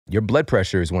your blood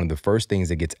pressure is one of the first things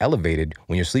that gets elevated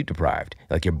when you're sleep deprived.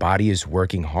 Like your body is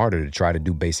working harder to try to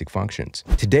do basic functions.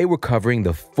 Today, we're covering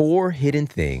the 4 hidden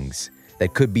things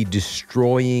that could be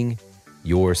destroying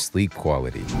your sleep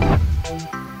quality.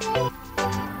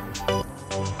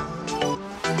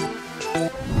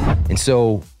 And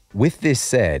so with this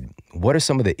said, what are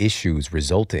some of the issues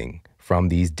resulting from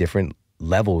these different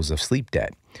levels of sleep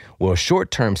debt? Well,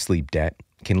 short-term sleep debt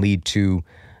can lead to,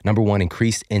 number one,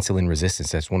 increased insulin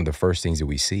resistance. That's one of the first things that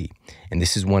we see. And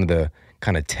this is one of the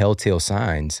kind of telltale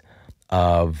signs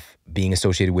of being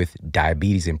associated with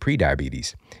diabetes and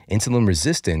prediabetes. Insulin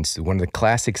resistance, one of the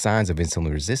classic signs of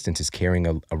insulin resistance is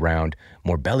carrying around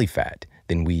more belly fat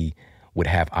than we would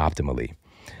have optimally.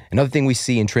 Another thing we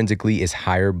see intrinsically is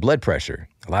higher blood pressure.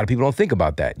 A lot of people don't think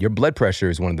about that. Your blood pressure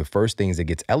is one of the first things that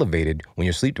gets elevated when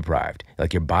you're sleep deprived.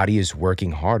 Like your body is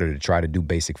working harder to try to do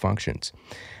basic functions.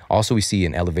 Also, we see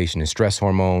an elevation in stress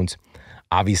hormones.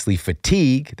 Obviously,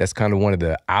 fatigue. That's kind of one of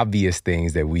the obvious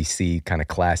things that we see, kind of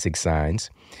classic signs.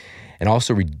 And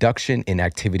also reduction in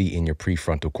activity in your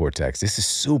prefrontal cortex. This is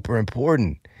super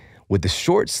important. With the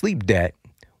short sleep debt,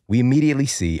 we immediately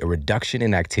see a reduction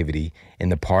in activity in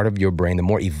the part of your brain, the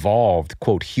more evolved,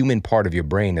 quote, human part of your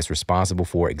brain that's responsible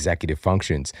for executive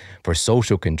functions, for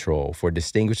social control, for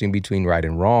distinguishing between right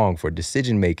and wrong, for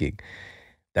decision making.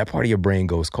 That part of your brain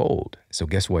goes cold. So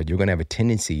guess what? You're going to have a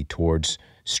tendency towards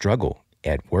struggle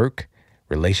at work,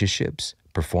 relationships,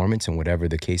 performance, and whatever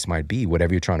the case might be,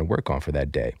 whatever you're trying to work on for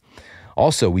that day.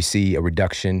 Also, we see a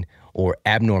reduction or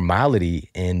abnormality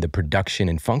in the production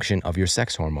and function of your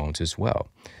sex hormones as well.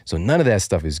 So none of that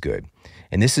stuff is good.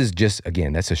 And this is just,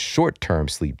 again, that's a short-term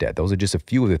sleep debt. Those are just a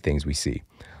few of the things we see.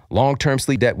 Long-term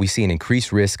sleep debt, we see an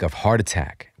increased risk of heart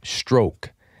attack,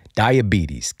 stroke,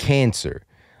 diabetes, cancer,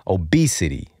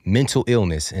 obesity, mental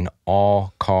illness, and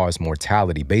all-cause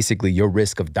mortality. Basically, your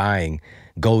risk of dying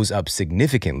goes up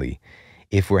significantly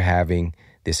if we're having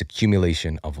this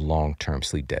accumulation of long-term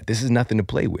sleep debt. This is nothing to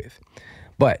play with.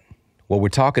 But what we're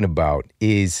talking about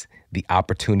is the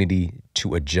opportunity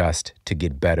to adjust, to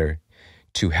get better,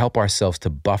 to help ourselves to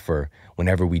buffer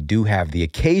whenever we do have the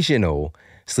occasional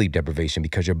sleep deprivation,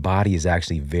 because your body is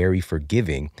actually very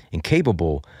forgiving and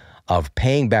capable of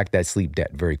paying back that sleep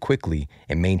debt very quickly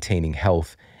and maintaining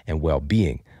health and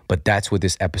well-being. But that's what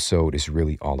this episode is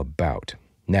really all about.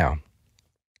 Now,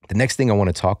 the next thing I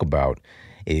want to talk about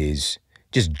is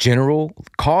just general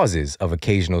causes of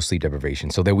occasional sleep deprivation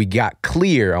so that we got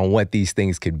clear on what these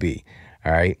things could be,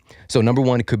 all right? So number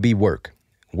one, it could be work.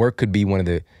 Work could be one of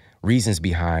the reasons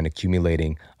behind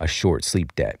accumulating a short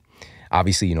sleep debt.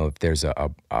 Obviously, if there's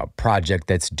a project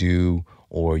that's due,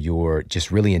 or you're just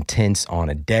really intense on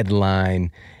a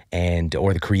deadline,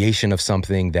 or the creation of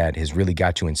something that has really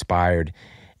got you inspired,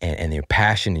 and your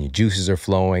passion and your juices are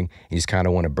flowing, you just kind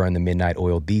of want to burn the midnight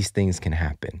oil, these things can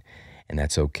happen, and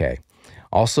that's okay.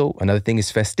 Also, another thing is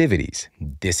festivities.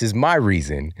 This is my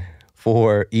reason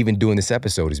for even doing this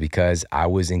episode, is because I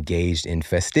was engaged in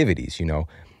festivities,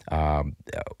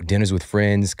 dinners with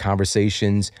friends,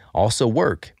 conversations, also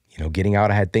work, getting out.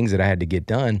 I had things that I had to get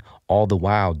done, all the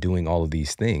while doing all of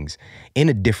these things in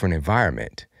a different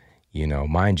environment,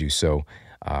 mind you. So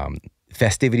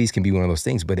festivities can be one of those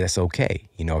things, but that's okay.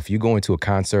 If you go into a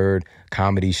concert,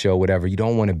 comedy show, whatever, you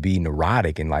don't want to be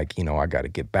neurotic and I got to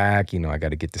get back, I got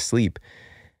to get to sleep.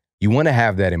 You want to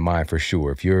have that in mind for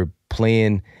sure if you're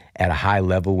playing at a high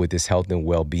level with this health and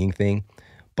well-being thing.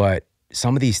 But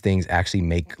some of these things actually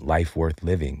make life worth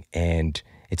living. And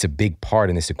it's a big part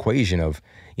in this equation of,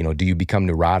 do you become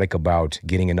neurotic about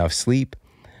getting enough sleep,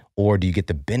 or do you get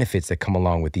the benefits that come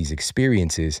along with these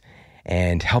experiences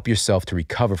and help yourself to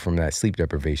recover from that sleep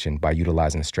deprivation by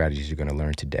utilizing the strategies you're going to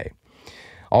learn today?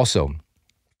 Also,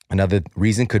 another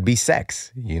reason could be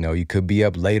sex. You could be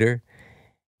up later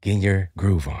getting your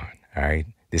groove on, all right?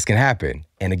 This can happen.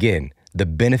 And again, the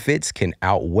benefits can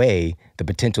outweigh the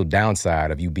potential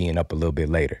downside of you being up a little bit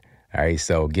later, all right?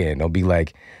 So again, don't be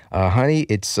like, honey,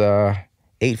 it's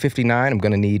 8:59. I'm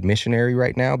going to need missionary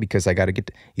right now because I got to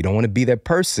get, you don't want to be that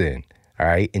person, all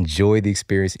right? Enjoy the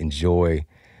experience, enjoy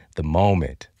the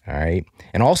moment, all right?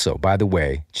 And also, by the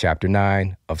way, chapter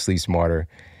 9 of Sleep Smarter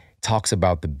talks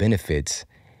about the benefits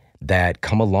that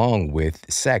come along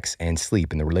with sex and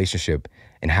sleep and the relationship,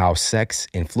 and how sex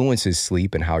influences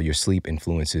sleep and how your sleep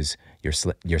influences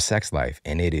your sex life.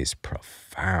 And it is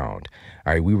profound.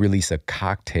 All right, we release a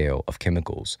cocktail of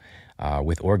chemicals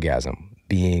with orgasm,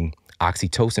 being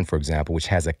oxytocin, for example, which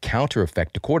has a counter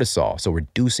effect to cortisol, so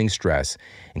reducing stress.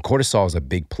 And cortisol is a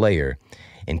big player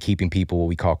in keeping people what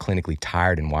we call clinically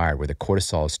tired and wired, where the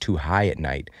cortisol is too high at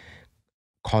night,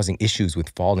 causing issues with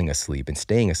falling asleep and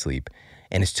staying asleep.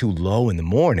 and it's too low in the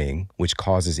morning, which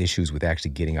causes issues with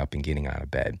actually getting up and getting out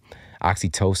of bed.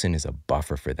 Oxytocin is a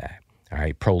buffer for that. All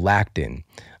right, prolactin,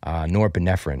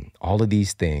 norepinephrine, all of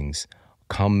these things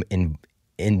come in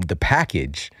the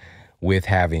package with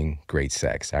having great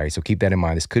sex. All right, so keep that in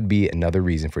mind. This could be another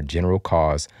reason for general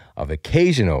cause of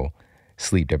occasional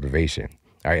sleep deprivation.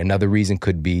 All right, another reason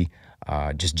could be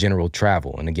just general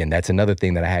travel. And again, that's another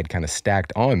thing that I had kind of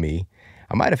stacked on me.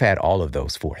 I might have had all of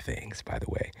those 4 things, by the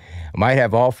way. I might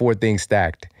have all 4 things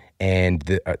stacked. And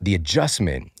the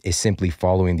adjustment is simply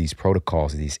following these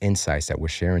protocols, these insights that we're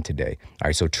sharing today. All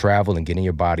right, so travel and getting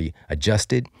your body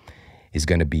adjusted is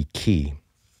going to be key.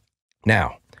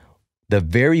 Now, the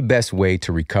very best way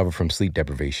to recover from sleep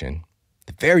deprivation,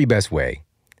 the very best way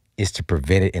is to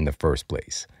prevent it in the first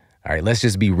place. All right, let's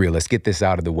just be real. Let's get this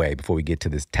out of the way before we get to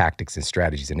this tactics and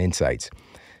strategies and insights.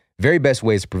 Very best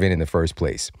way is to prevent it in the first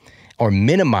place, or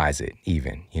minimize it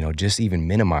even, just even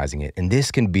minimizing it. And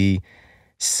this can be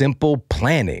simple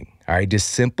planning, all right?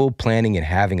 Just simple planning and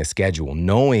having a schedule,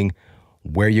 knowing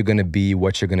where you're going to be,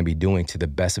 what you're going to be doing to the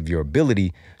best of your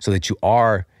ability so that you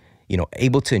are,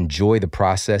 able to enjoy the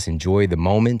process, enjoy the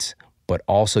moments, but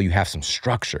also you have some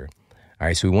structure, all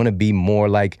right? So we want to be more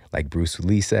like Bruce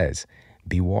Lee says,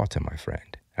 be water, my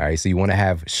friend, all right? So you want to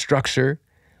have structure,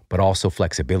 but also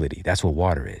flexibility. That's what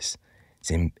water is.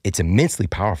 It's immensely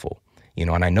powerful.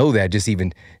 And I know that just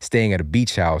even staying at a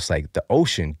beach house, like the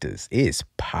ocean is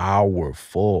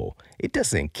powerful. It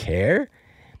doesn't care.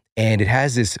 And it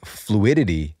has this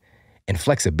fluidity and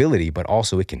flexibility, but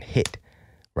also it can hit,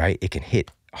 right? It can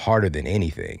hit harder than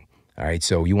anything. All right.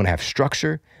 So you want to have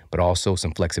structure, but also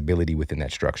some flexibility within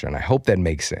that structure. And I hope that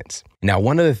makes sense. Now,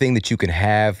 one other thing that you can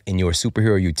have in your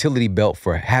superhero utility belt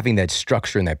for having that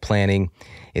structure and that planning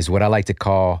is what I like to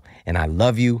call, and I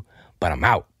love you, but I'm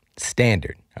out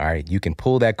standard. All right, you can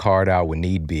pull that card out when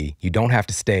need be. You don't have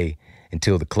to stay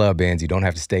until the club ends. You don't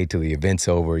have to stay till the event's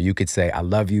over. You could say, I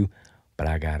love you, but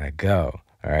I gotta go.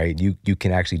 All right, you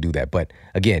can actually do that. But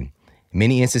again,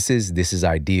 many instances, this is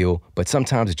ideal, but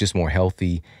sometimes it's just more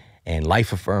healthy and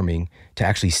life affirming to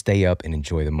actually stay up and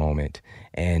enjoy the moment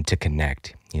and to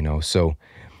connect, So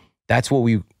that's what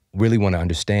we really want to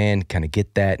understand, kind of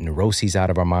get that neuroses out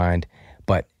of our mind.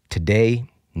 But today,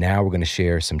 now we're going to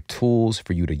share some tools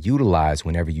for you to utilize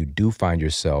whenever you do find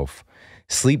yourself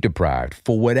sleep deprived,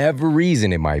 for whatever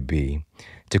reason it might be,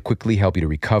 to quickly help you to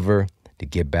recover, to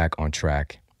get back on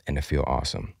track, and to feel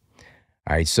awesome.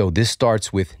 All right, so this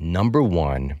starts with number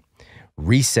 1,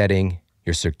 resetting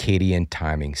your circadian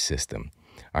timing system.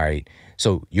 All right,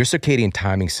 so your circadian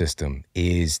timing system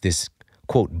is this,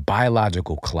 quote,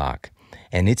 biological clock,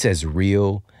 and it's as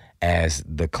real as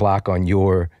the clock on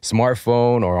your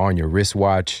smartphone or on your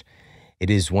wristwatch. It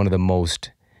is one of the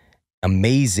most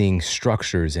amazing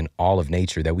structures in all of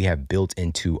nature that we have built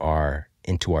into our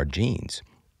genes.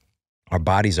 Our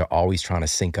bodies are always trying to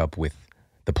sync up with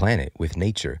the planet, with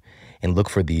nature, and look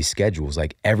for these schedules.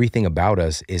 Like everything about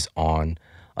us is on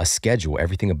a schedule.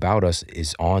 Everything about us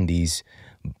is on these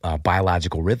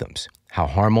biological rhythms. How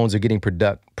hormones are getting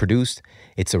produced,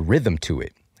 it's a rhythm to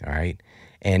it, all right?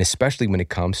 And especially when it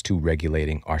comes to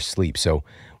regulating our sleep. So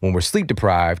when we're sleep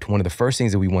deprived, one of the first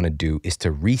things that we want to do is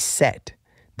to reset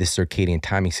this circadian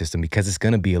timing system because it's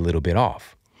going to be a little bit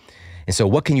off. And so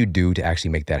what can you do to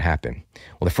actually make that happen?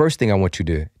 Well, the first thing I want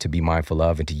you to be mindful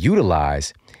of and to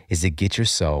utilize is to get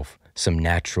yourself some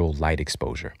natural light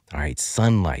exposure, all right?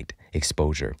 Sunlight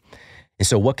exposure. And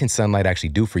so what can sunlight actually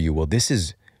do for you? Well, this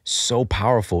is so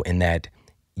powerful in that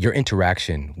your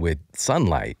interaction with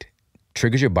sunlight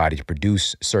triggers your body to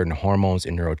produce certain hormones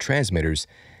and neurotransmitters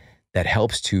that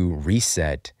helps to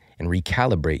reset and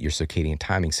recalibrate your circadian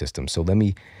timing system. So let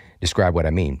me describe what I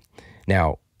mean.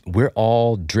 Now, we're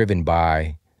all driven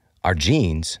by our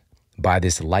genes by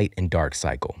this light and dark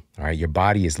cycle. All right, your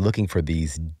body is looking for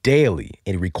these daily.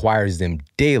 It requires them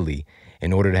daily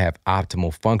in order to have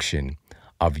optimal function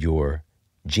of your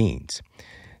genes.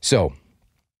 So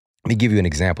let me give you an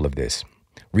example of this.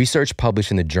 Research published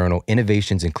in the journal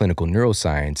Innovations in Clinical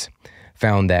Neuroscience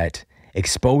found that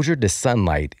exposure to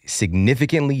sunlight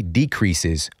significantly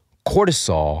decreases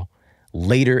cortisol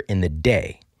later in the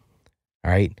day,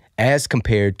 all right, as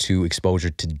compared to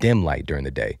exposure to dim light during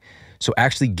the day. So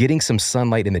actually getting some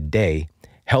sunlight in the day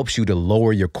helps you to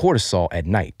lower your cortisol at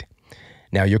night.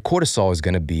 Now, your cortisol is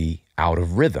going to be out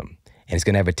of rhythm, and it's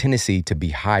going to have a tendency to be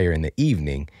higher in the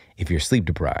evening if you're sleep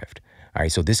deprived. All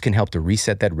right, so this can help to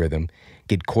reset that rhythm,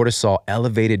 get cortisol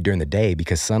elevated during the day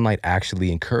because sunlight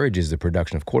actually encourages the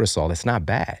production of cortisol. That's not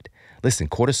bad. Listen,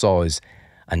 cortisol is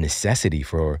a necessity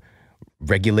for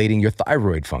regulating your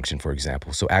thyroid function, for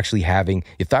example. So actually having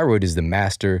your thyroid is the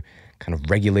master kind of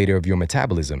regulator of your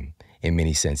metabolism. in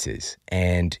many senses.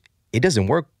 And it doesn't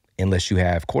work unless you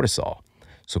have cortisol.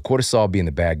 So cortisol being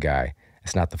the bad guy,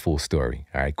 that's not the full story.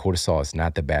 All right. Cortisol is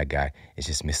not the bad guy. It's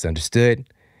just misunderstood.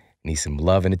 Needs some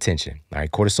love and attention. All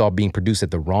right. Cortisol being produced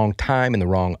at the wrong time and the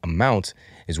wrong amount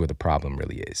is where the problem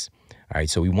really is. All right.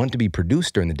 So we want it to be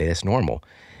produced during the day. That's normal.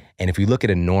 And if we look at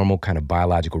a normal kind of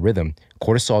biological rhythm,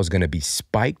 cortisol is going to be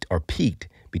spiked or peaked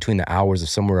between the hours of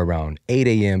somewhere around 8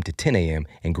 a.m. to 10 a.m.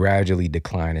 and gradually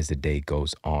decline as the day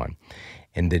goes on.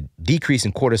 And the decrease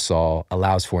in cortisol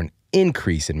allows for an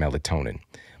increase in melatonin.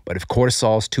 But if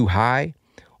cortisol is too high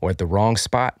or at the wrong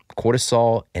spot,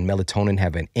 cortisol and melatonin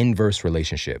have an inverse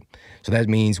relationship. So that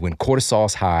means when cortisol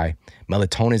is high,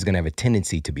 melatonin is going to have a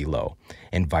tendency to be low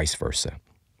and vice versa.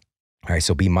 All right,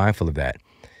 so be mindful of that.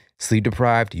 Sleep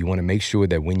deprived, you want to make sure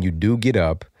that when you do get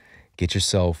up, get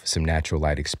yourself some natural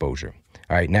light exposure.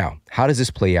 All right, now, how does this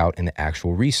play out in the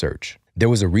actual research? There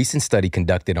was a recent study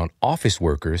conducted on office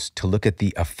workers to look at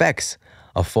the effects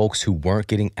of folks who weren't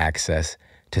getting access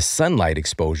to sunlight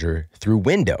exposure through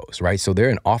windows, right? So they're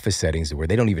in office settings where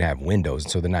they don't even have windows,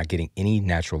 and so they're not getting any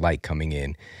natural light coming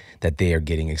in that they are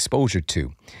getting exposure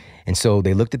to. And so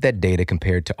they looked at that data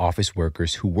compared to office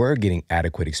workers who were getting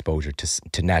adequate exposure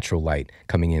to natural light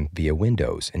coming in via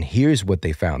windows. And here's what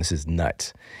they found. This is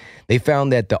nuts. They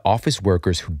found that the office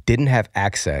workers who didn't have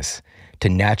access to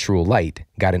natural light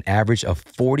got an average of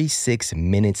 46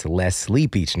 minutes less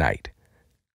sleep each night.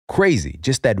 Crazy,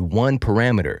 just that one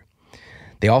parameter.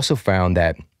 They also found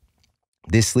that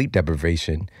this sleep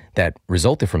deprivation that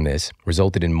resulted from this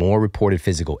resulted in more reported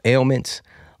physical ailments,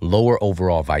 lower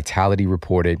overall vitality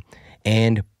reported,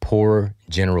 and poorer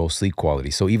general sleep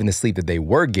quality. So even the sleep that they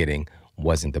were getting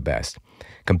wasn't the best.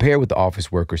 Compared with the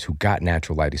office workers who got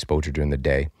natural light exposure during the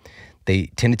day, they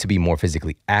tended to be more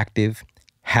physically active,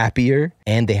 happier,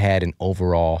 and they had an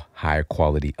overall higher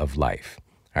quality of life.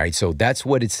 All right, so that's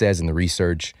what it says in the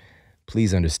research.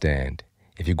 Please understand,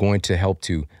 if you're going to help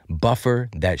to buffer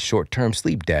that short-term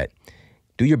sleep debt,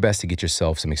 do your best to get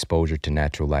yourself some exposure to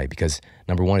natural light because,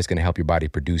 number one, it's going to help your body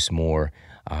produce more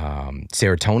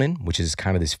serotonin, which is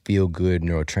kind of this feel-good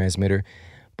neurotransmitter.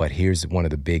 But here's one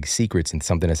of the big secrets and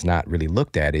something that's not really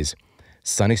looked at is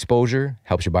sun exposure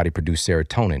helps your body produce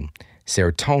serotonin.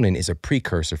 Serotonin is a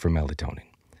precursor for melatonin.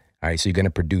 All right, so you're going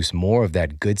to produce more of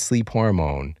that good sleep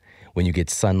hormone when you get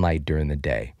sunlight during the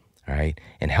day, all right,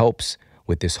 and helps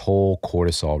with this whole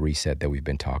cortisol reset that we've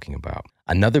been talking about.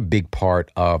 Another big part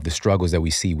of the struggles that we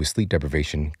see with sleep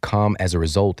deprivation come as a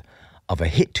result of a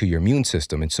hit to your immune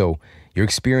system. And so you're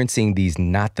experiencing these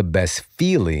not the best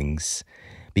feelings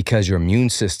because your immune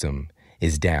system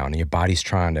is down and your body's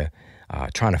trying to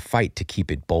fight to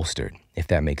keep it bolstered, if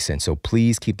that makes sense. So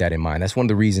please keep that in mind. That's one of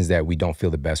the reasons that we don't feel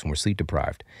the best when we're sleep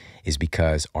deprived is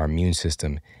because our immune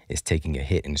system is taking a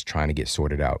hit and is trying to get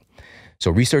sorted out. So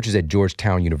researchers at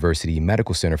Georgetown University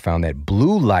Medical Center found that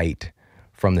blue light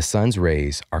from the sun's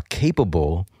rays are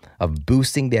capable of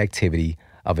boosting the activity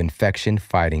of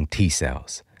infection-fighting T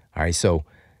cells. All right, so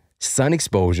sun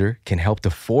exposure can help to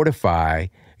fortify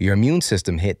your immune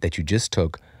system hit that you just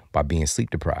took by being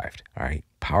sleep deprived. All right,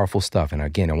 powerful stuff. And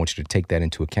again, I want you to take that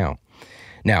into account.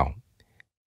 Now,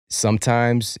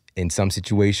 sometimes in some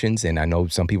situations, and I know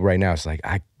some people right now, it's like,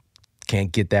 I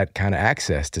can't get that kind of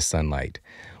access to sunlight.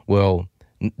 Well,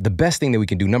 the best thing that we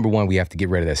can do, number one, we have to get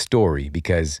rid of that story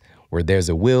because where there's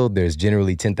a will, there's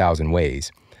generally 10,000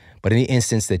 ways. But in the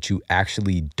instance that you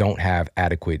actually don't have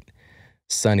adequate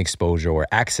sun exposure or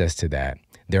access to that,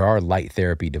 there are light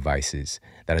therapy devices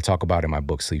that I talk about in my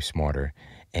book, Sleep Smarter.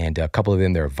 And a couple of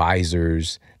them, there are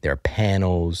visors, there are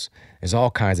panels. There's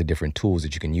all kinds of different tools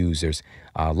that you can use. There's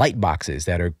light boxes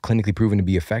that are clinically proven to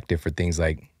be effective for things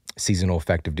like seasonal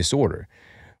affective disorder,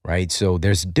 right? So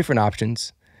there's different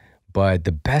options. But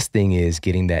the best thing is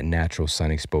getting that natural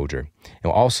sun exposure.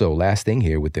 And also, last thing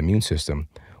here with the immune system,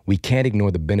 we can't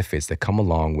ignore the benefits that come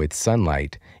along with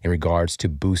sunlight in regards to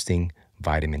boosting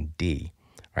vitamin D,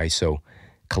 right? So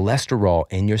cholesterol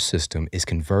in your system is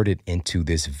converted into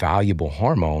this valuable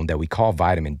hormone that we call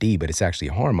vitamin D, but it's actually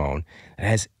a hormone that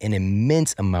has an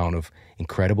immense amount of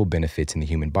incredible benefits in the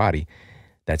human body.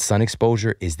 That sun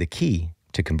exposure is the key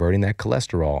to converting that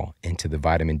cholesterol into the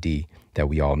vitamin D that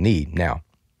we all need. Now,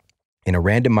 in a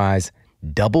randomized,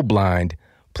 double-blind,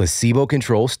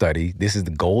 placebo-controlled study, this is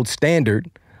the gold standard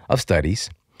of studies,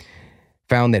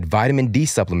 found that vitamin D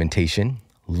supplementation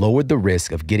lowered the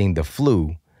risk of getting the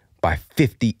flu by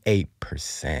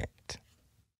 58%.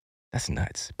 That's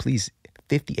nuts. Please,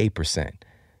 58%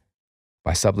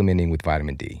 by supplementing with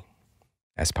vitamin D.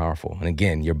 That's powerful. And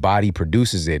again, your body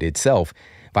produces it itself.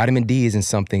 Vitamin D isn't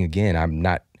something, again, I'm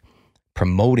not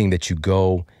promoting that you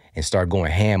go and start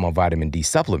going ham on vitamin D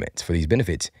supplements for these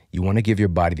benefits. You want to give your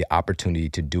body the opportunity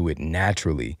to do it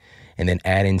naturally and then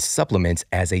add in supplements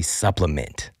as a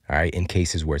supplement, all right, in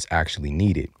cases where it's actually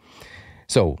needed.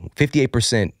 So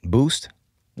 58% boost,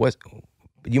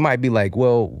 you might be like,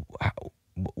 well,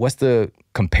 what's the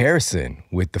comparison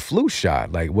with the flu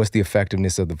shot? Like, what's the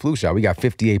effectiveness of the flu shot? We got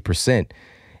 58%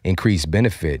 increased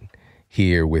benefit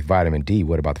here with vitamin D.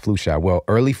 What about the flu shot? Well,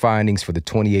 early findings for the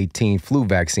 2018 flu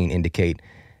vaccine indicate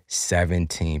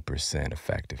 17%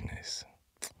 effectiveness.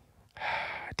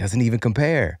 It doesn't even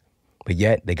compare, but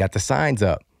yet they got the signs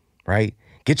up, right?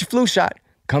 Get your flu shot.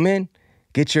 Come in,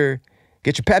 get your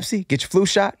Pepsi, get your flu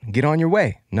shot, get on your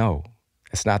way. No,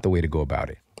 that's not the way to go about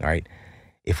it, all right?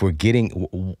 If we're getting,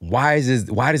 why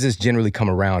does this generally come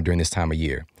around during this time of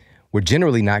year? We're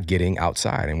generally not getting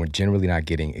outside and we're generally not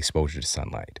getting exposure to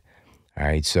sunlight, all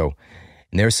right? So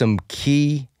there's some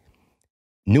key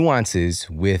nuances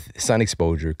with sun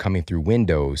exposure coming through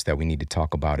windows that we need to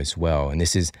talk about as well. And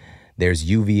there's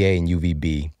UVA and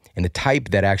UVB, and the type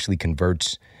that actually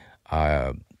converts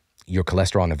your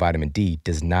cholesterol into vitamin D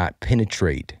does not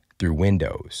penetrate through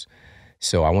windows.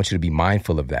 So I want you to be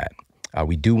mindful of that.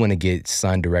 We do want to get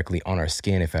sun directly on our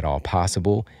skin if at all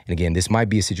possible. And again, this might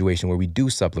be a situation where we do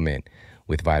supplement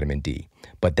with vitamin D.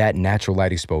 But that natural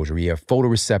light exposure, we have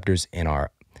photoreceptors in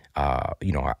our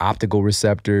optical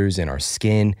receptors in our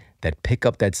skin that pick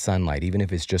up that sunlight, even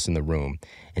if it's just in the room,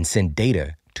 and send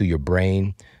data to your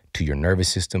brain, to your nervous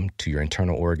system, to your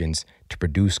internal organs to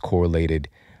produce correlated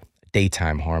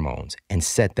daytime hormones and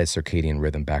set that circadian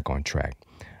rhythm back on track.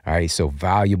 All right, so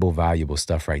valuable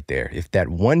stuff right there. If that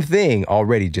one thing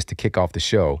already, just to kick off the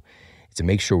show, is to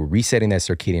make sure we're resetting that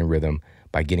circadian rhythm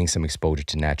by getting some exposure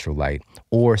to natural light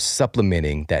or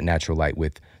supplementing that natural light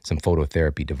with some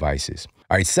phototherapy devices.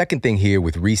 All right, second thing here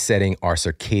with resetting our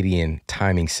circadian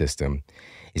timing system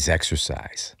is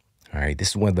exercise. All right, this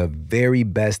is one of the very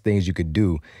best things you could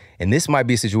do. And this might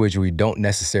be a situation where you don't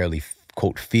necessarily,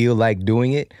 quote, feel like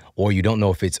doing it, or you don't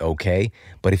know if it's okay.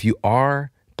 But if you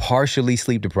are partially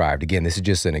sleep deprived, again, this is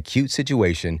just an acute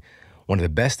situation, one of the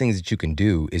best things that you can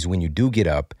do is when you do get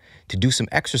up to do some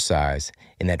exercise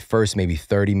in that first maybe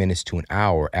 30 minutes to an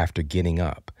hour after getting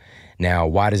up. Now,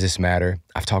 why does this matter?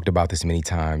 I've talked about this many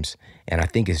times, and I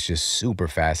think it's just super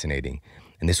fascinating.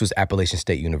 And this was Appalachian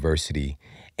State University.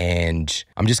 And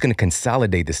I'm just going to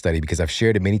consolidate this study because I've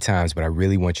shared it many times, but I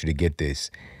really want you to get this.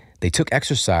 They took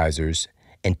exercisers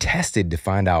and tested to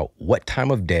find out what time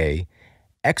of day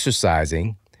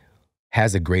exercising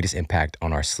has the greatest impact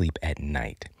on our sleep at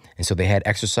night. And so they had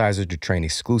exercisers to train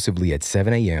exclusively at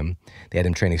 7 a.m. They had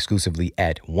them train exclusively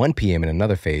at 1 p.m. in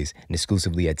another phase and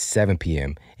exclusively at 7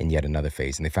 p.m. in yet another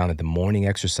phase. And they found that the morning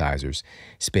exercisers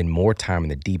spend more time in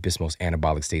the deepest, most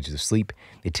anabolic stages of sleep.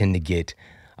 They tend to get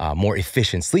more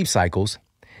efficient sleep cycles.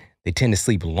 They tend to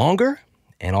sleep longer.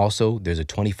 And also there's a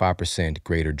 25%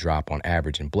 greater drop on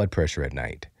average in blood pressure at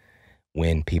night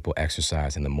when people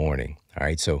exercise in the morning. All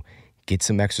right, so get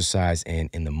some exercise in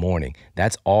the morning.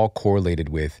 That's all correlated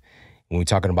with, when we're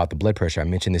talking about the blood pressure, I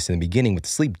mentioned this in the beginning with the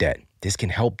sleep debt. This can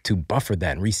help to buffer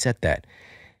that and reset that.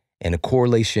 And the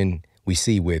correlation we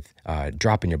see with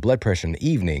dropping your blood pressure in the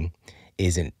evening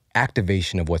is an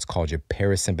activation of what's called your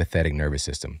parasympathetic nervous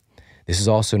system. This is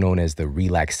also known as the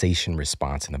relaxation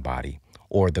response in the body,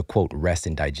 or the, quote, rest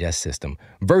and digest system,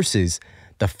 versus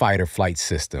the fight or flight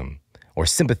system, or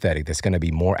sympathetic, that's going to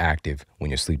be more active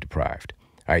when you're sleep deprived.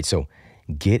 All right, so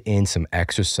get in some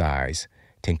exercise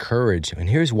to encourage, and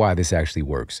here's why this actually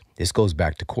works. This goes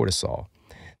back to cortisol.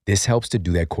 This helps to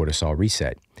do that cortisol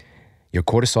reset. Your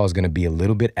cortisol is going to be a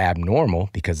little bit abnormal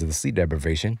because of the sleep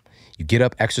deprivation. You get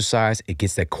up, exercise, it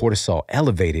gets that cortisol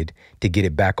elevated to get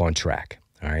it back on track.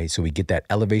 All right, so we get that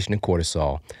elevation in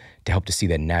cortisol to help to see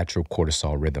that natural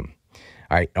cortisol rhythm.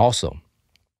 All right, also,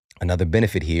 another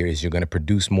benefit here is you're going to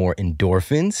produce more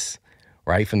endorphins,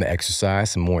 right, from the exercise,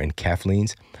 some more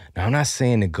encapsulins. Now, I'm not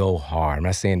saying to go hard. I'm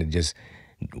not saying to just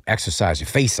exercise your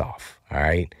face off, all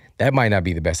right? That might not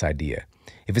be the best idea.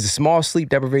 If it's a small sleep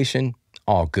deprivation,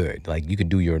 all good. Like, you can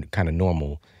do your kind of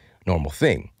normal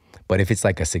thing. But if it's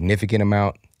like a significant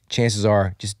amount, chances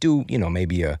are just do,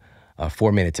 maybe a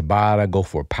 4-minute Tabata, go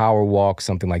for a power walk,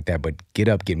 something like that. But get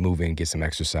up, get moving, get some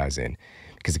exercise in,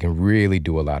 because it can really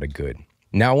do a lot of good.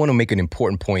 Now, I want to make an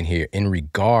important point here in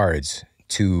regards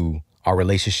to our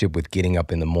relationship with getting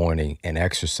up in the morning and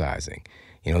exercising.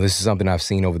 This is something I've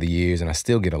seen over the years, and I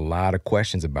still get a lot of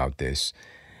questions about this,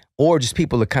 or just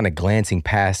people are kind of glancing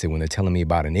past it when they're telling me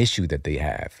about an issue that they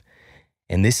have.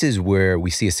 And this is where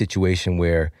we see a situation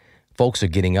where folks are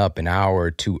getting up an hour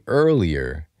or two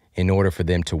earlier in order for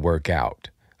them to work out.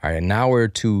 All right, an hour or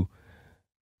two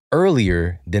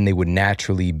earlier than they would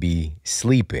naturally be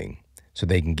sleeping so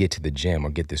they can get to the gym or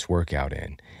get this workout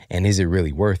in? And is it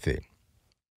really worth it?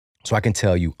 So I can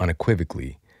tell you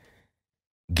unequivocally,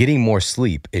 getting more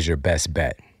sleep is your best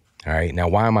bet. All right. Now,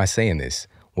 why am I saying this?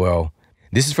 Well,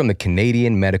 this is from the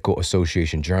Canadian Medical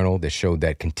Association Journal that showed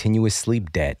that continuous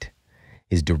sleep debt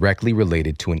is directly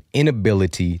related to an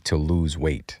inability to lose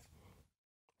weight.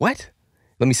 What?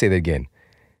 Let me say that again.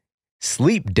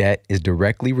 Sleep debt is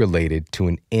directly related to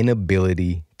an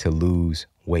inability to lose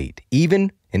weight.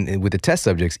 Even with the test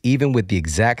subjects, even with the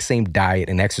exact same diet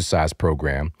and exercise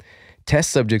program,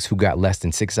 test subjects who got less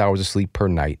than 6 hours of sleep per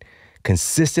night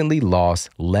consistently lost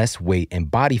less weight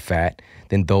and body fat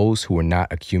than those who are not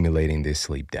accumulating this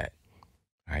sleep debt.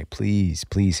 All right, please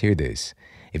hear this.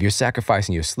 If you're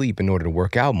sacrificing your sleep in order to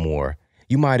work out more,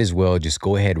 you might as well just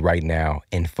go ahead right now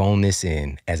and phone this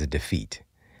in as a defeat.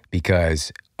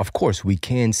 Because, of course, we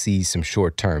can see some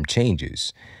short-term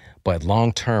changes, but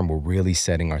long-term, we're really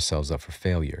setting ourselves up for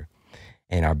failure.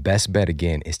 And our best bet,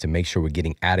 again, is to make sure we're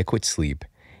getting adequate sleep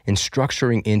and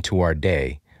structuring into our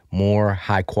day more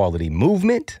high-quality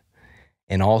movement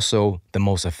and also the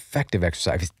most effective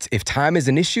exercise. If time is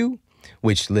an issue,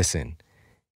 which, listen,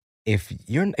 if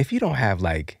you don't have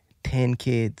like 10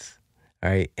 kids,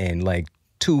 right, and like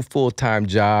 2 full-time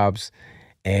jobs,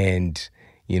 and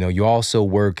you also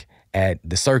work at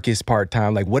the circus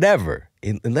part-time, like whatever,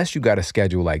 unless you got a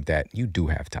schedule like that, you do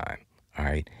have time. All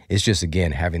right. It's just,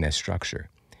 again, having that structure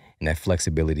and that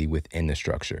flexibility within the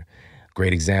structure.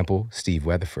 Great example, Steve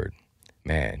Weatherford.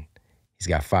 Man, he's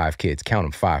got 5 kids. Count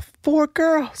them, 5. 4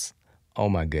 girls. Oh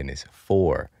my goodness.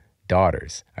 4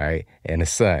 daughters. All right. And a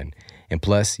son. And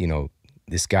plus,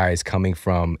 this guy is coming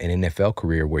from an NFL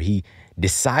career where he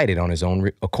decided on his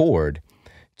own accord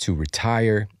to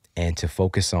retire and to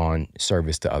focus on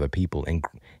service to other people and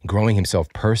growing himself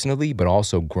personally, but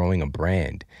also growing a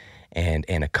brand and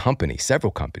a company,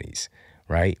 several companies,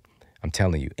 right? I'm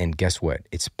telling you. And guess what?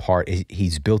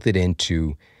 He's built it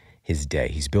into his day.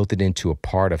 He's built it into a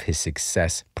part of his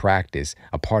success practice,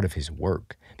 a part of his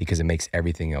work, because it makes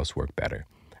everything else work better.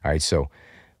 All right. So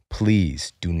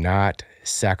please do not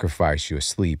sacrifice your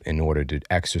sleep in order to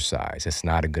exercise. That's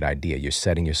not a good idea. You're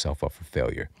setting yourself up for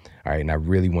failure. All right. And I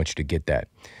really want you to get that.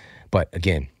 But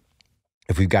again,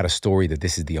 if we've got a story that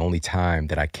this is the only time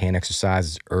that I can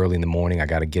exercise, it's early in the morning, I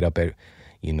got to get up at,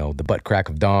 the butt crack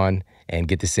of dawn and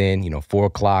get this in, 4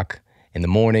 o'clock in the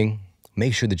morning,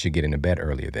 make sure that you're getting to bed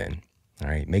earlier then. All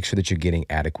right. Make sure that you're getting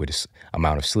adequate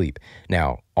amount of sleep.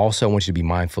 Now, also, I want you to be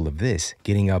mindful of this.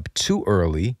 Getting up too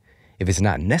early, if it's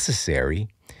not necessary,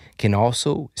 can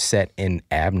also set an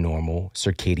abnormal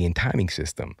circadian timing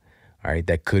system. All right,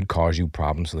 that could cause you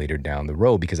problems later down the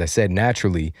road, because I said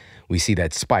naturally we see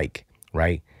that spike,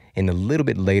 right, in a little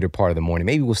bit later part of the morning.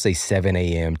 Maybe we'll say 7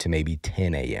 a.m. to maybe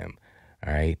 10 a.m.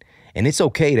 All right, and it's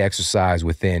okay to exercise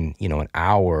within an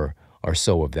hour or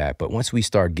so of that. But once we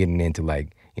start getting into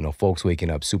folks waking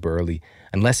up super early,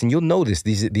 and you'll notice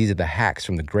these are the hacks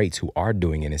from the greats who are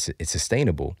doing it. It's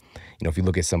sustainable. If you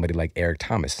look at somebody like Eric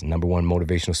Thomas, #1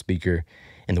 motivational speaker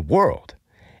in the world.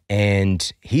 And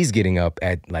he's getting up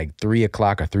at like 3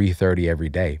 o'clock or 3:30 every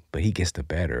day, but he gets to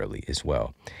bed early as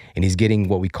well. And he's getting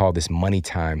what we call this money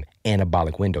time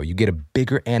anabolic window. You get a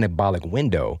bigger anabolic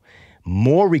window,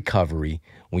 more recovery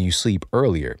when you sleep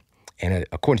earlier. And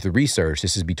according to the research,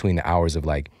 this is between the hours of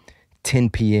like 10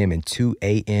 p.m. and 2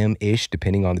 a.m.-ish,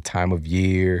 depending on the time of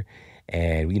year.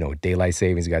 And, daylight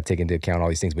savings, you got to take into account all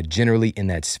these things. But generally in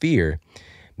that sphere,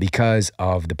 because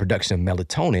of the production of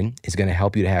melatonin, is going to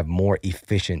help you to have more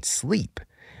efficient sleep.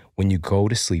 When you go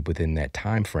to sleep within that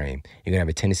time frame, you're going to have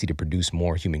a tendency to produce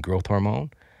more human growth hormone,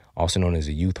 also known as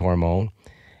a youth hormone,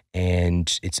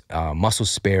 and it's muscle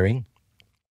sparing.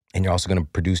 And you're also going to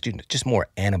produce just more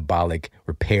anabolic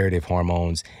reparative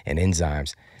hormones and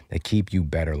enzymes that keep you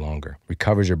better longer,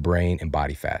 recovers your brain and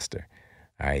body faster.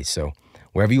 All right, so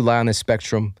wherever you lie on the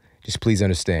spectrum, just please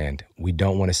understand, we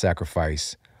don't want to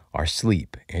sacrifice our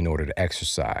sleep in order to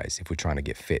exercise if we're trying to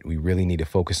get fit. We really need to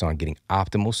focus on getting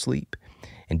optimal sleep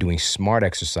and doing smart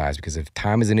exercise, because if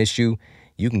time is an issue,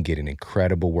 you can get an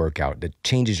incredible workout that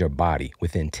changes your body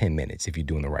within 10 minutes if you're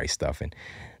doing the right stuff. And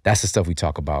that's the stuff we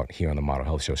talk about here on the Model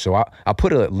Health Show. So I'll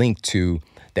put a link to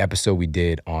the episode we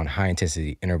did on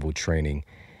high-intensity interval training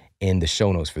in the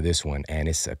show notes for this one. And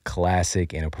it's a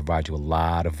classic, and it'll provide you a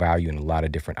lot of value and a lot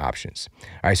of different options.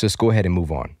 All right, so let's go ahead and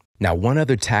move on. Now, one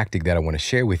other tactic that I want to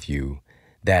share with you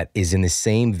that is in the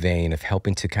same vein of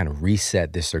helping to kind of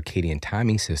reset the circadian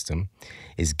timing system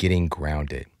is getting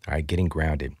grounded. All right, getting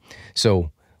grounded.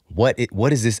 So what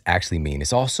does this actually mean?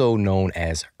 It's also known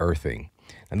as earthing.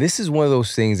 Now, this is one of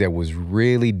those things that was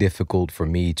really difficult for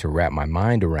me to wrap my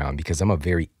mind around because I'm a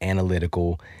very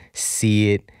analytical,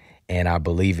 see it, and I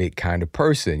believe it kind of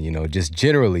person. Just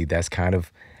generally, that's kind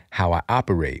of how I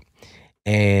operate.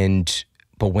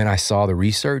 But when I saw the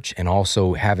research and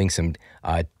also having some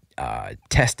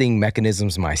testing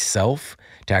mechanisms myself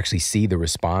to actually see the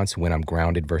response when I'm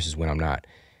grounded versus when I'm not,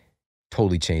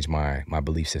 totally changed my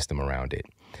belief system around it.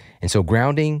 And so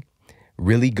grounding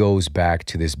really goes back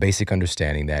to this basic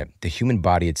understanding that the human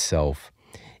body itself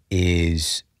we're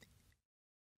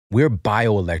a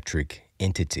bioelectric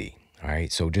entity, all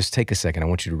right? So just take a second. I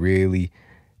want you to really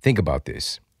think about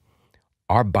this.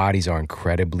 Our bodies are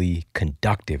incredibly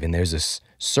conductive, and there's a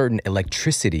certain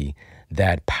electricity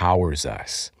that powers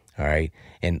us, all right?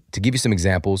 And to give you some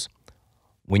examples,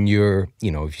 when if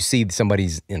you see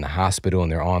somebody's in the hospital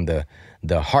and they're on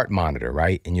the heart monitor,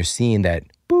 right? And you're seeing that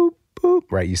boop, boop,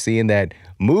 right? You're seeing that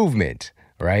movement,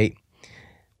 right?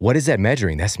 What is that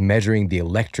measuring? That's measuring the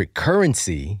electric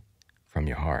currency from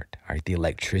your heart, right? The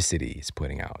electricity it's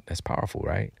putting out. That's powerful,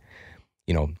 right?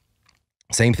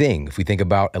 Same thing. If we think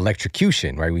about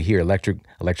electrocution, right? We hear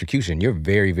electrocution. You're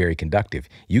very, very conductive.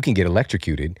 You can get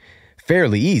electrocuted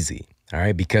fairly easy, all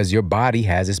right? Because your body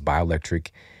has this bioelectric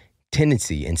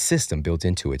tendency and system built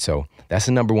into it. So that's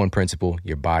the number one principle.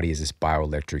 Your body is this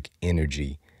bioelectric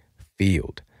energy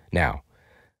field. Now,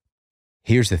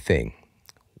 here's the thing.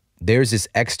 There's this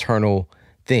external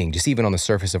thing, just even on the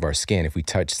surface of our skin. If we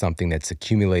touch something that's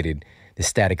accumulated the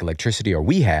static electricity, or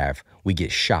we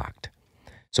get shocked.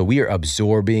 So we are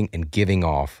absorbing and giving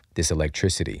off this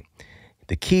electricity.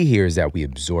 The key here is that we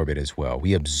absorb it as well.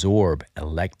 We absorb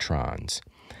electrons.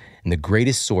 And the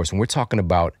greatest source, when we're talking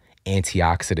about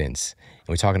antioxidants, and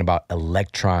we're talking about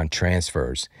electron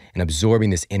transfers and absorbing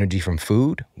this energy from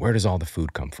food, where does all the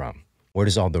food come from? Where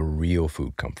does all the real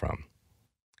food come from?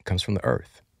 It comes from the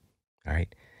earth, all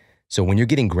right? So when you're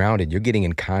getting grounded, you're getting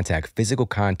in contact, physical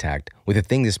contact with the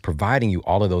thing that's providing you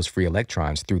all of those free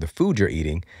electrons through the food you're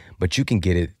eating, but you can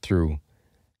get it through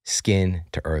skin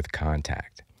to earth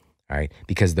contact, all right?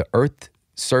 Because the earth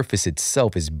surface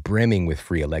itself is brimming with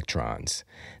free electrons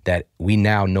that we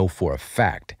now know for a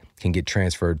fact can get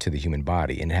transferred to the human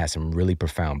body, and it has some really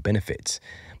profound benefits.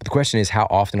 But the question is, how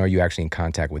often are you actually in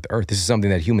contact with the earth? This is something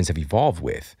that humans have evolved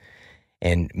with.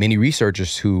 And many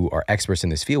researchers who are experts in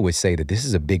this field would say that this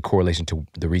is a big correlation to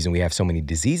the reason we have so many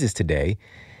diseases today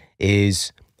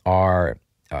is our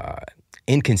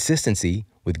inconsistency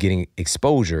with getting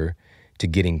exposure to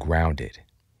getting grounded,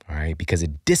 all right? Because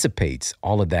it dissipates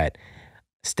all of that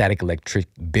static electric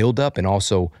buildup and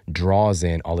also draws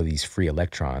in all of these free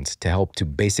electrons to help to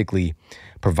basically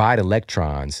provide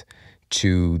electrons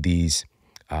to these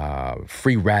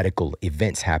free radical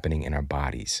events happening in our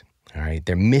bodies. All right,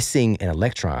 they're missing an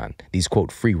electron, these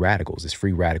quote free radicals, this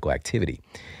free radical activity.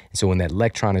 And so when that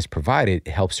electron is provided,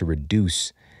 it helps to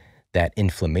reduce that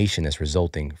inflammation that's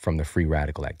resulting from the free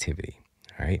radical activity.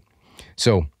 All right.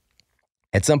 So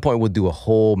at some point, we'll do a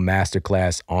whole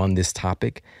masterclass on this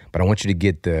topic, but I want you to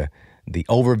get the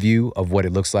overview of what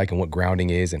it looks like and what grounding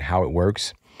is and how it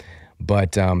works.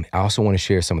 But I also want to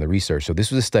share some of the research. So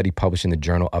this was a study published in the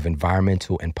Journal of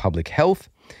Environmental and Public Health.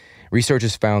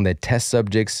 Researchers found that test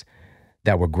subjects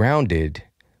that were grounded,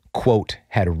 quote,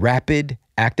 had rapid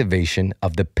activation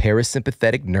of the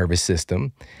parasympathetic nervous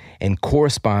system and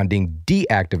corresponding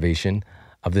deactivation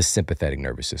of the sympathetic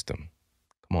nervous system.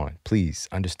 Come on, please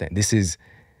understand. This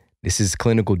is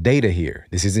clinical data here.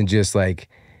 This isn't just like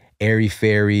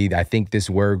airy-fairy, I think this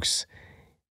works.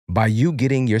 By you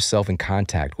getting yourself in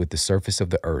contact with the surface of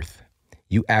the earth,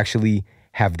 you actually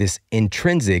have this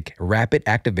intrinsic rapid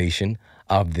activation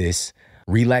of this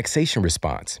relaxation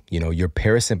response, your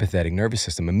parasympathetic nervous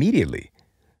system immediately.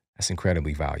 That's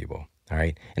incredibly valuable, all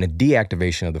right? And a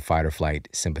deactivation of the fight or flight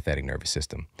sympathetic nervous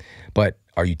system. But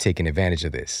are you taking advantage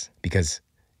of this? Because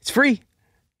it's free.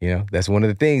 That's one of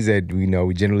the things that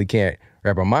we generally can't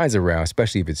wrap our minds around,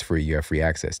 especially if it's free, you have free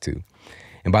access to.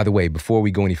 And by the way, before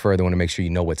we go any further, I want to make sure you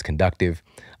know what's conductive.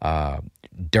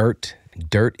 Dirt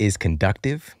is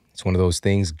conductive. It's one of those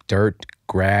things, dirt,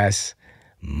 grass,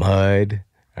 mud,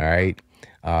 all right?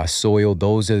 Soil,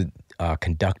 those are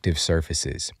conductive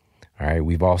surfaces. All right.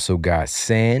 We've also got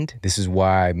sand. This is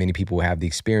why many people have the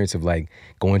experience of like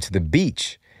going to the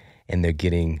beach and they're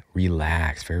getting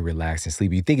relaxed, very relaxed and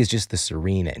sleepy. You think it's just the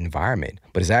serene environment,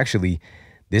 but it's actually,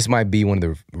 this might be one of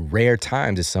the rare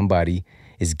times that somebody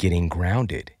is getting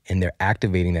grounded and they're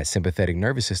activating that sympathetic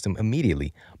nervous system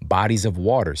immediately. Bodies of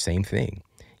water, same thing.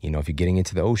 If you're getting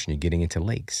into the ocean, you're getting into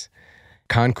lakes.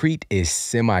 Concrete is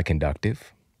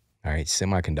semi-conductive. All right,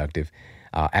 semi-conductive.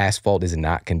 Asphalt is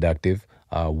not conductive.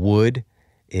 Wood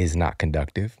is not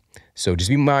conductive. So just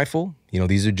be mindful.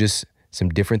 These are just some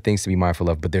different things to be mindful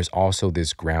of, but there's also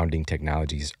this grounding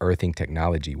technology, this earthing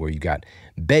technology where you got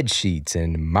bed sheets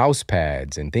and mouse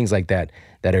pads and things like that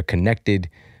that are connected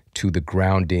to the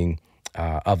grounding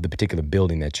of the particular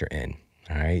building that you're in.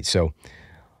 All right. So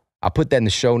I'll put that in the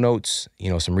show notes,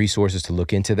 some resources to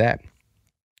look into that.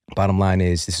 Bottom line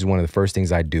is, this is one of the first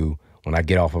things I do when I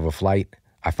get off of a flight.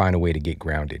 I find a way to get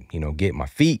grounded, get my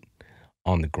feet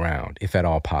on the ground, if at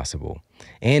all possible.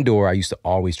 Or I used to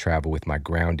always travel with my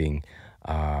grounding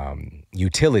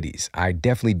utilities. I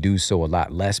definitely do so a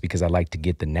lot less because I like to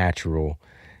get the natural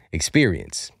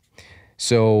experience.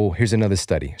 So here's another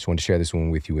study. Just want to share this one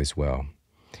with you as well.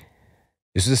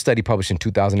 This is a study published in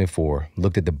 2004,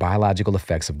 looked at the biological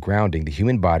effects of grounding the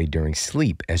human body during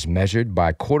sleep as measured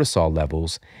by cortisol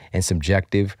levels and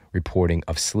subjective reporting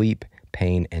of sleep,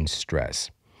 pain, and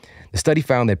stress. The study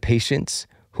found that patients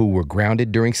who were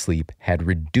grounded during sleep had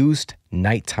reduced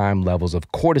nighttime levels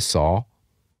of cortisol.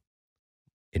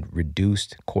 It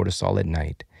reduced cortisol at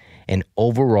night and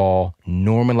overall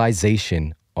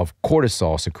normalization of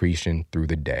cortisol secretion through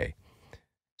the day.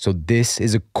 So this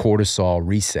is a cortisol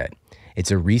reset. It's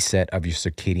a reset of your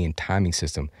circadian timing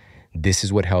system. This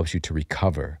is what helps you to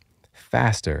recover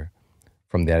faster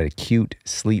from that acute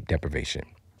sleep deprivation.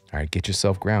 All right, get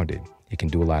yourself grounded. It can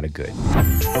do a lot of good.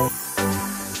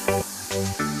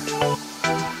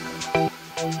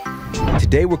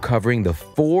 Today, we're covering the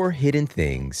 4 hidden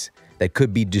things that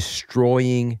could be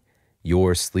destroying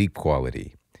your sleep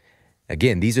quality.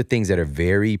 Again, these are things that are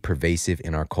very pervasive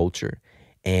in our culture.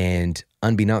 And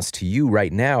unbeknownst to you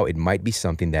right now, it might be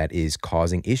something that is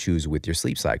causing issues with your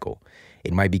sleep cycle.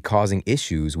 It might be causing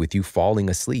issues with you falling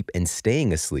asleep and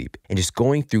staying asleep and just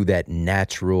going through that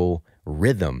natural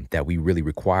rhythm that we really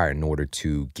require in order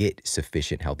to get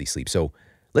sufficient healthy sleep. So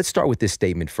let's start with this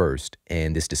statement first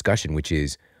and this discussion, which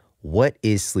is, what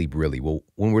is sleep really? Well,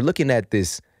 when we're looking at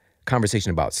this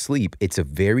conversation about sleep, it's a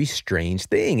very strange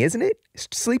thing, isn't it?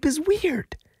 Sleep is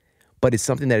weird, but it's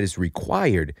something that is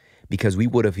required because we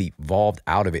would have evolved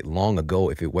out of it long ago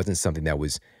if it wasn't something that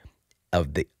was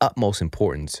of the utmost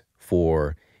importance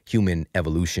for human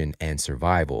evolution and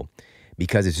survival.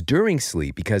 Because it's during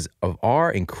sleep, because of our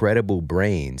incredible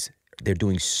brains, they're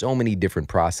doing so many different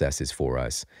processes for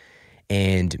us.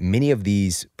 And many of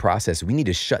these processes, we need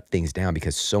to shut things down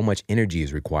because so much energy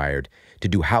is required to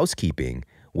do housekeeping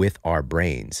with our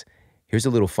brains. Here's a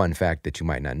little fun fact that you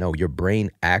might not know. Your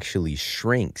brain actually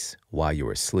shrinks while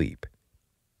you're asleep.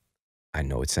 I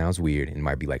know it sounds weird and it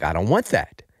might be like, I don't want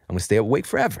that. I'm gonna stay awake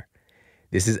forever.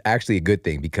 This is actually a good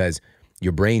thing because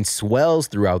your brain swells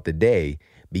throughout the day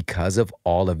because of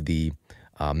all of the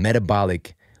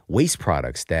metabolic waste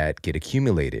products that get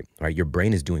accumulated, right? Your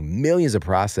brain is doing millions of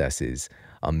processes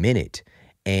a minute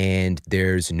and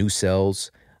there's new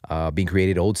cells being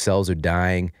created, old cells are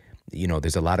dying.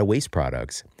 There's a lot of waste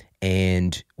products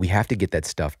and we have to get that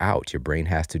stuff out. Your brain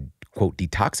has to, quote,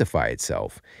 detoxify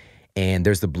itself. And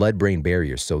there's the blood-brain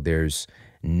barrier. So there's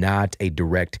not a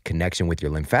direct connection with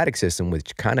your lymphatic system,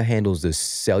 which kind of handles the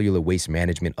cellular waste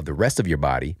management of the rest of your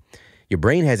body. Your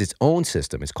brain has its own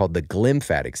system. It's called the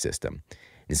glymphatic system.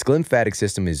 This glymphatic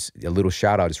system is a little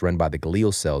shout out. It's run by the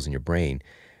glial cells in your brain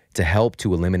to help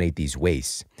to eliminate these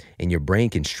wastes. And your brain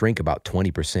can shrink about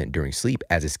 20% during sleep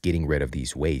as it's getting rid of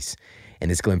these wastes. And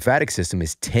this glymphatic system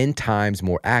is 10 times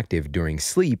more active during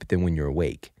sleep than when you're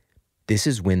awake. This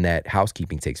is when that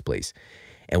housekeeping takes place.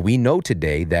 And we know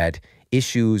today that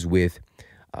issues with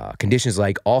conditions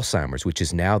like Alzheimer's, which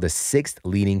is now the 6th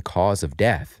leading cause of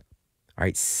death, all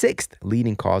right, 6th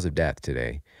leading cause of death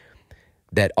today,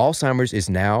 that Alzheimer's is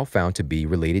now found to be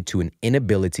related to an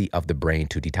inability of the brain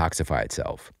to detoxify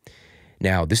itself.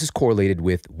 Now, this is correlated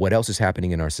with what else is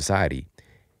happening in our society.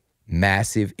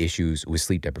 Massive issues with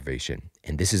sleep deprivation.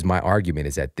 And this is my argument,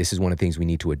 is that this is one of the things we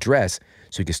need to address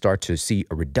so we can start to see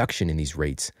a reduction in these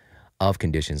rates of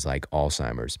conditions like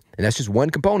Alzheimer's. And that's just one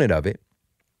component of it.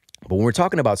 But when we're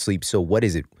talking about sleep, so what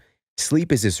is it?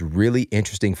 Sleep is this really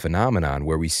interesting phenomenon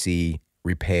where we see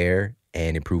repair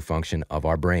and improved function of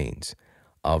our brains,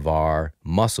 of our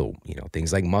muscle,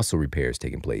 things like muscle repairs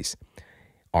taking place.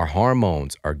 Our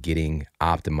hormones are getting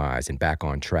optimized and back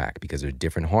on track because there's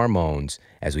different hormones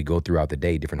as we go throughout the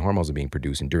day. Different hormones are being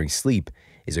produced. And during sleep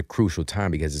is a crucial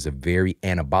time because it's a very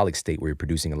anabolic state where you're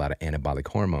producing a lot of anabolic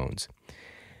hormones.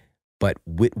 But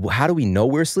how do we know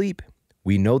we're asleep?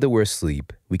 We know that we're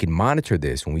asleep. We can monitor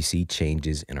this when we see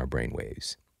changes in our brain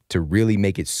waves. To really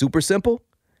make it super simple,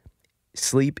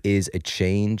 sleep is a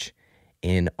change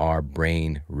in our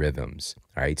brain rhythms.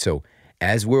 All right. So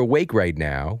as we're awake right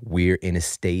now, we're in a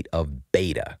state of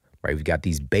beta. right? We've got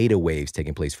these beta waves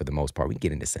taking place for the most part. We can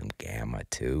get into some gamma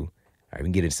too, all right? We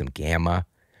can get into some gamma.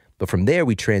 But from there,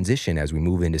 we transition as we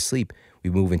move into sleep. We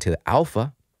move into the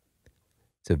alpha.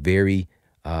 It's a very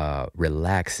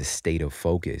relaxed state of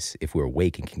focus if we're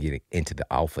awake and can get into the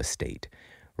alpha state,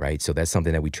 right? So that's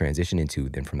something that we transition into.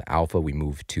 Then from the alpha, we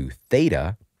move to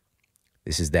theta.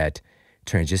 This is that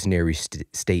transitionary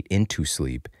state into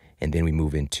sleep. And then we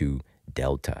move into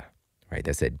delta, right?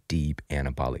 That's that deep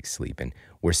anabolic sleep. And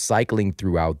we're cycling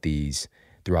throughout the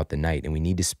night, and we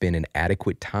need to spend an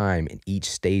adequate time in each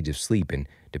stage of sleep. And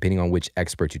depending on which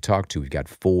expert you talk to, we've got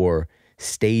 4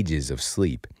 stages of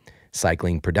sleep.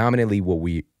 Cycling, predominantly what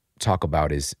we talk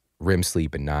about is REM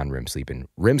sleep and non-REM sleep. And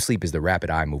REM sleep is the rapid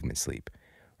eye movement sleep,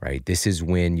 right? This is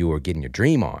when you are getting your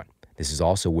dream on. This is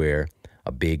also where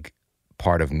a big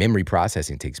part of memory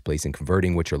processing takes place and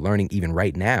converting what you're learning even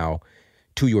right now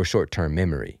to your short-term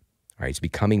memory, right? It's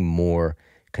becoming more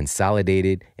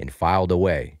consolidated and filed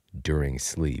away during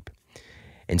sleep.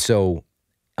 And so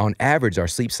on average, our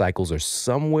sleep cycles are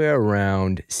somewhere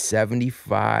around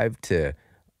 75 to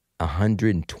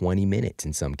 120 minutes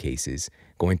in some cases,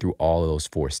 going through all of those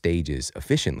 4 stages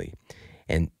efficiently.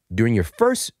 And during your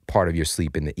first part of your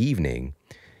sleep in the evening,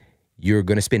 you're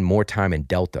going to spend more time in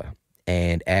delta.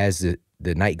 And as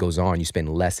the night goes on, you spend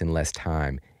less and less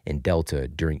time in delta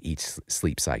during each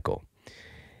sleep cycle.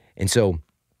 And so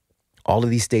all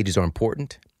of these stages are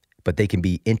important, but they can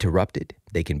be interrupted,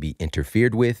 they can be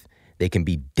interfered with, they can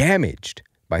be damaged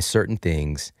by certain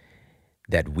things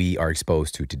that we are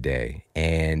exposed to today.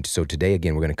 And so today,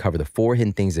 again, we're going to cover the 4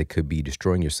 hidden things that could be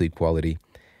destroying your sleep quality.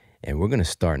 And we're going to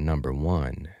start number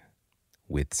 1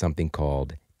 with something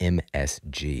called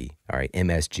MSG, all right,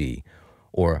 MSG,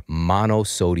 or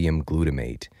monosodium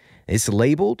glutamate. It's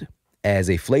labeled as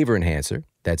a flavor enhancer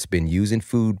that's been used in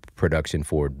food production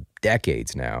for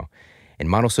decades now. And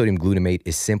monosodium glutamate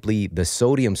is simply the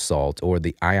sodium salt or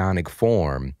the ionic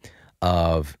form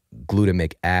of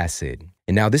glutamic acid.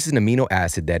 And now this is an amino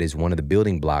acid that is one of the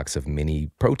building blocks of many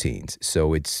proteins.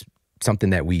 So it's something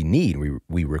that we need,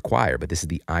 we require, but this is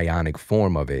the ionic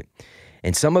form of it.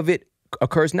 And some of it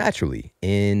occurs naturally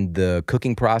in the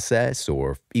cooking process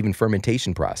or even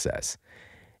fermentation process.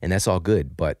 And that's all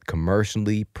good, but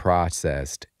commercially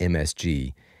processed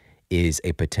MSG is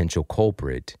a potential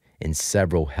culprit in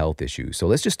several health issues. So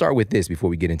let's just start with this before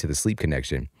we get into the sleep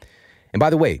connection. And by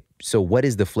the way, so what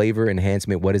is the flavor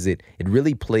enhancement? What is it? It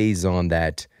really plays on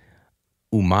that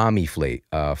umami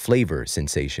flavor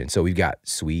sensation. So we've got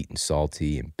sweet and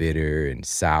salty and bitter and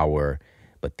sour.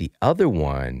 But the other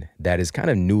one that is kind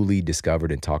of newly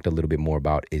discovered and talked a little bit more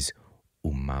about is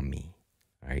umami.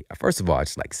 All right. First of all, I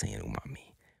just like saying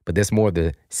umami. But there's more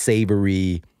the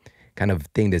savory kind of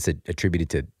thing that's attributed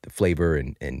to the flavor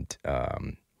and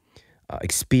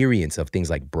experience of things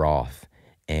like broth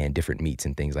and different meats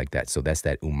and things like that. So that's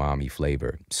that umami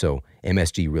flavor. So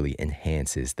MSG really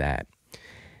enhances that.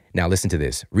 Now listen to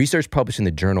this. Research published in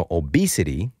the journal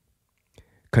Obesity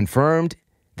confirmed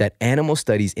that animal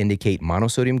studies indicate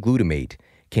monosodium glutamate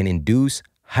can induce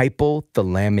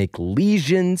hypothalamic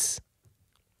lesions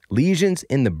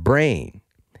in the brain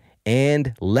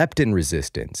and leptin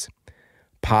resistance,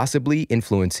 possibly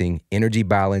influencing energy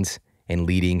balance and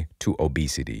leading to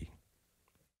obesity.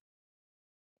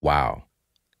 Wow.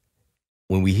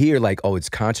 When we hear like, oh, it's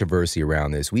controversy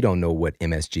around this, we don't know what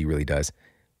MSG really does.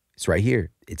 It's right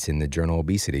here. It's in the journal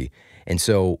Obesity. And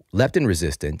so leptin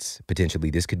resistance, potentially,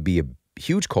 this could be a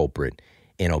huge culprit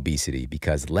in obesity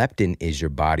because leptin is your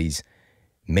body's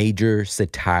major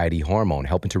satiety hormone,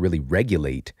 helping to really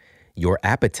regulate your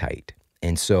appetite.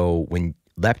 And so when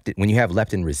you have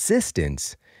leptin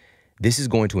resistance, this is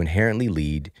going to inherently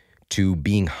lead to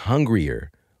being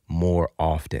hungrier more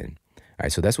often. All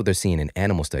right, so that's what they're seeing in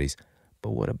animal studies.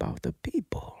 But what about the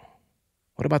people?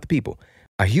 What about the people?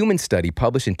 A human study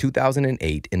published in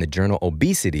 2008 in the journal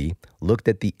Obesity looked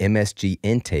at the MSG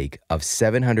intake of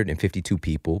 752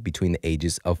 people between the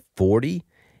ages of 40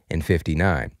 and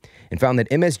 59 and found that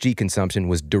MSG consumption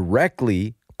was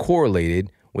directly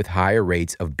correlated with higher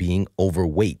rates of being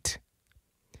overweight.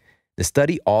 The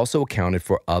study also accounted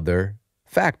for other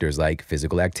factors like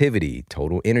physical activity,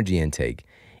 total energy intake,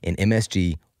 and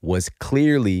MSG was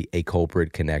clearly a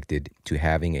culprit connected to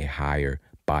having a higher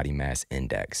body mass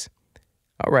index.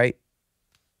 All right,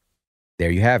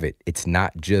 there you have it. It's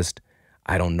not just,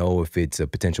 I don't know if it's a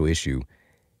potential issue.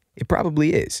 It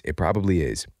probably is. It probably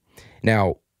is.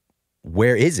 Now,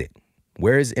 where is it?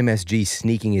 Where is MSG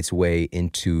sneaking its way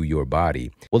into your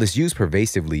body? Well, it's used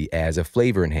pervasively as a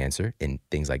flavor enhancer in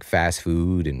things like fast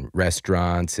food and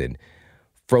restaurants and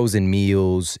frozen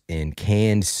meals and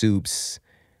canned soups,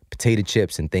 potato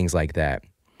chips, and things like that.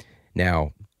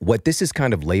 Now, what this is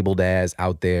kind of labeled as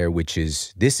out there,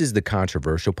 this is the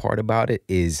controversial part about it,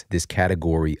 is this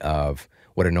category of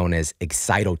what are known as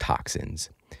excitotoxins.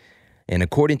 And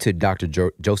according to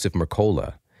Dr. Joseph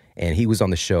Mercola, and he was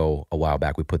on the show a while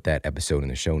back, we put that episode in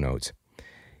the show notes.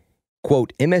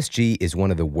 Quote, MSG is one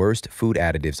of the worst food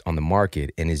additives on the market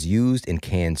and is used in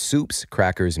canned soups,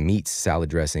 crackers, meats,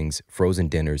 salad dressings, frozen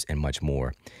dinners, and much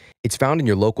more. It's found in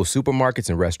your local supermarkets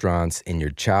and restaurants, in your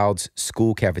child's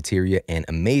school cafeteria, and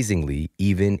amazingly,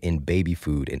 even in baby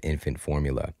food and infant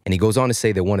formula. And he goes on to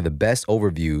say that one of the best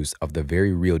overviews of the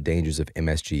very real dangers of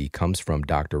MSG comes from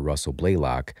Dr. Russell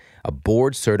Blaylock, a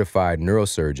board-certified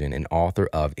neurosurgeon and author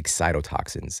of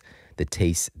Excitotoxins, The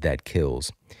Taste That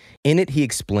Kills. In it, he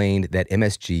explained that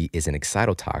MSG is an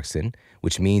excitotoxin,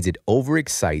 which means it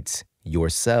overexcites your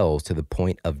cells to the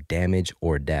point of damage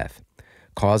or death,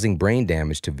 causing brain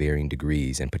damage to varying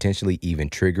degrees and potentially even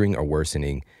triggering or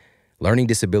worsening learning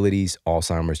disabilities,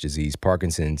 Alzheimer's disease,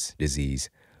 Parkinson's disease,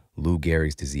 Lou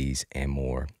Gehrig's disease, and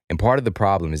more. And part of the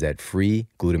problem is that free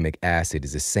glutamic acid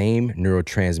is the same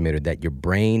neurotransmitter that your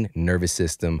brain, nervous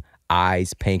system,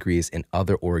 eyes, pancreas, and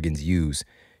other organs use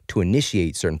to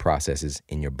initiate certain processes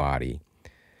in your body.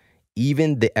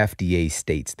 Even the FDA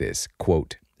states this,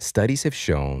 quote, studies have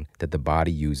shown that the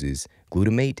body uses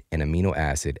glutamate and amino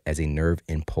acid as a nerve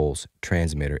impulse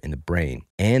transmitter in the brain,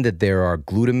 and that there are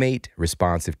glutamate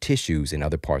responsive tissues in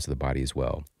other parts of the body as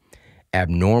well.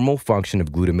 Abnormal function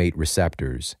of glutamate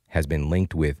receptors has been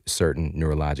linked with certain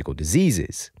neurological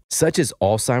diseases, such as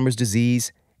Alzheimer's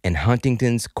disease and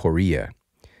Huntington's chorea.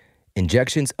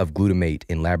 Injections of glutamate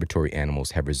in laboratory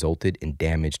animals have resulted in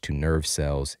damage to nerve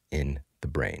cells in the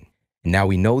brain. Now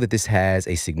we know that this has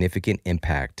a significant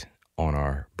impact on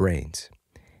our brains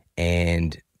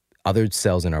and other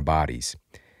cells in our bodies.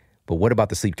 But what about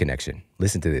the sleep connection?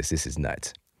 Listen to this. This is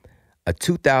nuts. A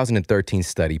 2013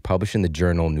 study published in the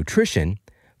journal Nutrition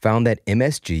found that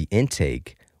MSG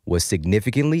intake was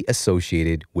significantly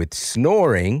associated with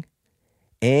snoring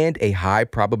and a high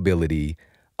probability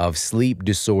of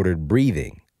sleep-disordered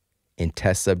breathing in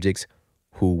test subjects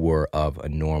who were of a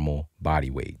normal body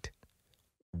weight.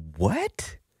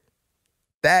 What?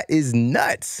 That is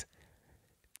nuts.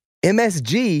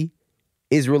 MSG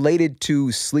is related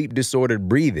to sleep-disordered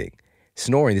breathing.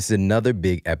 Snoring, this is another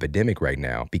big epidemic right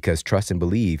now because trust and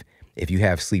believe, if you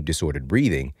have sleep-disordered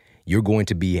breathing, you're going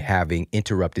to be having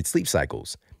interrupted sleep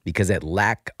cycles because that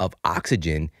lack of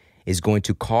oxygen is going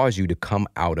to cause you to come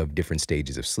out of different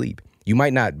stages of sleep. You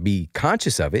might not be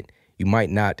conscious of it. You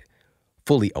might not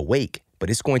fully awake,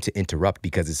 but it's going to interrupt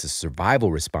because it's a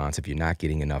survival response if you're not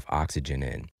getting enough oxygen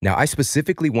in. Now, I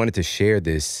specifically wanted to share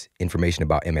this information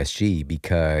about MSG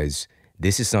because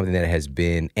this is something that has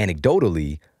been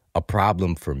anecdotally a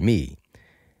problem for me,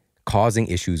 causing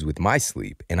issues with my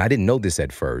sleep. And I didn't know this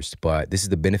at first, but this is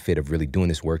the benefit of really doing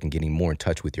this work and getting more in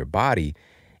touch with your body,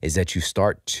 is that you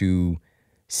start to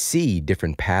see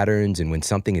different patterns, and when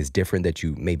something is different that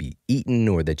you maybe eaten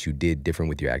or that you did different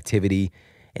with your activity,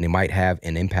 and it might have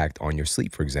an impact on your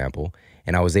sleep, for example.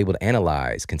 And I was able to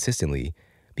analyze consistently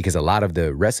because a lot of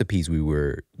the recipes we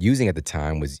were using at the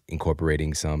time was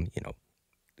incorporating some,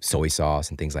 soy sauce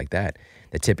and things like that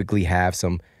typically have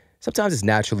sometimes it's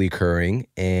naturally occurring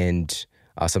and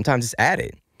sometimes it's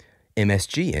added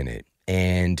MSG in it.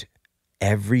 And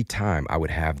every time I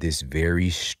would have this very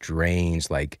strange,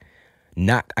 I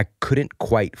couldn't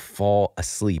quite fall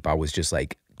asleep. I was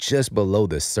just below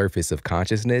the surface of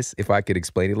consciousness, if I could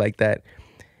explain it like that.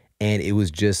 And it was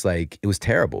just it was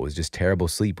terrible. It was just terrible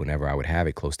sleep whenever I would have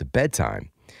it close to bedtime.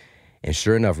 And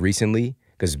sure enough, recently,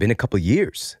 because it's been a couple of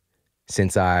years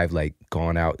since I've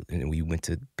gone out and we went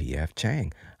to P.F.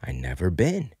 Chang. I never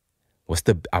been.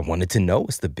 I wanted to know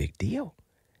what's the big deal.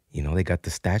 They got the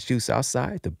statues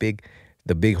outside, the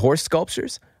big horse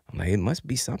sculptures. I'm like, it must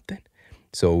be something.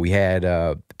 So we had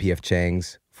P.F.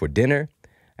 Chang's for dinner.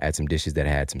 I had some dishes that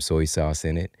had some soy sauce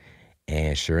in it.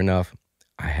 And sure enough,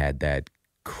 I had that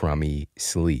crummy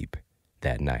sleep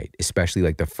that night, especially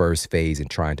the first phase in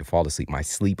trying to fall asleep. My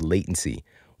sleep latency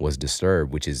was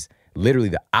disturbed, which is literally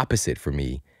the opposite for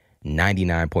me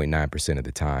 99.9% of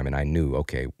the time. And I knew,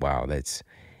 okay, wow,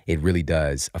 it really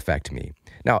does affect me.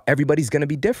 Now, everybody's going to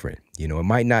be different. It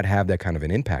might not have that kind of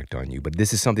an impact on you, but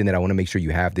this is something that I want to make sure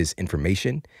you have this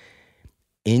information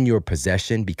in your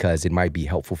possession because it might be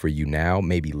helpful for you now,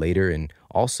 maybe later, and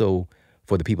also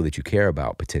for the people that you care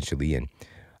about potentially. And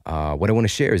what I want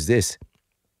to share is this.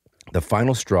 The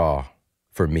final straw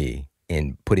for me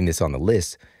in putting this on the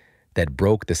list that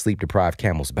broke the sleep-deprived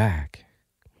camel's back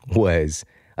was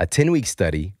a 10-week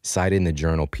study cited in the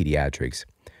journal Pediatrics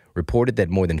reported that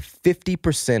more than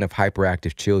 50% of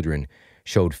hyperactive children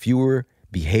showed fewer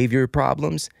behavior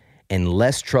problems, and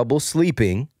less trouble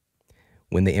sleeping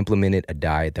when they implemented a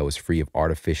diet that was free of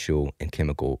artificial and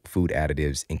chemical food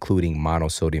additives, including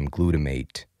monosodium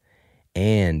glutamate.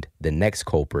 And the next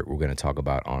culprit we're going to talk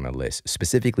about on a list,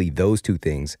 specifically those two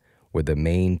things were the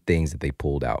main things that they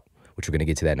pulled out, which we're going to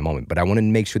get to that in a moment. But I want to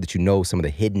make sure that you know some of the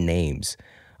hidden names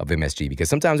of MSG, because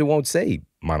sometimes it won't say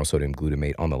monosodium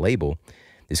glutamate on the label.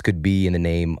 This could be in the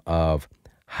name of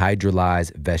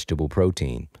hydrolyzed vegetable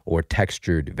protein or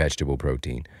textured vegetable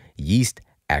protein, yeast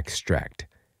extract,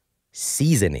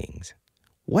 seasonings.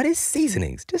 What is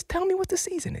seasonings? Just tell me what the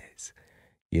season is,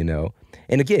 you know?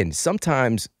 And again,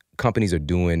 sometimes companies are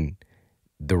doing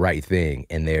the right thing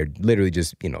and they're literally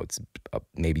just, it's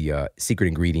maybe a secret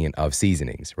ingredient of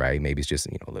seasonings, right? Maybe it's just,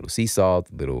 a little sea salt,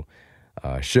 a little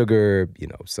sugar,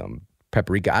 some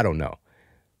paprika, I don't know.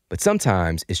 But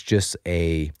sometimes it's just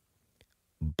a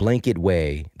blanket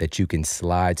way that you can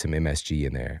slide some MSG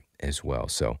in there as well.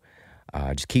 So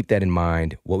just keep that in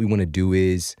mind. What we want to do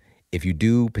is, if you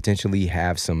do potentially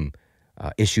have some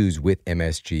issues with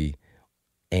MSG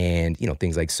and,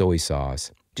 things like soy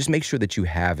sauce, just make sure that you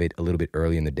have it a little bit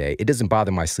early in the day. It doesn't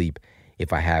bother my sleep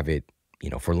if I have it,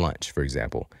 for lunch, for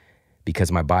example,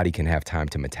 because my body can have time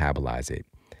to metabolize it.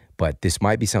 But this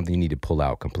might be something you need to pull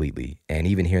out completely. And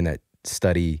even hearing that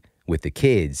study with the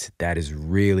kids, that is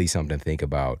really something to think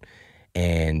about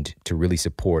and to really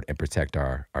support and protect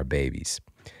our babies.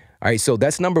 All right, so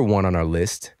that's number one on our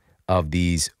list of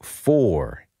these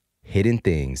 4 hidden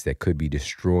things that could be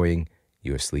destroying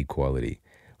your sleep quality.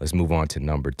 Let's move on to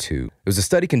number 2. There was a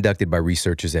study conducted by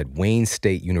researchers at Wayne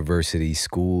State University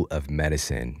School of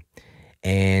Medicine.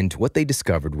 And what they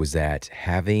discovered was that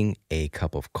having a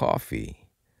cup of coffee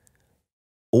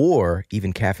or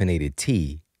even caffeinated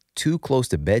tea too close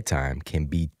to bedtime can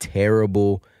be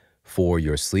terrible for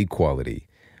your sleep quality.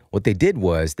 What they did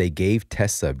was they gave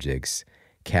test subjects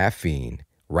caffeine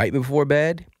right before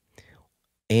bed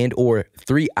and or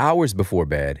 3 hours before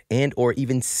bed and or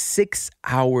even 6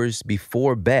 hours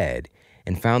before bed,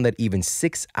 and found that even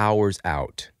 6 hours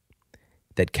out,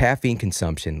 that caffeine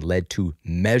consumption led to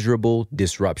measurable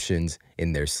disruptions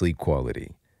in their sleep quality.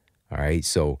 All right,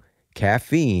 so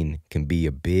caffeine can be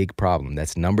a big problem.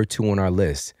 That's number 2 on our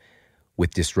list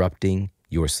with disrupting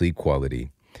your sleep quality.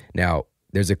 Now,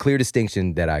 there's a clear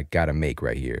distinction that I got to make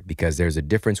right here, because there's a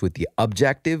difference with the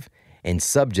objective and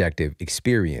subjective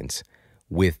experience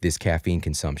with this caffeine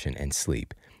consumption and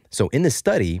sleep. So in the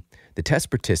study, the test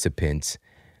participants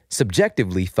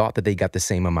subjectively thought that they got the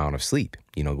same amount of sleep.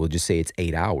 We'll just say it's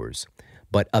 8 hours.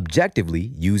 But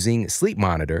objectively, using Sleep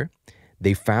Monitor,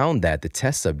 they found that the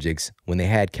test subjects, when they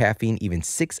had caffeine even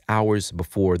 6 hours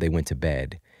before they went to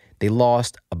bed, they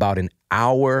lost about an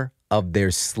hour of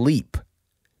their sleep.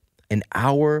 An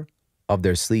hour of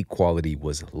their sleep quality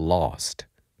was lost.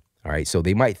 All right, so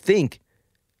they might think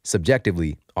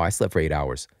subjectively, I slept for 8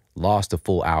 hours, lost a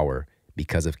full hour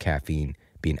because of caffeine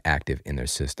being active in their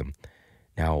system.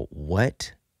 Now,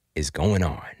 what is going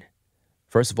on?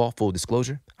 First of all, full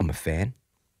disclosure, I'm a fan.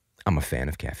 I'm a fan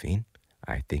of caffeine.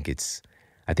 I think it's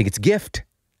a gift.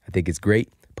 I think it's great,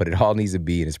 but it all needs to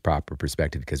be in its proper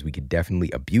perspective, because we could definitely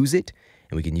abuse it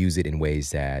and we can use it in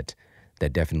ways that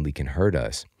definitely can hurt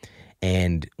us.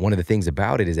 And one of the things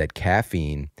about it is that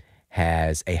caffeine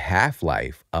has a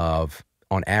half-life of,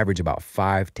 on average, about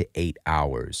 5 to 8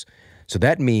 hours. So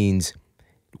that means,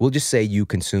 we'll just say you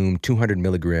consume 200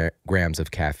 milligrams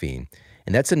of caffeine,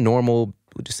 and that's a normal,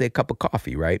 we'll just say a cup of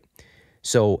coffee, right?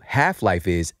 So half-life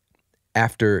is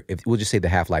we'll just say the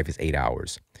half-life is 8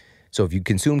 hours. So if you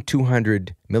consume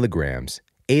 200 milligrams,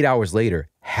 8 hours later,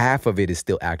 half of it is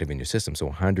still active in your system, so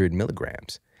 100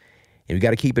 milligrams. And we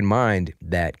got to keep in mind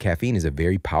that caffeine is a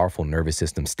very powerful nervous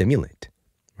system stimulant,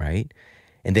 right?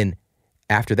 And then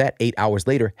after that, 8 hours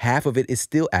later, half of it is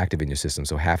still active in your system,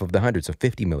 so half of the 100, so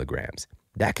 50 milligrams.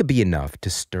 That could be enough to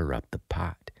stir up the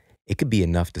pot. It could be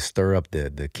enough to stir up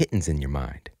the kittens in your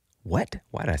mind. What?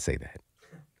 Why did I say that?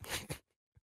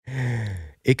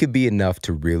 It could be enough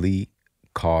to really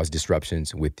cause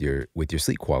disruptions with your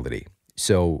sleep quality.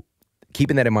 So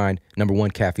keeping that in mind, number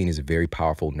 1, caffeine is a very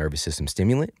powerful nervous system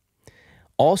stimulant.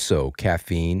 Also,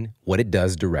 caffeine, what it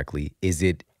does directly is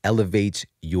it elevates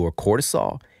your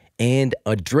cortisol and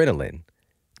adrenaline.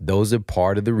 Those are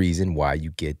part of the reason why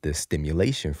you get the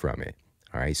stimulation from it.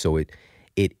 All right, so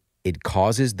it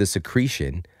causes the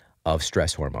secretion of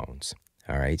stress hormones.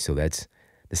 All right, so that's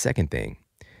the second thing.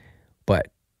 But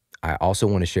I also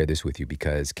want to share this with you,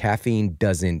 because caffeine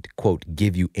doesn't, quote,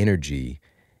 give you energy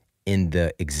in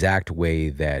the exact way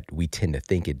that we tend to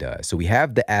think it does. So we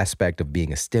have the aspect of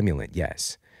being a stimulant,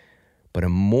 yes, but a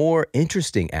more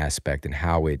interesting aspect in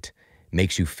how it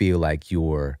makes you feel like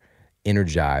you're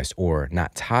energized or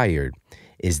not tired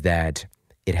is that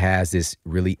it has this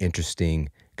really interesting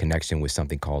connection with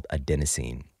something called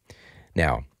adenosine.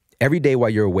 Now, every day while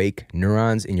you're awake,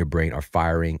 neurons in your brain are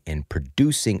firing and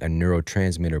producing a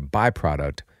neurotransmitter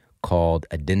byproduct called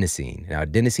adenosine. Now,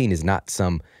 adenosine is not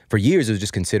for years it was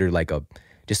just considered like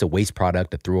just a waste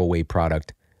product, a throwaway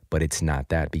product, but it's not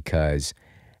that, because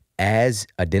as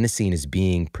adenosine is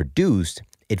being produced,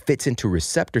 it fits into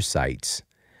receptor sites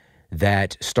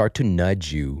that start to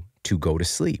nudge you to go to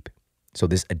sleep. So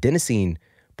this adenosine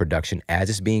production, as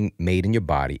it's being made in your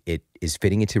body, it is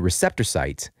fitting into receptor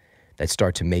sites that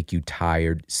start to make you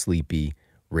tired, sleepy,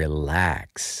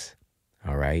 relax.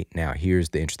 All right. Now, here's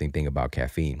the interesting thing about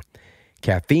caffeine.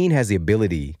 Caffeine has the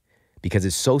ability, because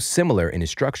it's so similar in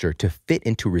its structure, to fit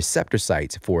into receptor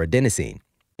sites for adenosine.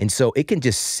 And so it can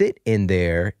just sit in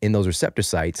there in those receptor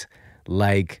sites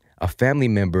like a family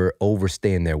member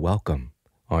overstaying their welcome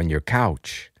on your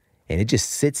couch. And it just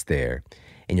sits there.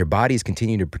 And your body is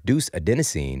continuing to produce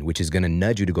adenosine, which is going to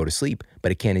nudge you to go to sleep,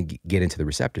 but it can't get into the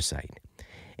receptor site.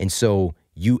 And so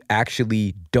you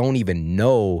actually don't even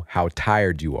know how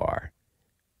tired you are.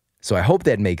 So I hope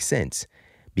that makes sense.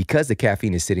 Because the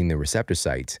caffeine is sitting in the receptor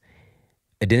sites,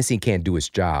 adenosine can't do its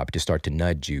job to start to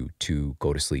nudge you to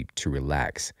go to sleep, to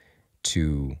relax,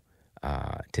 to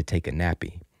take a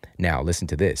nappy. Now, listen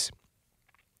to this.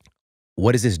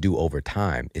 What does this do over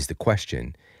time is the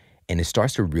question. And it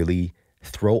starts to really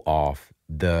throw off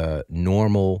the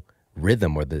normal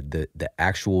rhythm, or the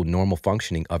actual normal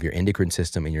functioning of your endocrine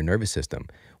system and your nervous system,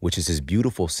 which is this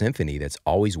beautiful symphony that's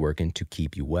always working to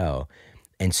keep you well.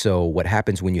 And so what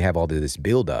happens when you have all of this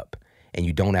buildup and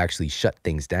you don't actually shut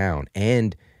things down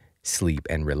and sleep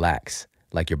and relax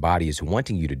like your body is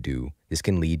wanting you to do, this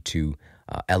can lead to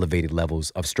elevated levels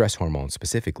of stress hormones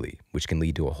specifically, which can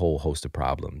lead to a whole host of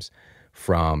problems,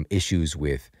 from issues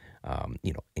with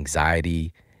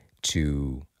anxiety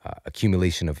to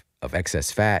accumulation of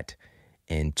excess fat,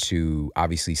 and to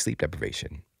obviously sleep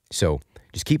deprivation. So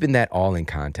just keeping that all in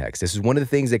context. This is one of the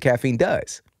things that caffeine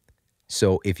does.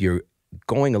 So if you're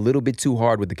going a little bit too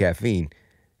hard with the caffeine,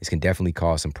 this can definitely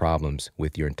cause some problems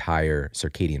with your entire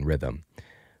circadian rhythm.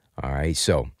 All right.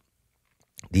 So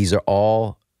these are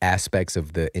all aspects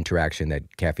of the interaction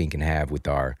that caffeine can have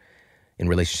in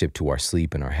relationship to our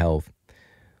sleep and our health.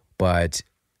 But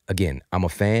again, I'm a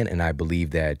fan, and I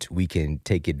believe that we can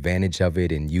take advantage of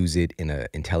it and use it in an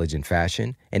intelligent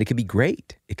fashion. And it could be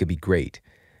great. It could be great.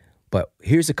 But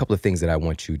here's a couple of things that I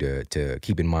want you to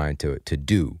keep in mind to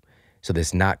do, so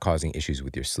that's not causing issues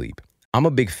with your sleep. I'm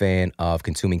a big fan of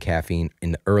consuming caffeine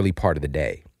in the early part of the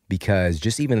day, because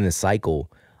just even in the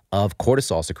cycle of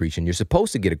cortisol secretion, you're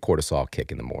supposed to get a cortisol kick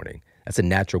in the morning. That's a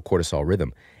natural cortisol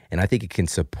rhythm. And I think it can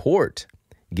support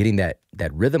getting that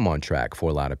rhythm on track for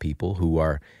a lot of people who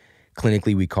are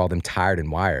clinically, we call them tired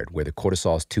and wired, where the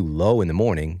cortisol is too low in the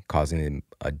morning, causing them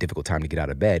a difficult time to get out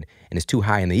of bed, and it's too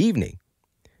high in the evening,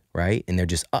 right? And they're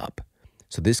just up.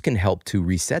 So this can help to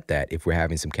reset that if we're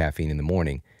having some caffeine in the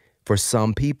morning for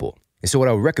some people. And so what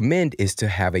I would recommend is to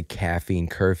have a caffeine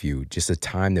curfew, just a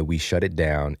time that we shut it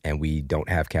down and we don't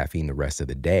have caffeine the rest of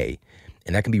the day.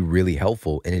 And that can be really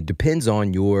helpful. And it depends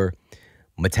on your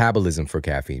metabolism for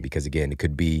caffeine, because again, it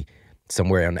could be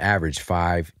somewhere on average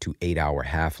 5 to 8 hour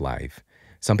half-life.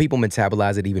 Some people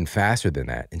metabolize it even faster than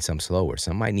that, and some slower.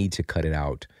 Some might need to cut it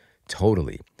out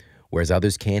totally, whereas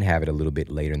others can have it a little bit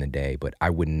later in the day. But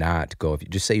I would not go, if you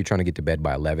just say you're trying to get to bed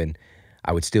by 11,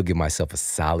 I would still give myself a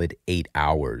solid 8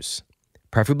 hours,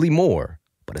 preferably more,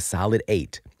 but a solid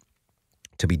 8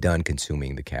 to be done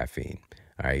consuming the caffeine.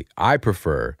 All right. I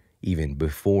prefer even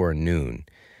before noon.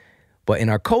 But in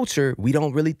our culture, we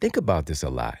don't really think about this a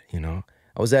lot. I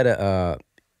was at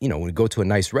when we go to a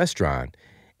nice restaurant,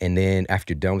 and then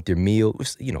after you're done with your meal,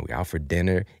 you're out for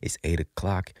dinner, it's 8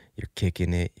 o'clock, you're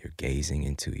kicking it, you're gazing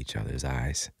into each other's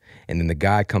eyes. And then the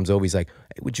guy comes over, he's like,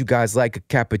 hey, would you guys like a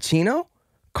cappuccino?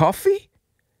 Coffee?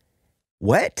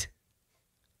 What?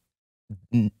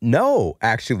 No,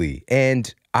 actually.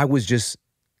 And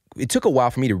it took a while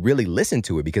for me to really listen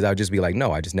to it, because I would just be like,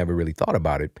 no, I just never really thought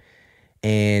about it.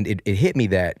 And it hit me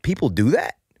that people do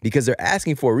that because they're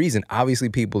asking for a reason. Obviously,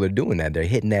 people are doing that. They're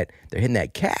hitting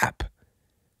that cap.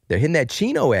 They're hitting that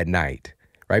chino at night,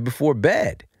 right before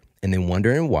bed, and then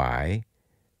wondering why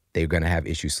they're going to have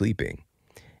issues sleeping.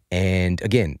 And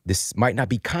again, this might not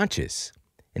be conscious.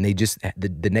 And they just,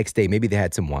 the next day, maybe they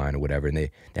had some wine or whatever, and they're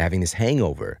having this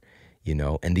hangover,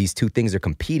 and these two things are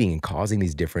competing and causing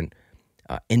these different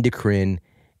endocrine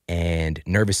and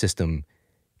nervous system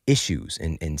issues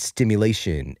and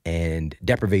stimulation and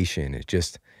deprivation. It's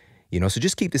just, so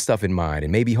just keep this stuff in mind.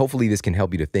 And maybe hopefully this can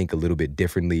help you to think a little bit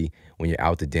differently when you're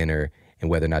out to dinner and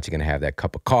whether or not you're going to have that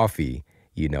cup of coffee,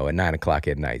 at 9 o'clock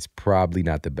at night. It's probably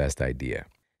not the best idea.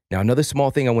 Now, another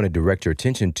small thing I want to direct your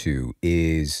attention to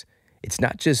is it's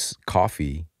not just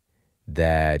coffee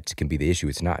that can be the issue.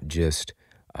 It's not just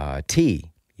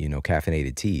tea,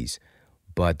 caffeinated teas,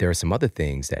 but there are some other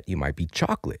things that you might be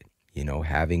chocolate.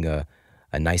 Having a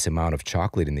nice amount of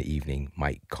chocolate in the evening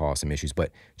might cause some issues,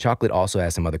 but chocolate also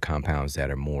has some other compounds that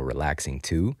are more relaxing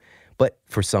too. But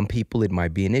for some people, it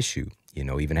might be an issue,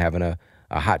 even having a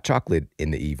hot chocolate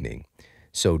in the evening.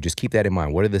 So just keep that in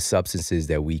mind. What are the substances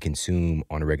that we consume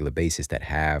on a regular basis that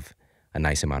have a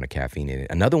nice amount of caffeine in it?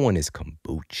 Another one is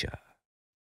kombucha.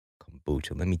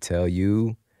 Kombucha, let me tell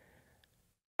you,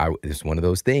 it's one of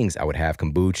those things. I would have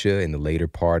kombucha in the later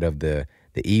part of the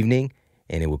evening,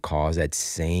 and it would cause that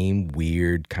same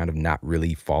weird kind of not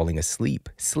really falling asleep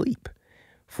sleep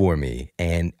for me.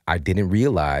 And I didn't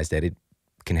realize that it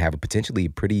can have a potentially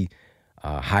pretty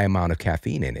high amount of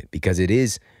caffeine in it because it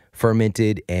is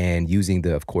fermented and using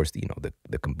the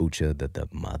kombucha, the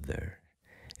mother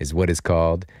is what it's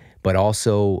called. But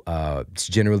also it's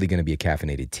generally going to be a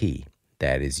caffeinated tea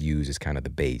that is used as kind of the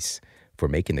base for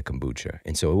making the kombucha.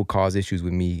 And so it will cause issues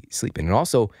with me sleeping. And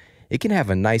also it can have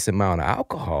a nice amount of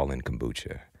alcohol in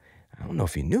kombucha. I don't know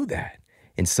if you knew that.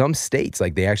 In some states,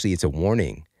 it's a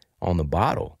warning on the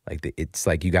bottle. It's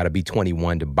like you got to be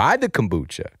 21 to buy the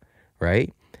kombucha,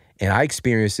 right? And I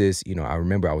experienced this, I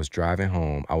remember I was driving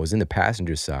home. I was in the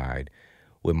passenger side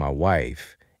with my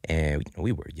wife, and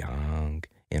we were young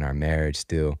in our marriage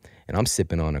still. And I'm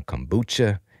sipping on a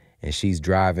kombucha, and she's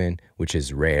driving, which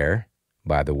is rare,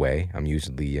 by the way. I'm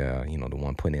usually, the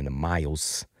one putting in the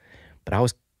miles. But I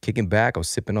was kicking back. I was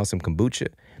sipping on some kombucha,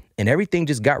 and everything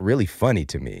just got really funny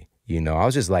to me. I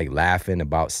was just laughing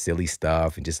about silly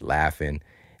stuff and just laughing.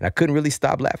 And I couldn't really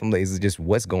stop laughing. It's just,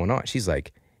 what's going on? She's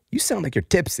like, you sound like you're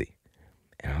tipsy.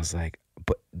 And I was like,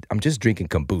 but I'm just drinking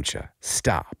kombucha.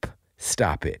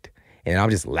 Stop it. And I'm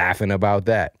just laughing about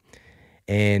that.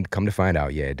 And come to find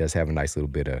out, yeah, it does have a nice little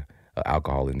bit of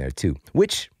alcohol in there too,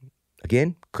 which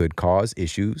again, could cause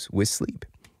issues with sleep.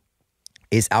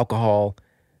 Is alcohol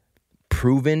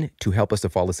proven to help us to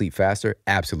fall asleep faster?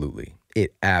 Absolutely.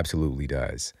 It absolutely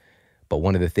does. But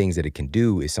one of the things that it can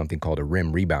do is something called a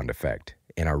REM rebound effect.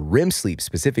 And our REM sleep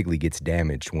specifically gets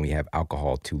damaged when we have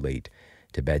alcohol too late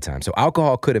to bedtime. So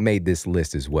alcohol could have made this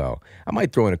list as well. I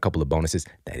might throw in a couple of bonuses.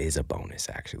 That is a bonus,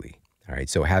 actually. All right.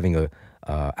 So having a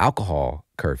alcohol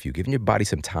curfew, giving your body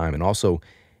some time, and also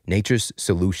nature's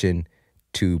solution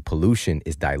to pollution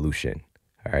is dilution.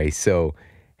 All right. So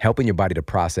helping your body to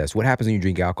process. What happens when you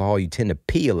drink alcohol? You tend to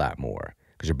pee a lot more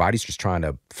because your body's just trying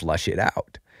to flush it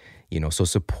out. So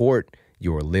support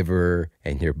your liver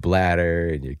and your bladder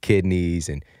and your kidneys,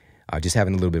 and just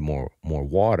having a little bit more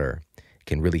water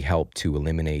can really help to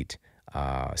eliminate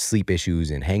sleep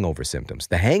issues and hangover symptoms.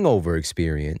 The hangover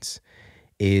experience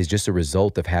is just a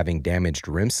result of having damaged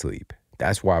REM sleep.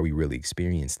 That's why we really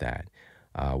experience that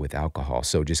with alcohol.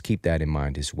 So just keep that in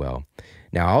mind as well.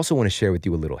 Now, I also want to share with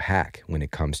you a little hack when it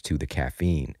comes to the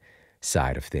caffeine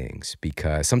side of things,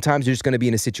 because sometimes you're just going to be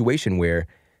in a situation where,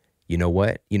 you know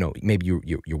what, maybe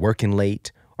you're working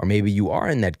late, or maybe you are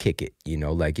in that kick it,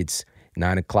 it's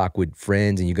 9 o'clock with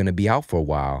friends and you're going to be out for a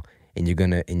while, and you're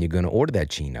going to order that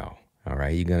chino. All right.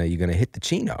 You're going to hit the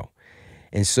chino.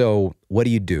 And so what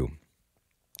do?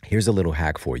 Here's a little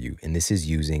hack for you. And this is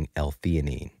using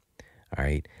L-theanine. All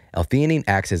right. L-theanine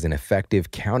acts as an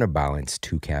effective counterbalance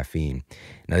to caffeine.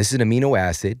 Now, this is an amino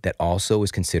acid that also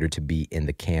is considered to be in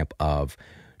the camp of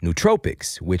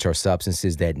nootropics, which are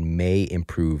substances that may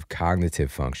improve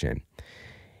cognitive function.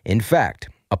 In fact,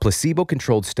 a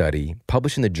placebo-controlled study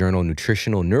published in the journal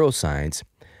Nutritional Neuroscience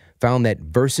found that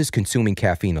versus consuming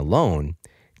caffeine alone,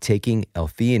 taking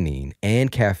L-theanine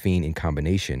and caffeine in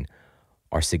combination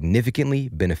are significantly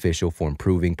beneficial for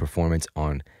improving performance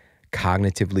on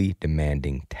cognitively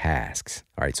demanding tasks.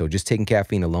 All right, so just taking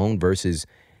caffeine alone versus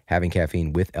having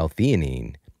caffeine with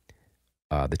L-theanine,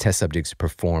 the test subjects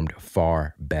performed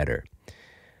far better.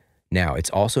 Now, it's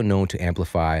also known to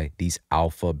amplify these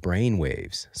alpha brain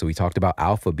waves. So we talked about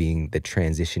alpha being the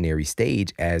transitionary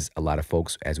stage as a lot of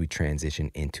folks as we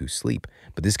transition into sleep.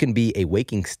 But this can be a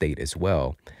waking state as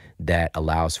well that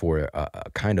allows for a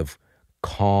kind of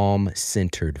calm,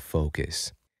 centered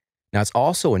focus. Now, it's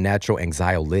also a natural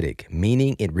anxiolytic,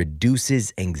 meaning it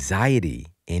reduces anxiety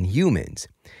in humans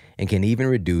and can even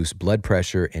reduce blood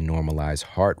pressure and normalize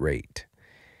heart rate.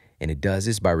 And it does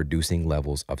this by reducing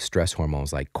levels of stress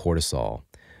hormones like cortisol,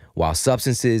 while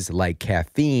substances like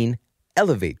caffeine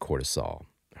elevate cortisol. All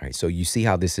right, so you see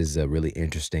how this is a really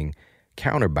interesting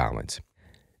counterbalance.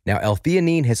 Now,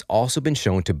 L-theanine has also been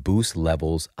shown to boost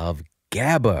levels of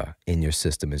GABA in your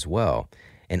system as well,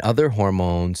 and other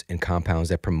hormones and compounds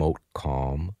that promote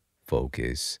calm,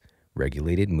 focus,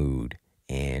 regulated mood,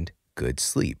 and good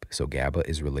sleep. So GABA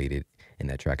is related in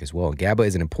that track as well. GABA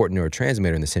is an important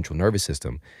neurotransmitter in the central nervous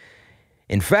system.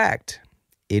 In fact,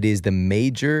 it is the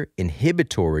major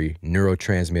inhibitory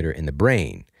neurotransmitter in the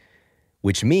brain,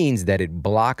 which means that it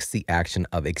blocks the action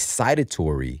of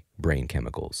excitatory brain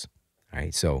chemicals. All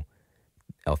right, so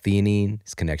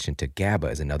L-theanine's connection to GABA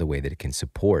is another way that it can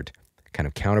support kind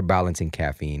of counterbalancing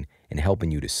caffeine and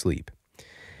helping you to sleep.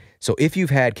 So if you've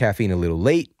had caffeine a little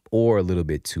late or a little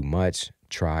bit too much,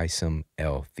 try some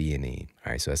L-theanine.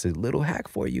 All right, so that's a little hack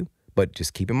for you, but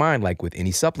just keep in mind, like with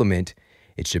any supplement,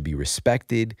 it should be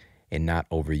respected and not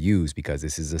overused because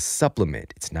this is a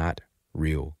supplement. It's not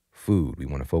real food. We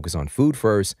want to focus on food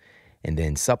first and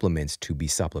then supplements to be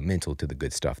supplemental to the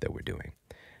good stuff that we're doing.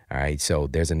 All right, so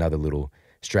there's another little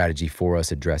strategy for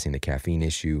us addressing the caffeine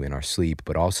issue in our sleep,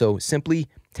 but also simply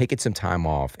taking some time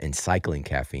off, and cycling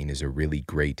caffeine is a really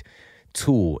great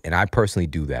tool. And I personally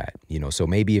do that, so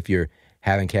maybe if you're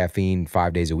having caffeine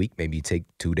 5 days a week, maybe you take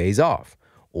 2 days off,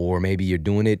 or maybe you're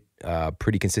doing it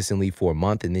pretty consistently for a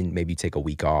month and then maybe take a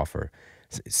week off, or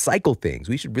cycle things.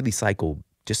 We should really cycle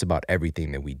just about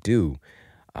everything that we do,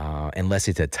 unless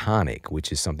it's a tonic,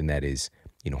 which is something that is,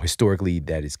 historically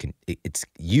it's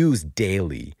used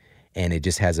daily, and it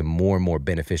just has a more and more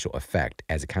beneficial effect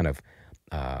as it kind of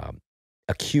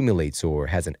accumulates or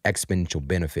has an exponential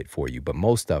benefit for you. But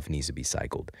most stuff needs to be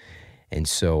cycled. And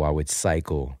so I would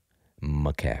cycle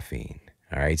my caffeine.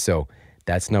 All right. So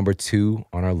that's number 2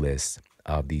 on our list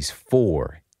of these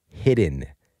 4 hidden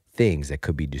things that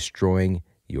could be destroying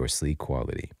your sleep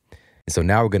quality. And so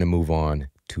now we're going to move on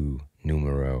to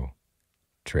numero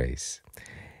tres.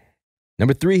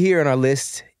 Number 3 here on our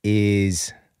list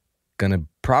is going to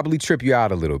probably trip you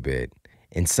out a little bit,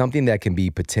 and something that can be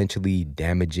potentially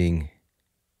damaging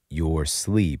your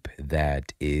sleep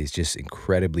that is just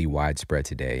incredibly widespread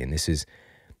today. And this is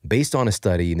based on a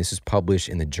study, and this is published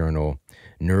in the journal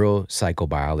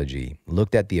Neuropsychobiology,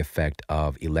 looked at the effect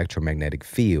of electromagnetic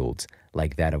fields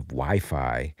like that of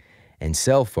Wi-Fi and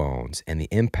cell phones and the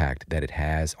impact that it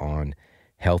has on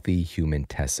healthy human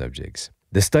test subjects.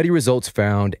 The study results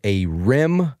found a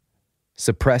REM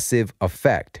suppressive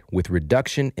effect with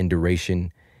reduction in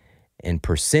duration and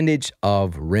percentage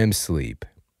of REM sleep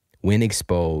when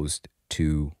exposed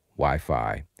to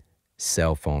Wi-Fi,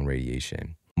 cell phone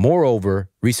radiation. Moreover,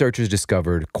 researchers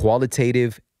discovered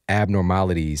qualitative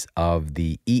abnormalities of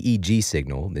the EEG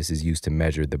signal. This is used to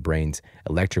measure the brain's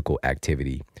electrical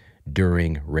activity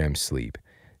during REM sleep.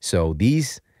 So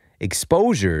these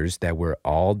exposures that we're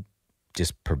all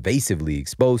just pervasively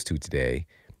exposed to today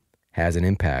has an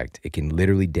impact. It can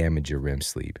literally damage your REM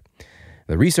sleep.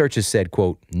 The researchers said,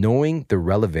 quote, knowing the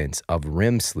relevance of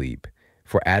REM sleep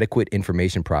for adequate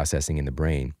information processing in the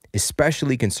brain,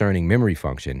 especially concerning memory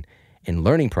function and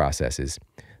learning processes,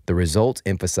 the results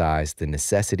emphasize the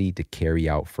necessity to carry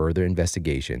out further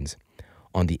investigations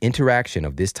on the interaction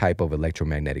of this type of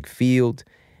electromagnetic field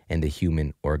and the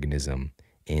human organism,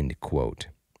 end quote.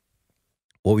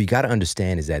 What we got to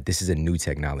understand is that this is a new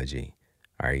technology,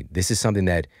 all right? This is something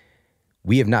that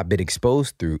we have not been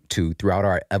exposed to throughout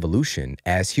our evolution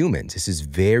as humans. This is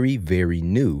very, very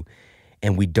new,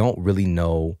 and we don't really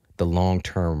know the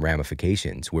long-term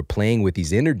ramifications. We're playing with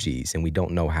these energies, and we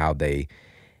don't know how they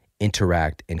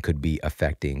interact and could be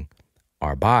affecting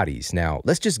our bodies. Now,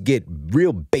 let's just get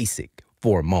real basic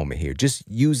for a moment here, just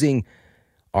using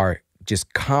our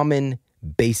just common,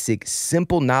 basic,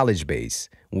 simple knowledge base.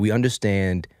 When we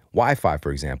understand Wi-Fi,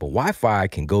 for example, Wi-Fi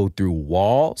can go through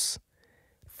walls,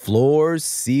 floors,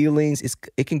 ceilings.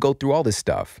 It can go through all this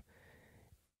stuff.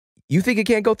 You think it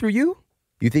can't go through you?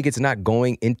 You think it's not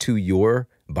going into your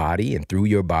body and through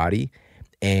your body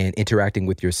and interacting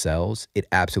with your cells? It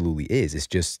absolutely is.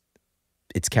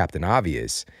 It's Captain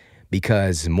Obvious,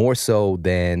 because more so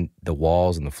than the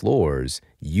walls and the floors,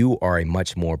 you are a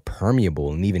much more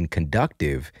permeable and even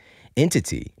conductive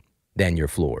entity than your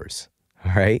floors,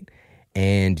 all right?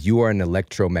 And you are an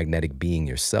electromagnetic being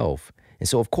yourself. And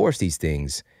so, of course, these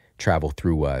things travel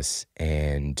through us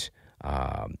and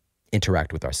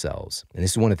interact with our cells. And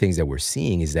this is one of the things that we're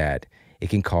seeing, is that it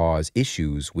can cause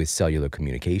issues with cellular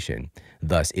communication,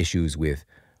 thus issues with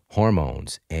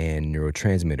hormones and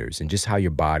neurotransmitters and just how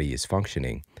your body is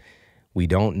functioning. We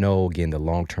don't know, again, the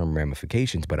long-term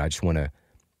ramifications, but I just want to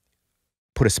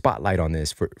put a spotlight on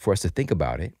this for us to think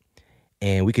about it.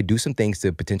 And we could do some things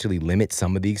to potentially limit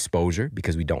some of the exposure,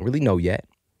 because we don't really know yet.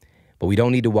 But we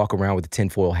don't need to walk around with the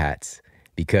tinfoil hats,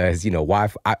 because,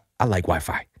 Wi-Fi, I like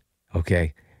Wi-Fi,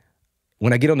 okay?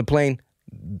 When I get on the plane,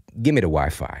 give me the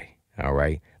Wi-Fi, All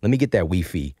right. Let me get that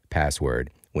Wi-Fi password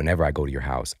whenever I go to your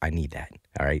house. I need that.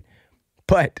 All right.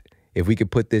 But if we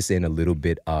could put this in a little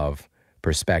bit of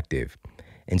perspective.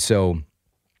 And so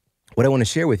what I want to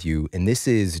share with you, and this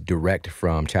is direct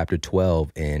from chapter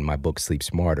 12 in my book, Sleep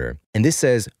Smarter. And this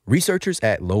says, researchers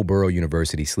at Loughborough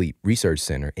University Sleep Research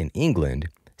Center in England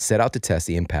set out to test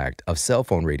the impact of cell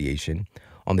phone radiation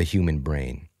on the human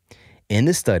brain. In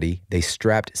the study, they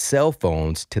strapped cell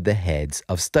phones to the heads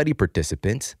of study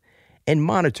participants and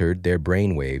monitored their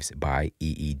brain waves by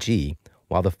EEG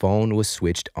while the phone was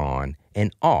switched on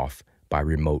and off by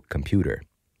remote computer.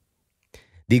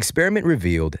 The experiment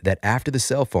revealed that after the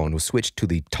cell phone was switched to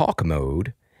the talk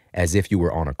mode, as if you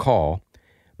were on a call,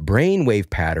 brainwave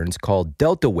patterns called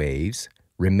delta waves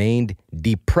remained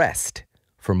depressed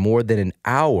for more than an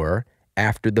hour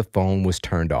after the phone was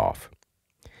turned off.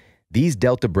 These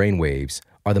delta brainwaves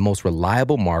are the most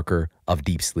reliable marker of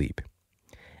deep sleep.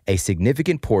 A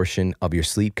significant portion of your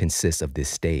sleep consists of this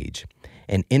stage,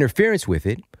 and interference with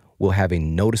it will have a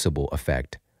noticeable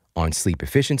effect on sleep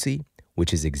efficiency,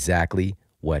 which is exactly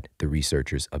what the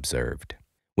researchers observed.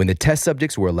 When the test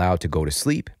subjects were allowed to go to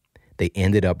sleep, they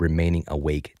ended up remaining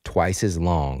awake twice as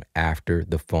long after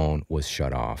the phone was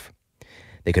shut off.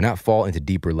 They could not fall into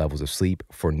deeper levels of sleep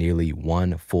for nearly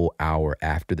 1 full hour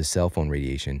after the cell phone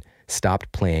radiation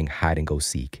stopped playing hide and go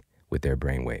seek with their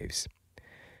brainwaves.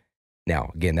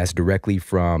 Now, again, that's directly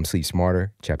from Sleep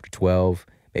Smarter, chapter 12.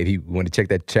 Maybe you want to check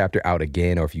that chapter out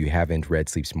again, or if you haven't read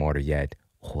Sleep Smarter yet,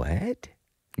 what?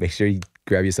 Make sure you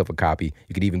grab yourself a copy.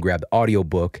 You could even grab the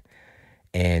audiobook.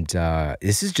 And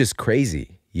this is just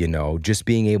crazy, you know, just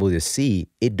being able to see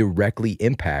it directly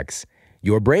impacts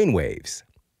your brain waves.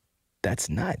 That's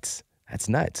nuts. That's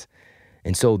nuts.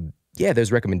 And so, yeah,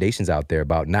 there's recommendations out there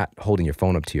about not holding your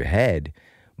phone up to your head.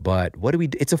 But what do we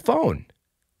do? It's a phone.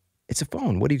 It's a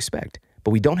phone. What do you expect?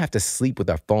 But we don't have to sleep with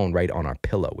our phone right on our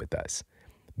pillow with us,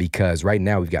 because right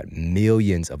now we've got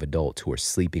millions of adults who are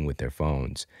sleeping with their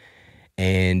phones.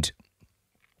 And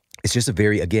it's just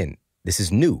again, this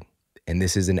is new, and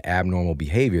this is an abnormal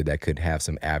behavior that could have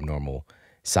some abnormal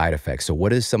side effects. So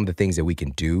what are some of the things that we can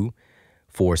do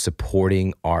for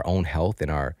supporting our own health and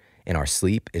our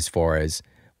sleep as far as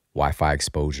Wi-Fi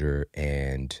exposure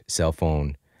and cell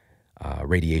phone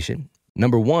radiation?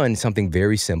 Number one, something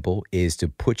very simple is to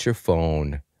put your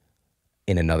phone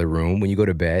in another room when you go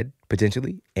to bed,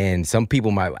 potentially. And some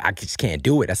people I just can't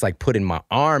do it. That's like putting my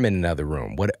arm in another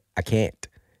room. I can't.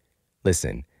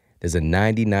 Listen, there's a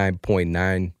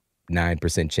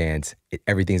 99.99% chance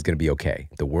everything's going to be okay.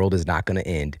 The world is not going to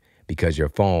end because your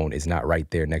phone is not right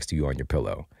there next to you on your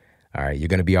pillow. All right, you're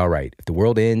going to be all right. If the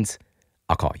world ends,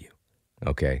 I'll call you,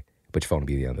 okay? But your phone will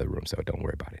be in the other room, so don't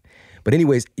worry about it. But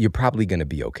anyways, you're probably going to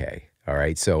be okay, all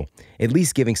right? So at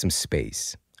least giving some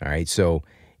space, all right? So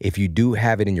if you do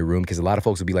have it in your room, because a lot of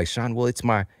folks will be like, Shawn, well, it's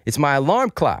my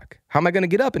alarm clock. How am I going to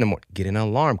get up in the morning? Get an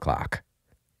alarm clock.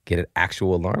 Get an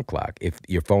actual alarm clock if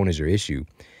your phone is your issue.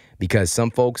 Because some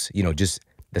folks,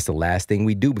 that's the last thing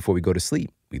we do before we go to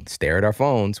sleep. We stare at our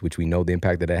phones, which we know the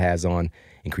impact that it has on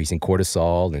increasing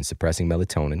cortisol and suppressing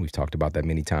melatonin. We've talked about that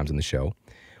many times on the show.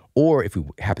 Or if we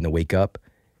happen to wake up,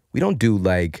 we don't do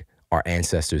like our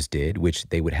ancestors did, which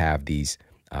they would have these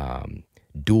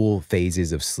dual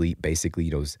phases of sleep,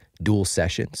 basically, those dual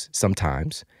sessions.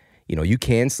 Sometimes, you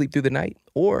can sleep through the night,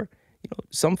 or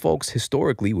some folks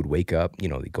historically would wake up, they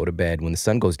go to bed when the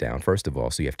sun goes down, first of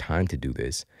all, so you have time to do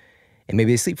this. And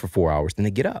maybe they sleep for 4 hours, then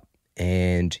they get up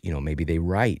and, maybe they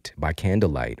write by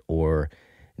candlelight, or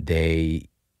they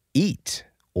eat,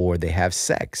 or they have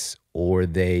sex, or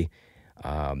they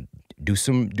do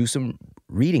some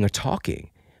reading or talking,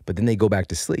 but then they go back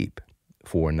to sleep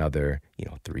for another,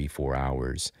 3-4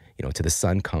 hours, till the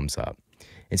sun comes up.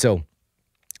 And so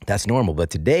that's normal. But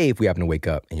today, if we happen to wake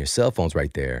up and your cell phone's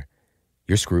right there,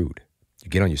 you're screwed. You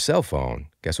get on your cell phone,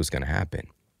 guess what's going to happen?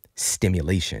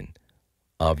 Stimulation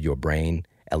of your brain,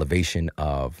 elevation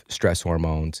of stress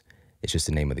hormones. It's just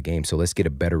the name of the game. So let's get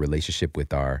a better relationship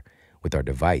with our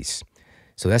device.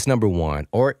 So that's number one.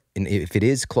 And if it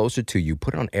is closer to you,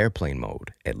 put it on airplane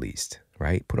mode at least,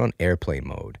 right? Put on airplane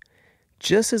mode.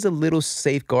 Just as a little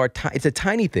safeguard. It's a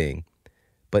tiny thing,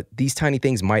 but these tiny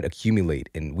things might accumulate,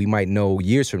 and we might know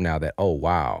years from now that, oh,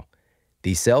 wow,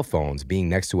 these cell phones being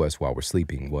next to us while we're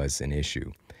sleeping was an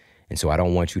issue. And so I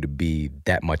don't want you to be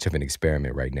that much of an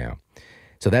experiment right now.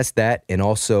 So that's that. And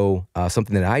also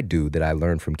something that I do that I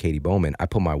learned from Katie Bowman, I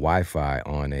put my Wi-Fi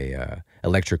on a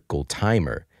electrical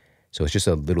timer. So it's just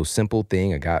a little simple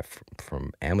thing I got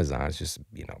from Amazon. It's just,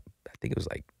 I think it was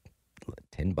like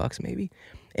 $10 maybe.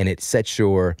 And it sets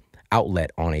your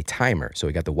outlet on a timer. So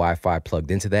we got the Wi-Fi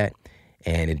plugged into that,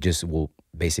 and it just will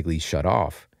basically shut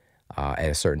off at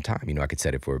a certain time. I could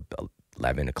set it for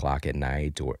 11 o'clock at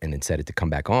night and then set it to come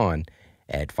back on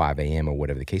at 5 a.m. or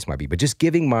whatever the case might be. But just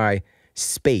giving my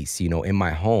space, in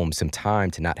my home some time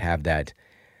to not have that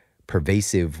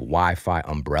pervasive Wi-Fi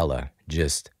umbrella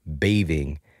just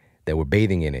that we're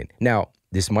bathing in it. Now,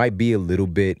 this might be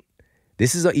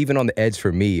this is even on the edge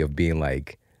for me of being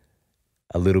like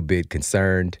a little bit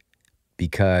concerned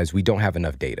because we don't have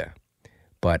enough data.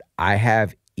 But I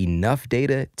have enough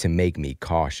data to make me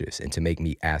cautious and to make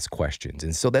me ask questions.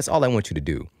 And so that's all I want you to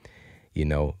do.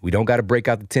 We don't got to break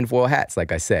out the tinfoil hats,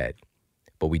 like I said,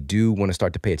 but we do want to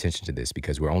start to pay attention to this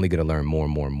because we're only going to learn more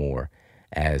and more and more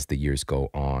as the years go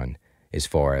on as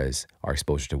far as our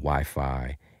exposure to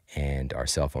Wi-Fi and our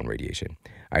cell phone radiation.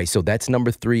 All right, so that's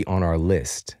number 3 on our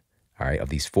list, all right, of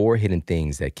these 4 hidden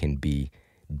things that can be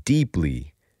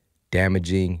deeply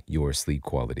damaging your sleep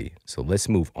quality. So let's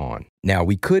move on. Now,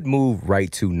 we could move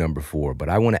right to number 4, but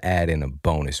I want to add in a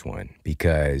bonus one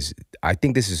because I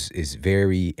think this is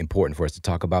very important for us to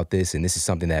talk about this. And this is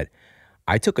something that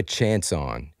I took a chance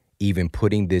on, even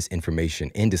putting this information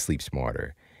into Sleep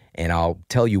Smarter. And I'll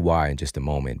tell you why in just a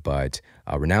moment. But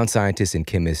renowned scientist and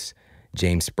chemist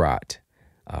James Spratt,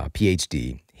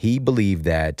 PhD, he believed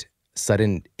that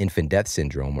sudden infant death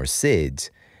syndrome, or SIDS,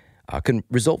 can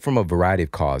result from a variety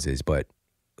of causes, but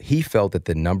he felt that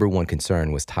the number one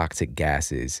concern was toxic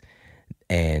gases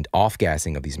and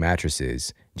off-gassing of these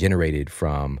mattresses generated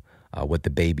from what the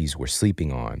babies were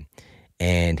sleeping on.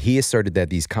 And he asserted that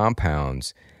these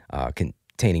compounds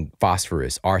containing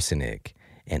phosphorus, arsenic,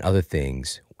 and other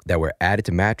things that were added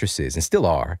to mattresses, and still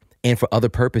are, and for other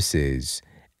purposes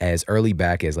as early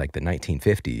back as like the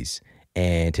 1950s.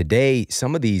 And today,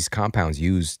 some of these compounds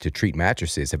used to treat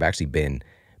mattresses have actually been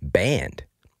banned,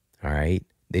 all right?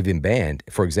 They've been banned.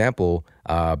 For example,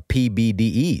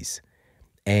 PBDEs.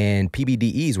 And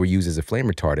PBDEs were used as a flame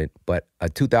retardant, but a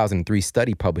 2003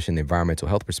 study published in the Environmental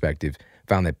Health Perspective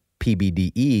found that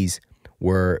PBDEs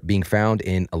were being found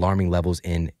in alarming levels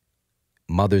in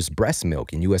mother's breast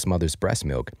milk, in U.S. mother's breast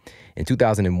milk. In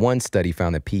 2001 study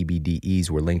found that PBDEs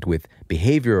were linked with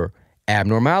behavior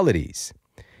abnormalities.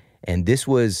 And this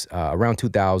was around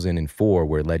 2004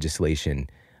 where legislation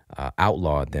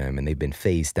outlawed them, and they've been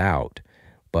phased out.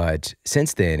 But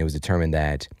since then, it was determined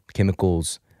that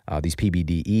chemicals, these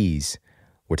PBDEs,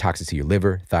 were toxic to your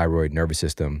liver, thyroid, nervous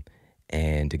system.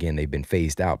 And again, they've been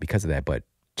phased out because of that. But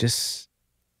just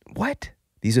what?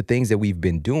 These are things that we've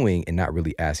been doing and not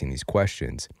really asking these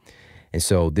questions. And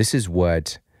so this is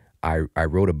what I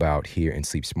wrote about here in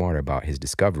Sleep Smarter about his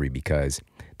discovery, because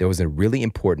there was a really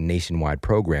important nationwide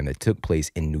program that took place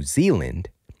in New Zealand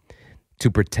to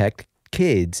protect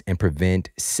kids and prevent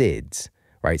SIDS,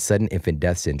 right? Sudden infant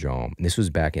death syndrome. And this was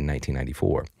back in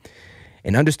 1994.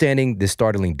 And understanding the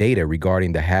startling data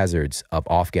regarding the hazards of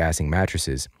off-gassing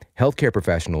mattresses, healthcare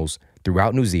professionals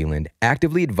throughout New Zealand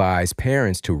actively advise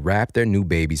parents to wrap their new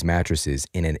babies' mattresses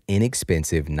in an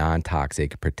inexpensive,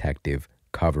 non-toxic protective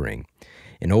covering.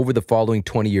 And over the following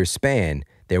 20-year span,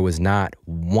 there was not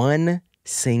one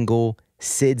single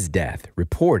SIDS death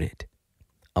reported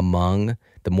among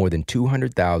the more than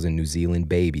 200,000 New Zealand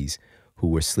babies who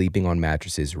were sleeping on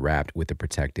mattresses wrapped with a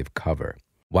protective cover.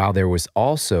 While there was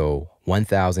also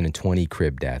 1,020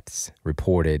 crib deaths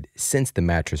reported since the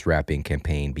mattress wrapping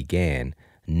campaign began,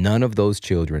 none of those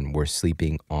children were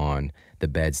sleeping on the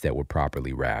beds that were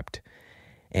properly wrapped.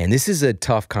 And this is a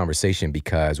tough conversation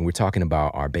because when we're talking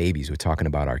about our babies, we're talking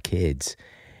about our kids,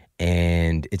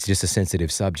 and it's just a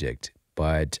sensitive subject.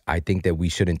 But I think that we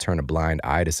shouldn't turn a blind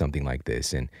eye to something like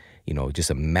this. And, just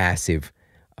a massive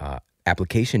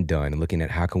application done and looking at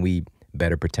how can we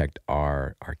better protect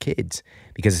our kids,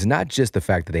 because it's not just the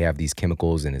fact that they have these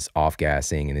chemicals and it's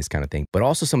off-gassing and this kind of thing, but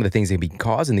also some of the things that be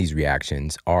causing these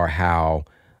reactions are how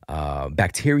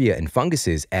bacteria and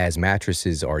funguses, as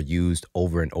mattresses are used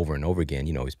over and over and over again,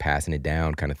 is passing it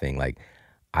down kind of thing. Like,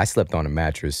 I slept on a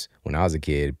mattress when I was a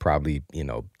kid, probably,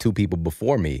 2 people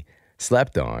before me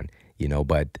slept on,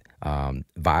 but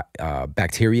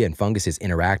bacteria and funguses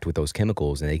interact with those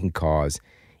chemicals and they can cause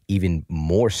even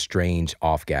more strange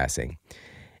off-gassing.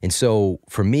 And so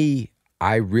for me,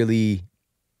 I really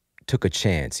took a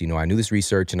chance. I knew this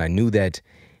research, and I knew that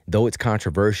though it's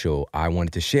controversial, I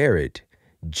wanted to share it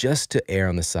just to err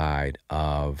on the side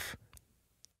of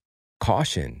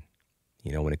caution,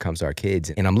 when it comes to our kids.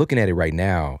 And I'm looking at it right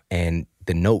now, and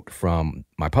the note from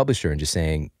my publisher and just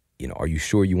saying, are you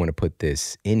sure you want to put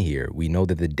this in here? We know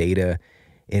that the data,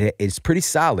 it's pretty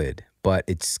solid, but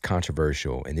it's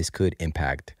controversial, and this could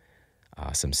impact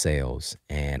some sales.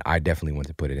 And I definitely wanted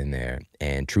to put it in there.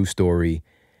 And true story,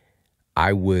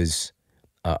 I was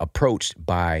approached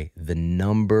by the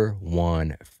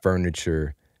 #1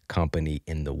 furniture company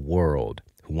in the world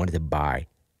who wanted to buy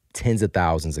tens of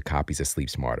thousands of copies of Sleep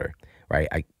Smarter, right?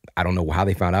 I don't know how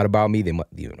they found out about me. They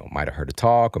might have heard a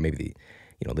talk, or maybe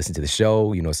they listen to the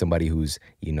show, somebody who's,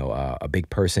 a big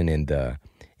person in the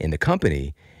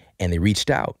company, and they reached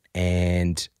out,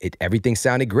 and everything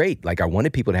sounded great. Like, I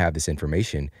wanted people to have this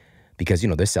information because,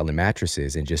 they're selling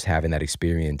mattresses, and just having that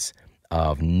experience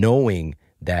of knowing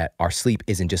that our sleep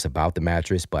isn't just about the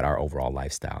mattress, but our overall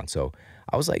lifestyle. And so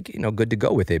I was like, good to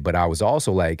go with it. But I was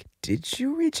also like, did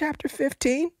you read chapter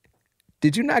 15?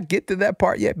 Did you not get to that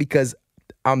part yet? Because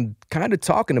I'm kind of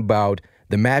talking about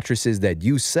the mattresses that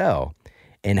you sell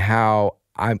and how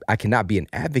I cannot be an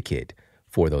advocate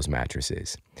for those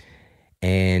mattresses.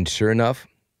 And sure enough,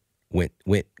 went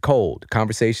cold.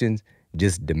 Conversations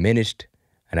just diminished.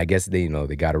 And I guess they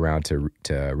got around to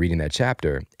reading that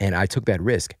chapter. And I took that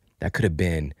risk. That could have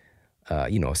been,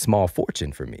 a small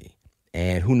fortune for me.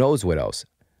 And who knows what else.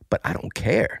 But I don't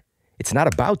care. It's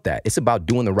not about that. It's about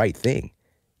doing the right thing.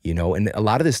 And a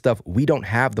lot of this stuff we don't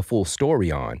have the full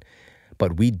story on,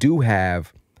 but we do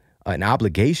have an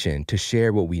obligation to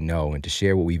share what we know and to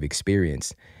share what we've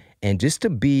experienced, and just to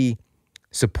be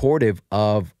supportive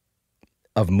of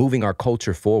moving our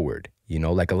culture forward.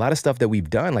 Like a lot of stuff that we've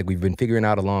done, like we've been figuring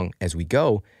out along as we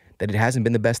go, that it hasn't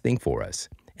been the best thing for us.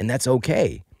 And that's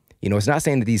okay. It's not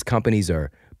saying that these companies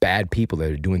are bad people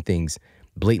that are doing things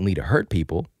blatantly to hurt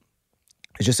people.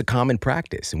 It's just a common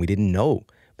practice, and we didn't know.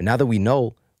 But now that we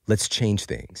know, let's change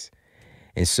things.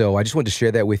 And so I just wanted to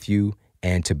share that with you,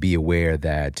 and to be aware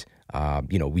that,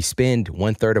 we spend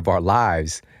 1/3 of our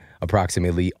lives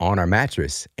approximately on our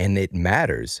mattress, and it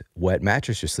matters what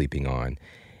mattress you're sleeping on,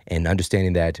 and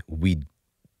understanding that we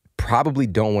probably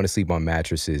don't want to sleep on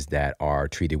mattresses that are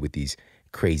treated with these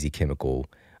crazy chemical,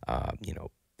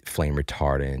 flame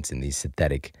retardants and these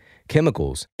synthetic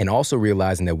chemicals, and also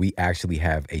realizing that we actually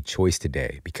have a choice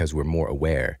today because we're more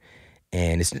aware.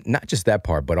 And it's not just that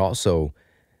part, but also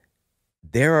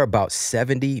there are about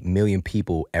 70 million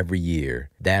people every year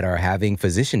that are having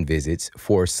physician visits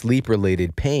for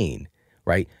sleep-related pain,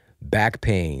 right? Back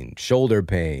pain, shoulder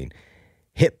pain,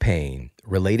 hip pain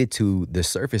related to the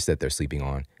surface that they're sleeping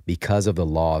on because of the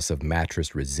loss of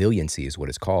mattress resiliency is what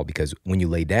it's called. Because when you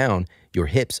lay down, your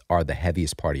hips are the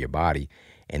heaviest part of your body,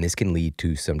 and this can lead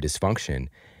to some dysfunction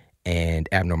and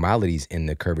abnormalities in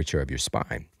the curvature of your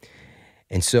spine.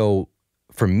 And so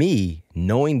for me,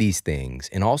 knowing these things,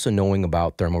 and also knowing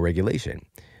about thermal regulation,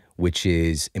 which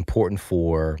is important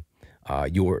for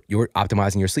your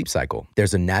optimizing your sleep cycle.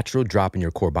 There's a natural drop in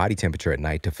your core body temperature at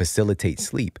night to facilitate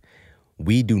sleep.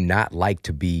 We do not like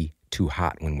to be too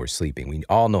hot when we're sleeping. We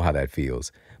all know how that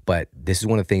feels. But this is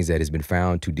one of the things that has been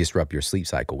found to disrupt your sleep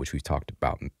cycle, which we've talked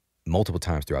about multiple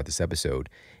times throughout this episode,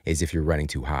 is if you're running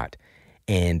too hot.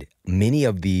 And many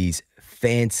of these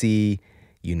fancy,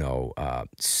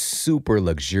 super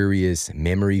luxurious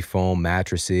memory foam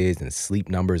mattresses and sleep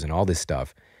numbers and all this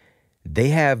stuff, they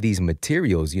have these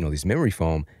materials, this memory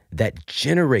foam that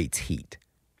generates heat.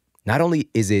 Not only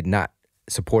is it not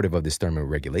supportive of this thermal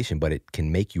regulation, but it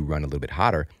can make you run a little bit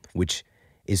hotter, which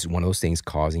is one of those things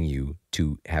causing you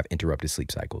to have interrupted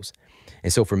sleep cycles.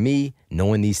 And so for me,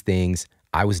 knowing these things,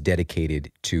 I was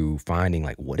dedicated to finding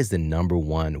what is the number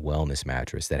one wellness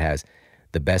mattress that has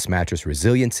the best mattress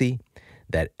resiliency,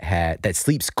 that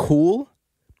sleeps cool,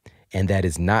 and that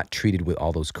is not treated with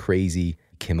all those crazy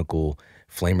chemical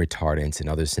flame retardants and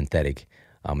other synthetic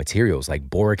materials. Like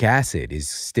boric acid is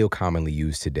still commonly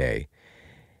used today.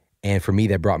 And for me,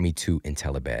 that brought me to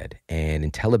IntelliBed. And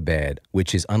IntelliBed,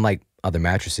 which is unlike other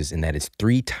mattresses in that it's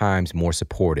 3 times more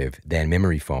supportive than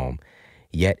memory foam,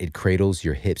 yet it cradles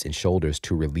your hips and shoulders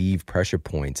to relieve pressure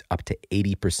points up to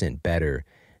 80% better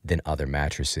than other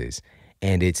mattresses.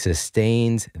 And it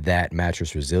sustains that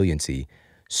mattress resiliency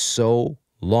so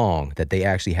long that they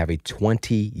actually have a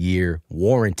 20-year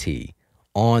warranty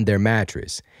on their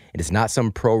mattress. And it's not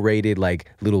some prorated,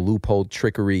 little loophole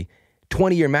trickery.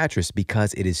 20-year mattress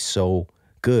because it is so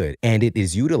good. And it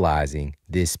is utilizing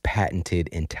this patented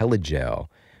IntelliGel,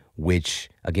 which,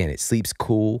 again, it sleeps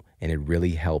cool, and it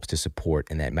really helps to support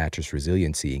in that mattress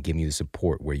resiliency and give you the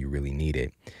support where you really need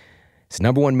it. It's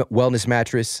number one wellness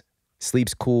mattress,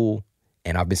 sleeps cool,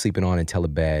 and I've been sleeping on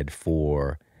IntelliBed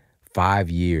for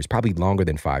 5 years, probably longer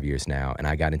than 5 years now, and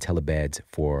I got IntelliBeds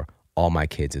for all my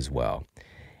kids as well.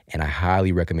 And I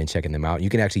highly recommend checking them out. You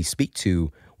can actually speak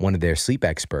to one of their sleep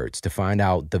experts to find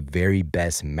out the very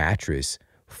best mattress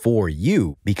for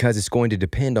you, because it's going to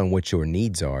depend on what your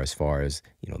needs are as far as,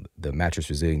 the mattress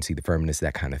resiliency, the firmness,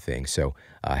 that kind of thing. So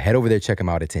head over there, check them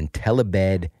out. It's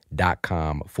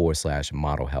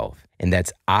intellibed.com/model health. And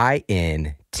that's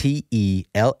INTELLIBED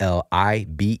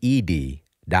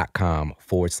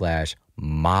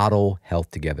intelibed.com/model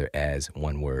health together as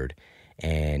one word.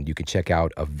 And you can check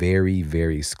out a very,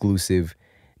 very exclusive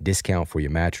discount for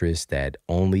your mattress that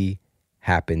only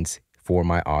happens for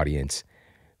my audience.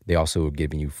 They also are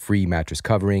giving you free mattress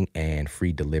covering and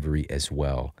free delivery as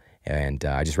well. And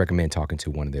I just recommend talking to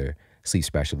one of their sleep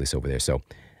specialists over there. So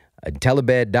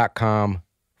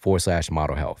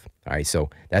intelibed.com/model health. All right. So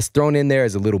that's thrown in there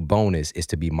as a little bonus, is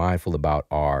to be mindful about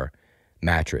our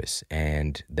mattress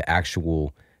and the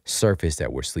actual surface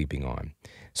that we're sleeping on.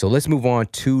 So let's move on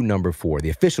to number 4. The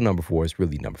official number 4 is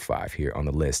really number 5 here on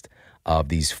the list of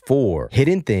these 4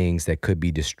 hidden things that could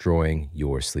be destroying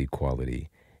your sleep quality.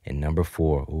 And number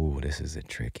 4, ooh, this is a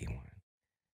tricky one.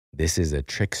 This is a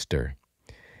trickster.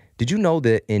 Did you know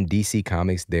that in DC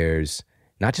Comics, there's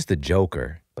not just the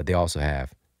Joker, but they also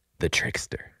have the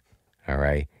trickster? All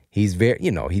right. He's very,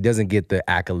 he doesn't get the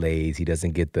accolades. He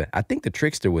doesn't get I think the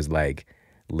trickster was like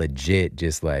legit,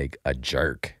 just like a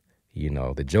jerk.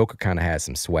 The Joker kind of had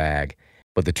some swag,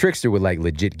 but the trickster would like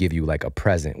legit give you like a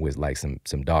present with like some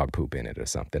dog poop in it or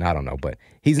something. I don't know, but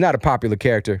he's not a popular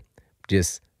character.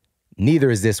 Just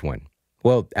neither is this one.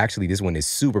 Well, actually, this one is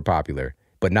super popular,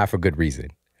 but not for good reason.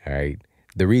 All right.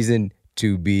 The reason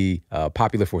to be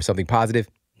popular for something positive,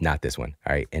 not this one.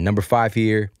 All right. And number 5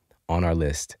 here on our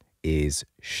list is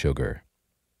sugar.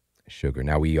 Sugar.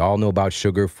 Now, we all know about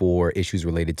sugar for issues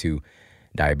related to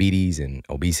diabetes and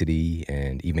obesity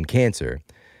and even cancer.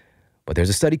 But there's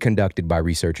a study conducted by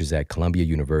researchers at Columbia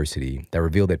University that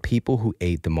revealed that people who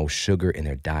ate the most sugar in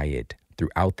their diet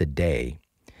throughout the day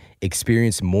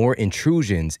experienced more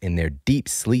intrusions in their deep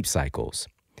sleep cycles.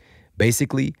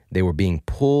 Basically, they were being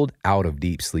pulled out of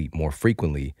deep sleep more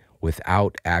frequently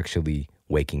without actually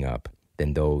waking up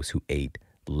than those who ate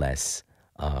less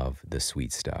of the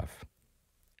sweet stuff.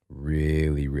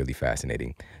 Really, really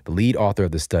fascinating. The lead author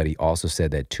of the study also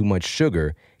said that too much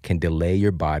sugar can delay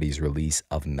your body's release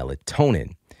of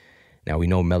melatonin. Now, we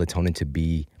know melatonin to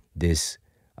be this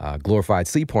glorified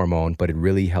sleep hormone, but it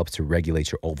really helps to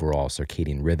regulate your overall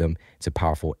circadian rhythm. It's a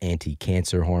powerful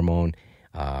anti-cancer hormone,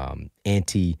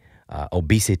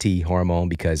 anti-obesity hormone,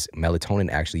 because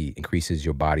melatonin actually increases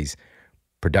your body's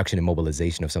production and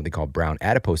mobilization of something called brown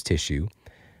adipose tissue.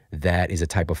 That is a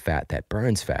type of fat that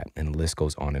burns fat, and the list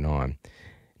goes on and on.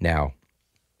 Now,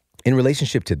 in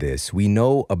relationship to this, we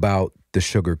know about the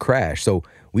sugar crash. So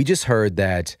we just heard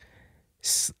that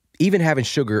even having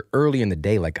sugar early in the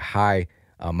day, like a high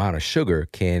amount of sugar,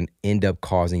 can end up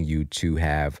causing you to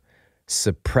have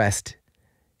suppressed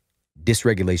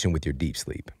dysregulation with your deep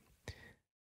sleep.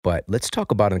 But let's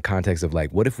talk about it in the context of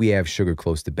like, what if we have sugar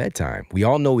close to bedtime? We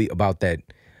all know about that.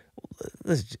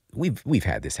 We've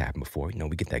had this happen before.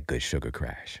 We get that good sugar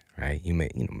crash, right?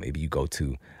 Maybe you go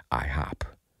to IHOP,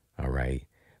 all right?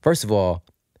 First of all,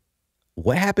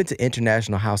 what happened to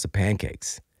International House of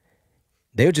Pancakes?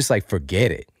 They were just like,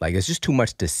 forget it. Like, it's just too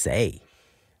much to say.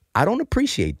 I don't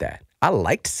appreciate that. I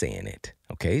liked saying it,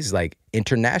 okay? It's like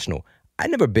international. I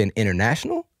never been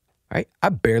international, right? I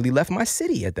barely left my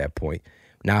city at that point.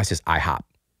 Now it's just IHOP.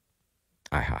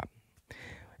 IHOP.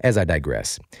 As I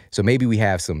digress. So maybe we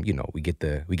have some, we get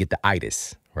the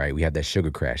itis, right? We have that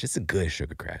sugar crash. It's a good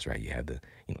sugar crash, right? You have the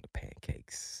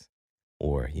pancakes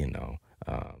or,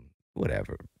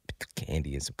 whatever,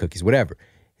 candy and some cookies, whatever.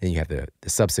 And you have the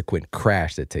subsequent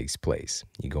crash that takes place.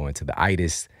 You go into the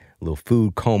itis, a little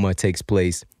food coma takes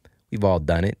place. We've all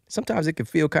done it. Sometimes it can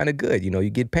feel kind of good. You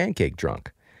get pancake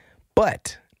drunk.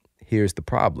 But here's the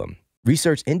problem.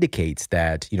 Research indicates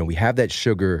that, we have that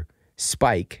sugar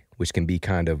spike, which can be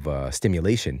kind of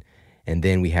stimulation, and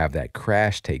then we have that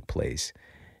crash take place.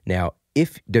 Now,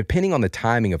 depending on the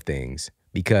timing of things,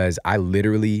 because I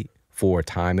literally, for a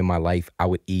time in my life, I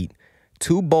would eat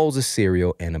 2 bowls of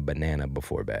cereal and a banana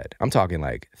before bed. I'm talking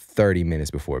like 30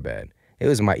 minutes before bed. It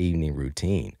was my evening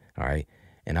routine, all right?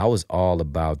 And I was all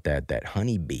about that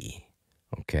honeybee,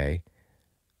 okay?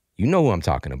 You know who I'm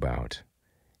talking about.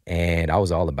 And I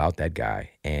was all about that guy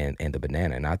and the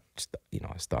banana. And I just, I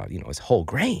thought, it's whole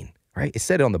grain, right? It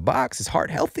said it on the box, it's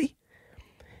heart healthy.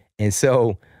 And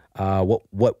so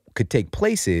what could take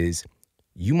place is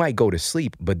you might go to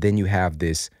sleep, but then you have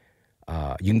this,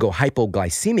 you can go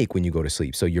hypoglycemic when you go to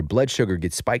sleep. So your blood sugar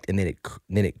gets spiked and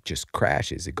then it just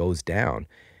crashes. It goes down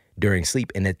during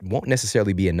sleep, and it won't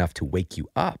necessarily be enough to wake you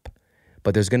up,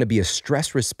 but there's going to be a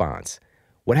stress response.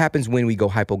 What happens when we go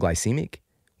hypoglycemic?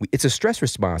 It's a stress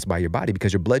response by your body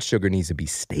because your blood sugar needs to be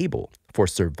stable for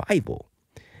survival.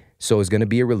 So it's going to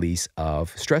be a release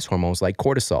of stress hormones like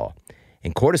cortisol.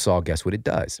 And cortisol, guess what it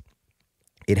does?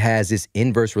 It has this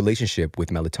inverse relationship with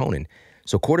melatonin.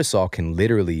 So cortisol can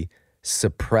literally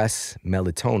suppress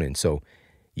melatonin. So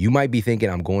You might be thinking,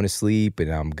 I'm going to sleep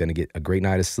and I'm going to get a great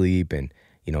night of sleep and,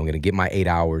 I'm going to get my 8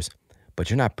 hours, but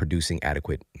you're not producing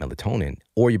adequate melatonin,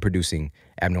 or you're producing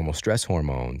abnormal stress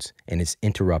hormones, and it's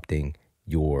interrupting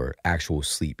your actual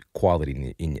sleep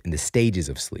quality in the stages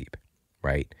of sleep,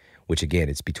 right? Which again,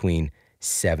 it's between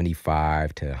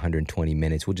 75 to 120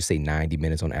 minutes. We'll just say 90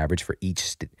 minutes on average for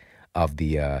each of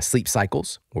the sleep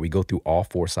cycles, where we go through all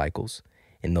 4 cycles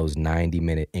in those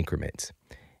 90-minute increments.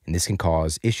 And this can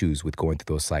cause issues with going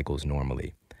through those cycles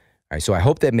normally. All right, so I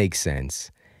hope that makes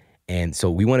sense. And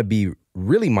so we want to be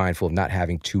really mindful of not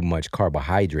having too much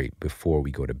carbohydrate before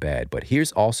we go to bed. But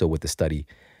here's also what the study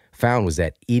found, was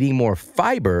that eating more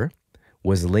fiber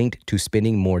was linked to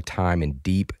spending more time in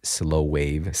deep, slow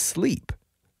wave sleep.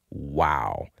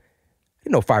 Wow. I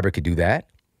didn't know fiber could do that.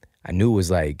 I knew it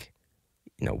was like,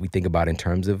 we think about it in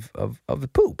terms of the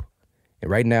poop. And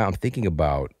right now I'm thinking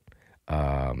about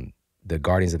the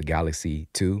Guardians of the Galaxy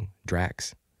 2,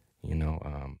 Drax.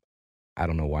 I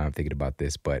don't know why I'm thinking about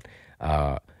this, but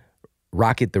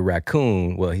Rocket the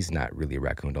raccoon, well, he's not really a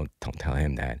raccoon, don't tell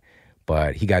him that,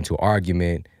 but he got into an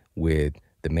argument with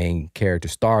the main character,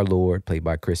 Star-Lord, played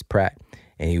by Chris Pratt,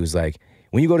 and he was like,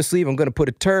 when you go to sleep, I'm going to put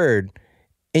a turd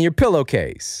in your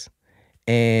pillowcase.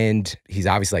 And he's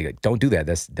obviously like, don't do that.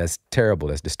 That's terrible.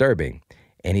 That's disturbing.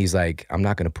 And he's like, I'm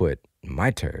not going to put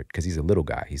my turd, because he's a little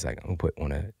guy. He's like, I'm going to put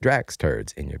one of Drax's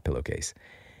turds in your pillowcase.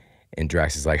 And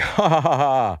Drax is like, ha, ha, ha,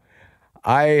 ha.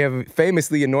 I have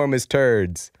famously enormous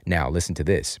turds. Now, listen to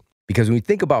this. Because when we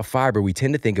think about fiber, we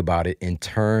tend to think about it in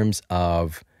terms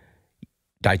of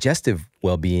digestive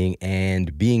well-being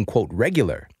and being, quote,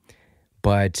 regular.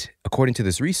 But according to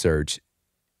this research,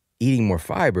 eating more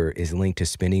fiber is linked to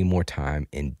spending more time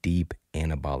in deep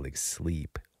anabolic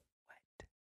sleep. What?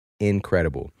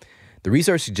 Incredible. The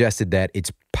research suggested that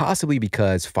it's possibly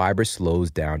because fiber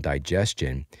slows down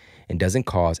digestion and doesn't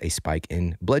cause a spike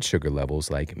in blood sugar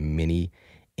levels like many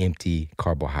empty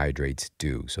carbohydrates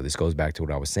do. So this goes back to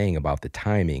what I was saying about the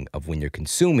timing of when you're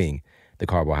consuming the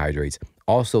carbohydrates.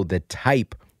 Also, the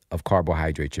type of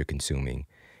carbohydrates you're consuming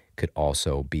could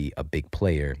also be a big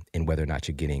player in whether or not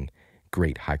you're getting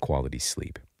great high quality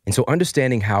sleep. And so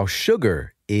understanding how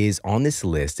sugar is on this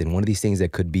list and one of these things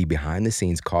that could be behind the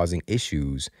scenes causing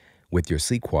issues with your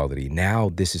sleep quality, now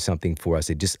this is something for us.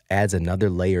 It just adds another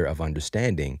layer of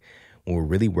understanding when we're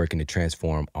really working to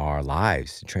transform our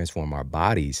lives, transform our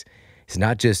bodies. It's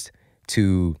not just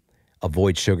to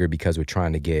avoid sugar because we're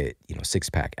trying to get,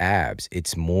 six-pack abs.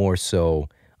 It's more so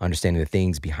understanding the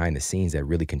things behind the scenes that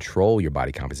really control your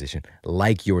body composition,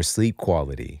 like your sleep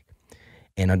quality.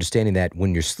 And understanding that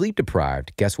when you're sleep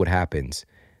deprived, guess what happens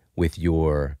with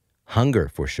your hunger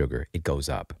for sugar? It goes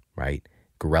up, right?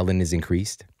 Ghrelin is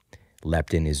increased,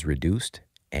 leptin is reduced,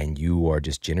 and you are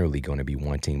just generally going to be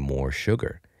wanting more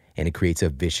sugar. And it creates a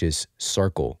vicious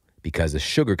circle because the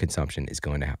sugar consumption is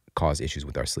going to cause issues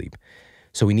with our sleep.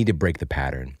 So we need to break the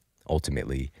pattern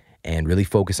ultimately and really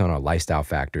focus on our lifestyle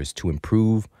factors to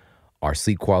improve our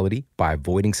sleep quality by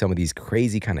avoiding some of these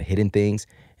crazy kind of hidden things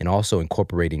and also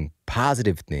incorporating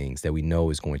positive things that we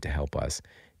know is going to help us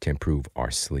to improve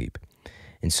our sleep.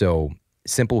 And so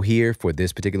simple here for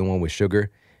this particular one with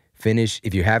sugar,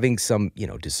 if you're having some,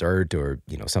 dessert or,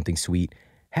 something sweet,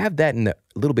 have that in a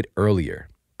little bit earlier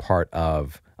part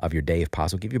of your day if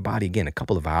possible. Give your body, again, a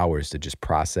couple of hours to just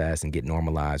process and get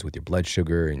normalized with your blood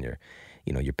sugar and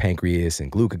your pancreas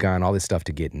and glucagon, all this stuff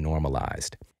to get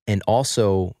normalized. And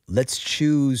also, let's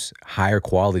choose higher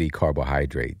quality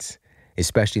carbohydrates,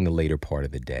 especially in the later part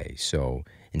of the day. So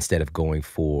instead of going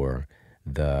for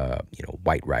the,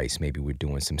 white rice, maybe we're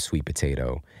doing some sweet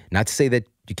potato. Not to say that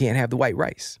you can't have the white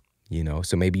rice,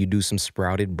 so maybe you do some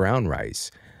sprouted brown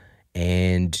rice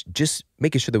and just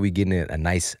making sure that we're getting a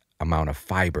nice amount of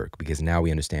fiber, because now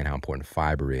we understand how important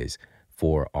fiber is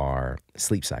for our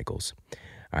sleep cycles.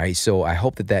 All right, so I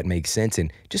hope that makes sense,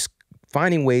 and just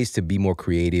finding ways to be more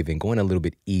creative and going a little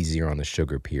bit easier on the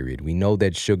sugar period. We know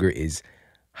that sugar is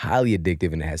highly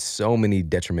addictive and it has so many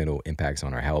detrimental impacts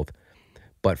on our health.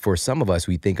 But for some of us,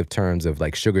 we think of terms of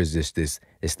like sugar is just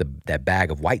that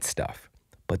bag of white stuff.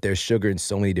 But there's sugar in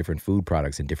so many different food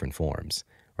products in different forms,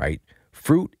 right?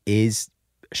 Fruit is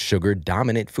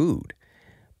sugar-dominant food,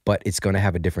 but it's going to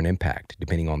have a different impact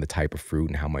depending on the type of fruit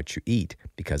and how much you eat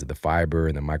because of the fiber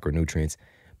and the micronutrients.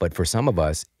 But for some of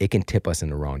us, it can tip us in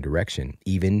the wrong direction,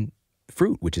 even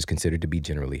fruit, which is considered to be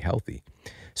generally healthy.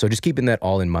 So just keeping that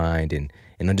all in mind and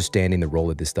understanding the role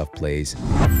that this stuff plays.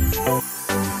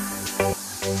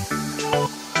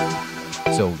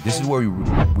 So this is where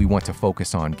we want to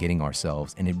focus on getting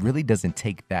ourselves, and it really doesn't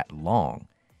take that long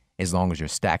as you're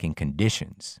stacking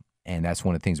conditions. And that's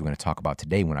one of the things we're going to talk about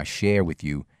today when I share with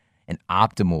you an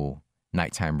optimal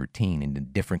nighttime routine and the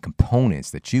different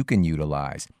components that you can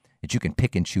utilize, that you can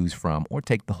pick and choose from, or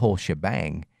take the whole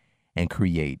shebang and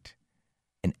create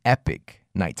an epic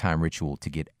nighttime ritual to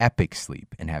get epic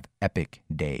sleep and have epic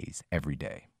days every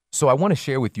day. So I want to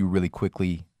share with you really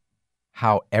quickly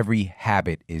how every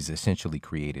habit is essentially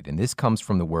created. And this comes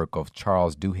from the work of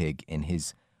Charles Duhigg in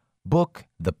his book,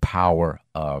 The Power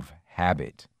of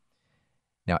Habit.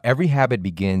 Now, every habit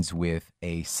begins with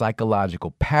a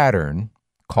psychological pattern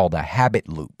called a habit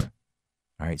loop.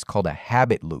 All right, it's called a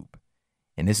habit loop.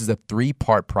 And this is a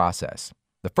 3-part process.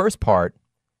 The first part,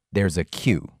 there's a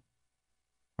cue,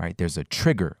 right? There's a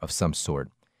trigger of some sort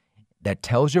that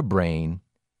tells your brain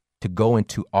to go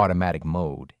into automatic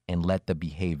mode and let the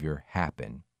behavior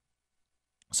happen.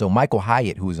 So Michael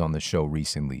Hyatt, who was on the show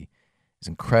recently, this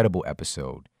incredible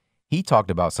episode, he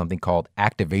talked about something called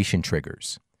activation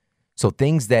triggers. So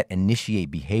things that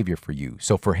initiate behavior for you.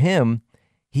 So for him,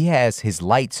 he has his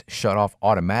lights shut off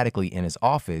automatically in his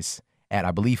office at,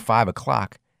 I believe, 5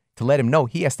 o'clock to let him know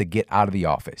he has to get out of the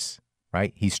office,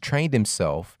 right? He's trained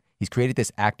himself. He's created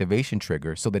this activation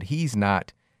trigger so that he's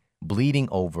not bleeding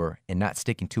over and not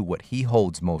sticking to what he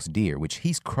holds most dear, which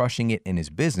he's crushing it in his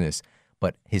business,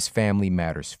 but his family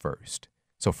matters first.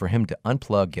 So for him to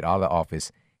unplug, get out of the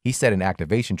office, he set an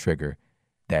activation trigger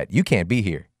that you can't be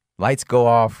here. Lights go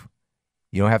off.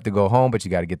 You don't have to go home, but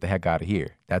you got to get the heck out of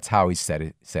here. That's how he set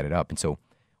it up. And so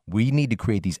we need to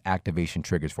create these activation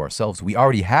triggers for ourselves. We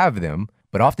already have them,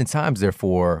 but oftentimes they're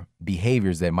for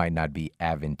behaviors that might not be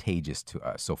advantageous to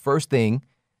us. So first thing,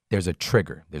 there's a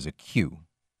trigger, there's a cue.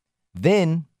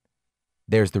 Then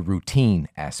there's the routine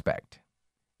aspect.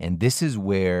 And this is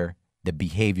where the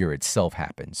behavior itself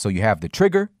happens. So you have the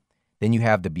trigger, then you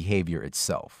have the behavior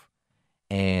itself.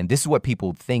 And this is what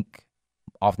people think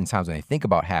oftentimes when they think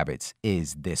about habits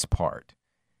is this part.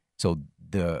 So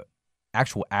the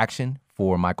actual action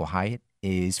for Michael Hyatt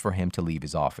is for him to leave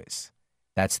his office.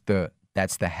 That's the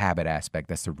habit aspect.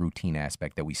 That's the routine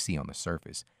aspect that we see on the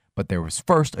surface. But there was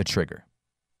first a trigger.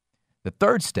 The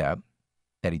third step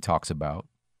that he talks about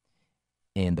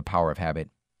in The Power of Habit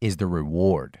is the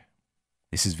reward.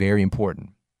 This is very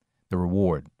important, the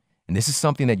reward. And this is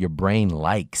something that your brain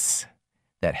likes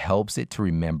that helps it to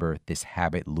remember this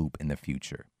habit loop in the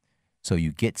future. So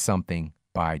you get something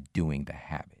by doing the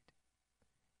habit.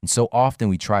 And so often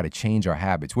we try to change our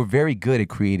habits. We're very good at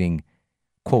creating,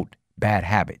 quote, bad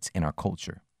habits in our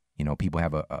culture. You know, people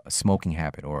have a smoking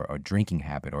habit or a drinking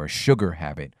habit or a sugar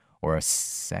habit or a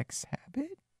sex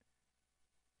habit.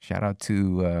 Shout out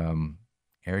to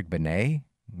Eric Benet,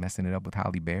 messing it up with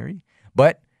Halle Berry.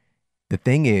 But the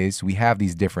thing is, we have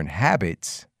these different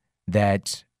habits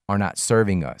that are not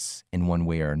serving us in one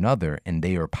way or another, and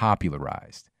they are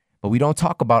popularized. But we don't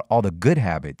talk about all the good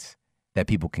habits that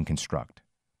people can construct,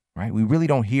 right? We really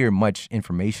don't hear much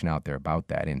information out there about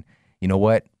that. And you know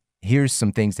what? Here's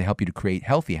some things to help you to create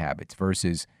healthy habits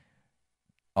versus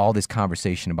all this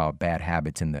conversation about bad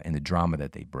habits and the drama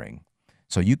that they bring.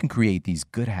 So you can create these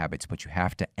good habits, but you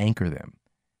have to anchor them,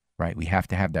 right? We have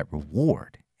to have that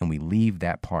reward, and we leave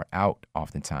that part out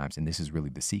oftentimes, and this is really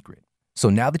the secret. So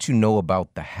now that you know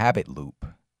about the habit loop,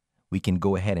 we can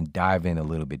go ahead and dive in a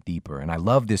little bit deeper. And I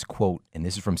love this quote, and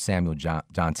this is from Samuel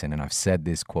Johnson, and I've said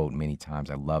this quote many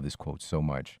times. I love this quote so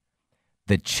much.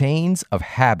 The chains of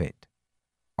habit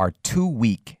are too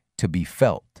weak to be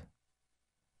felt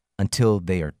until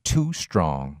they are too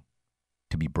strong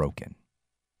to be broken.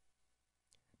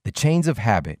 The chains of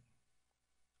habit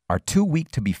are too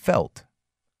weak to be felt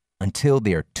until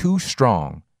they are too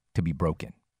strong to be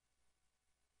broken.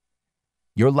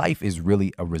 Your life is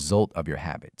really a result of your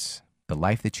habits. The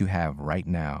life that you have right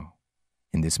now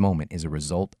in this moment is a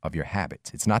result of your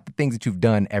habits. It's not the things that you've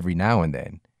done every now and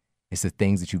then. It's the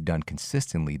things that you've done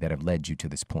consistently that have led you to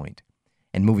this point.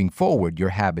 And moving forward, your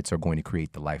habits are going to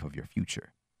create the life of your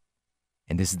future.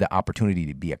 And this is the opportunity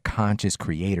to be a conscious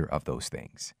creator of those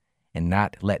things and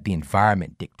not let the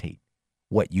environment dictate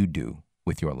what you do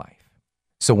with your life.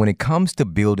 So when it comes to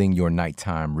building your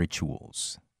nighttime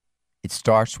rituals, it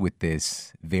starts with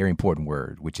this very important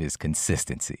word, which is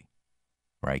consistency,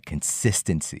 right?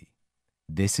 Consistency.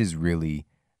 This is really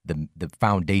the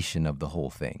foundation of the whole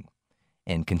thing.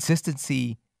 And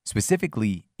consistency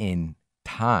specifically in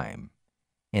time,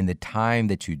 and the time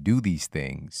that you do these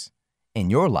things in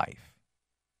your life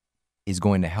is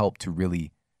going to help to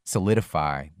really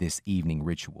solidify this evening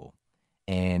ritual.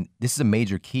 And this is a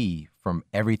major key from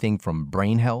everything from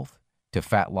brain health to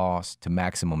fat loss to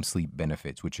maximum sleep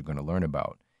benefits, which you're going to learn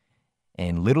about.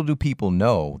 And little do people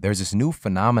know, there's this new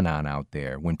phenomenon out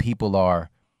there when people are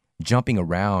jumping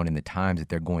around in the times that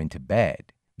they're going to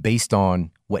bed based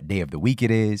on what day of the week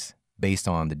it is, based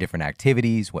on the different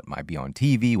activities, what might be on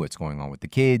TV, what's going on with the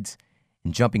kids,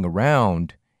 and jumping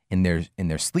around in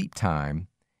their sleep time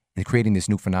and creating this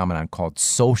new phenomenon called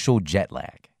social jet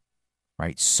lag,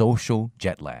 right? Social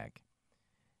jet lag.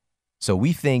 So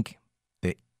we think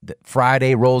that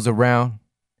Friday rolls around,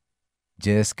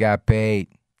 just got paid,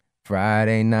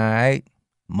 Friday night,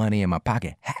 money in my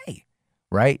pocket. Hey,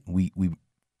 right? We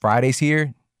Friday's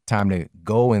here, time to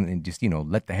go and just,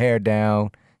 let the hair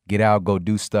down, get out, go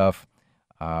do stuff,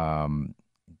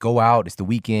 go out. It's the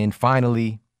weekend.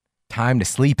 Finally, time to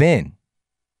sleep in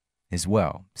as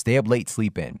well. Stay up late,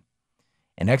 sleep in.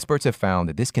 And experts have found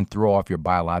that this can throw off your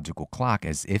biological clock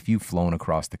as if you've flown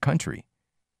across the country.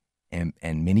 And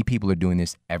many people are doing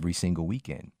this every single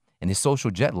weekend. And this social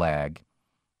jet lag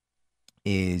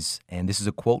is, and this is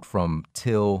a quote from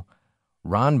Till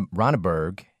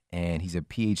Ronneberg, and he's a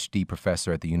PhD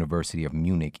professor at the University of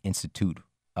Munich Institute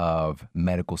of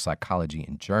Medical Psychology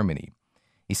in Germany.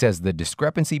 He says the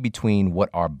discrepancy between what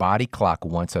our body clock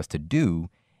wants us to do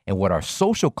and what our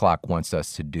social clock wants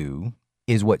us to do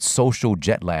is what social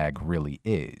jet lag really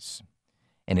is.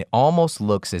 And it almost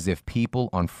looks as if people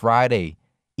on Friday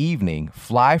evening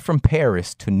fly from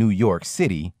Paris to New York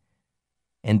City,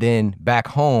 and then back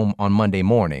home on Monday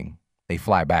morning, they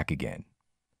fly back again.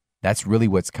 That's really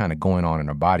what's kind of going on in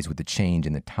our bodies with the change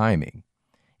in the timing.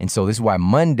 And so this is why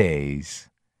Mondays,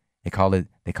 they call it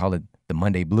the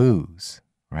Monday blues,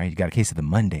 right? You got a case of the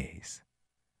Mondays,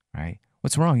 right?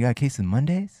 What's wrong? You got a case of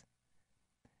Mondays?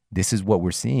 This is what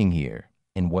we're seeing here.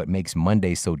 And what makes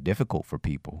Monday so difficult for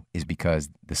people is because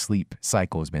the sleep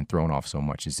cycle has been thrown off so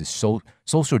much. It's this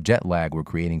social jet lag we're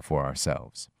creating for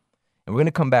ourselves. And we're going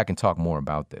to come back and talk more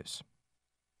about this.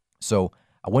 So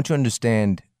I want you to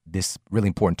understand this really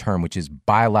important term, which is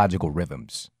biological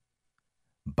rhythms.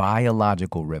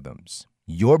 Biological rhythms.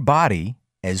 Your body,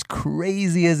 as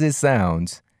crazy as it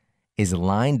sounds, is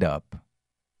lined up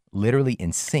literally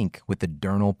in sync with the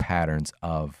diurnal patterns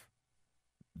of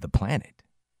the planet.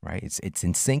 Right? It's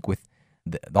in sync with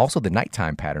also the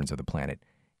nighttime patterns of the planet.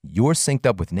 You're synced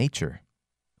up with nature.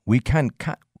 We're kind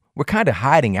of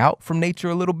hiding out from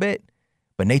nature a little bit,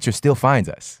 but nature still finds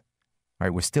us. Right?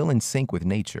 We're still in sync with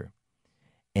nature.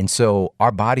 And so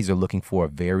our bodies are looking for a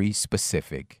very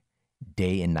specific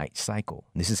day and night cycle.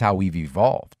 This is how we've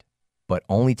evolved. But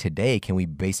only today can we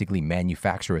basically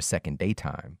manufacture a second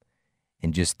daytime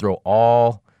and just throw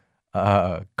all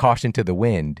caution to the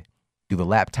wind, do the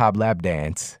laptop lap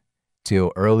dance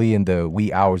till early in the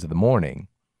wee hours of the morning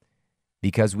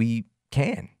because we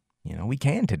can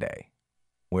today.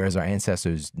 Whereas our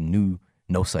ancestors knew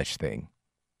no such thing,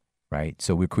 right?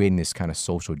 So we're creating this kind of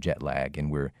social jet lag and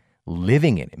we're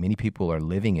living in it. Many people are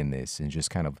living in this and just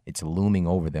kind of, it's looming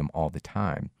over them all the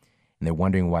time. And they're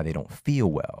wondering why they don't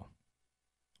feel well.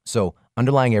 So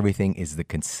underlying everything is the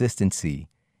consistency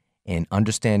and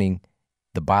understanding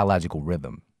the biological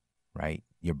rhythm, right?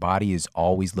 Your body is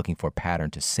always looking for a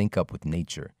pattern to sync up with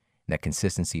nature. And that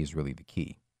consistency is really the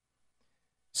key.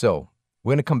 So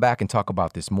we're going to come back and talk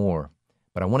about this more,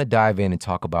 but I want to dive in and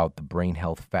talk about the brain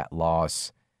health, fat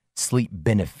loss, sleep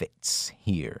benefits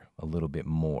here a little bit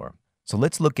more. So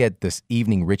let's look at this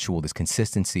evening ritual, this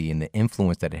consistency and the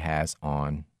influence that it has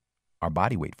on our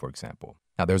body weight, for example.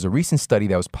 Now, there's a recent study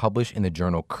that was published in the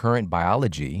journal Current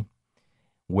Biology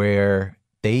where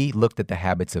they looked at the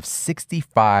habits of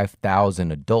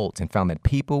 65,000 adults and found that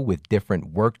people with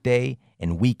different workday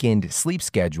and weekend sleep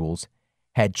schedules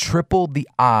had tripled the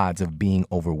odds of being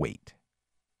overweight.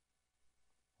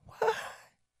 What?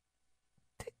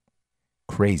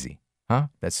 Crazy, huh?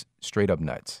 That's straight up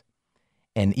nuts.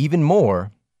 And even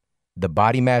more, the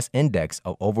body mass index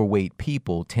of overweight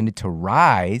people tended to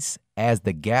rise as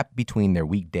the gap between their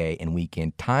weekday and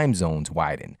weekend time zones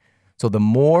widened. So the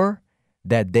more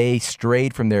that they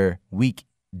strayed from their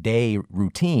weekday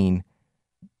routine,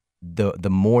 the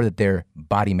more that their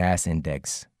body mass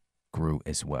index grew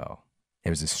as well.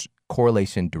 There's a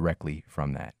correlation directly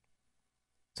from that.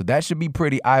 So that should be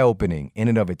pretty eye-opening in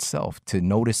and of itself to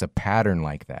notice a pattern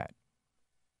like that.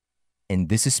 And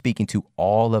this is speaking to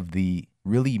all of the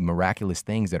really miraculous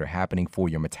things that are happening for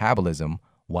your metabolism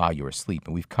while you're asleep.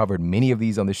 And we've covered many of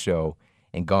these on the show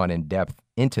and gone in depth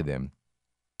into them.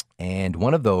 And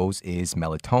one of those is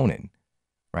melatonin,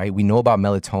 right? We know about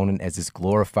melatonin as this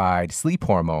glorified sleep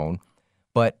hormone,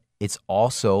 but it's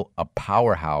also a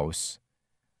powerhouse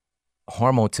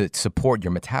hormone to support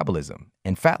your metabolism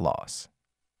and fat loss.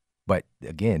 But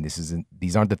again,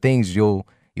 these aren't the things you'll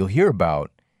hear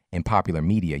about in popular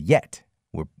media yet.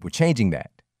 We're changing that.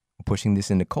 We're pushing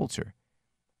this into culture.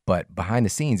 But behind the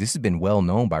scenes, this has been well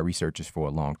known by researchers for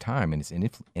a long time and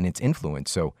its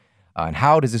influence. So And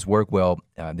how does this work? Well,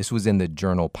 this was in the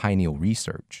journal Pineal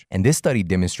Research. And this study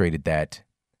demonstrated that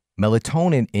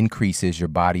melatonin increases your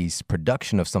body's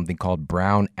production of something called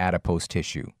brown adipose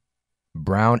tissue.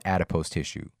 Brown adipose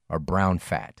tissue, or brown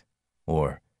fat,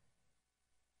 or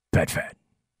bat fat.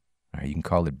 All right, you can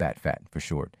call it bat fat for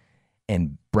short.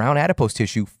 And brown adipose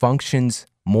tissue functions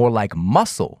more like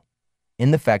muscle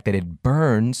in the fact that it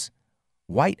burns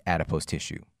white adipose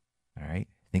tissue. All right,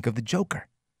 think of the Joker.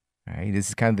 All right, this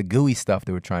is kind of the gooey stuff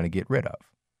that we're trying to get rid of.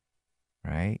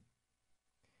 Right?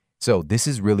 So this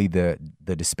is really the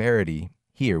disparity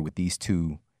here with these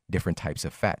two different types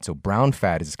of fat. So brown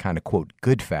fat is kind of, quote,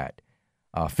 good fat,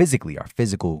 physically, our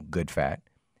physical good fat.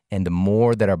 And the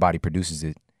more that our body produces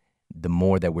it, the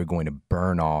more that we're going to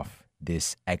burn off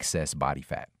this excess body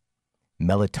fat.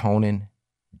 Melatonin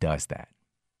does that.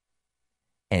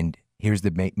 And here's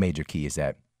the major key is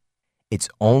that it's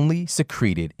only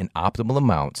secreted in optimal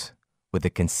amounts with a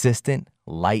consistent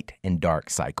light and dark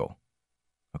cycle.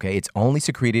 Okay, it's only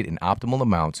secreted in optimal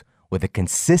amounts with a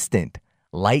consistent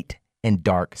light and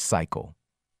dark cycle.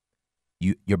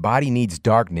 Your body needs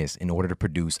darkness in order to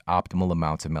produce optimal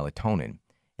amounts of melatonin.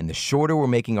 And the shorter we're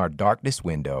making our darkness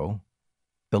window,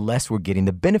 the less we're getting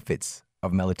the benefits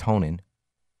of melatonin,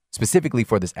 specifically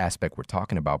for this aspect we're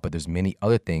talking about. But there's many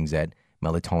other things that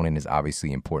melatonin is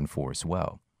obviously important for as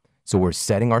well. So we're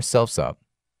setting ourselves up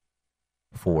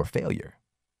for failure,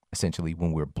 essentially,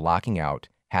 when we're blocking out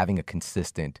having a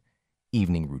consistent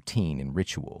evening routine and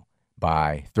ritual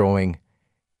by throwing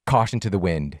caution to the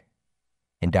wind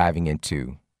and diving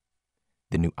into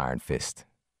the new Iron Fist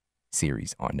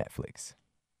series on Netflix.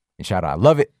 And shout out,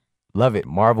 love it,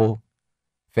 Marvel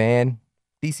fan,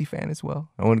 DC fan as well.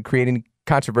 I don't want to create any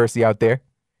controversy out there.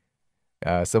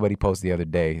 Somebody posted the other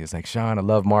day, it's like, Shawn, I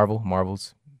love Marvel.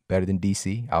 Marvel's better than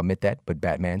DC. I'll admit that, but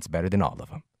Batman's better than all of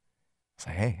them. It's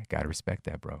like, hey, I gotta respect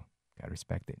that, bro. Gotta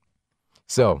respect it.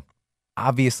 So,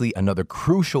 obviously, another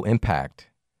crucial impact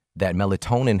that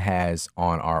melatonin has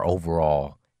on our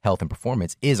overall health and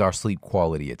performance is our sleep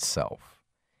quality itself.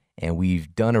 And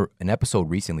we've done an episode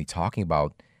recently talking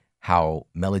about how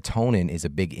melatonin is a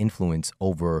big influence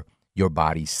over your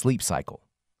body's sleep cycle,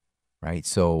 right?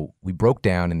 So we broke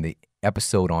down in the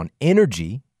episode on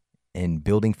energy and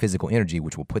building physical energy,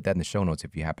 which we'll put that in the show notes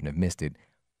if you happen to have missed it.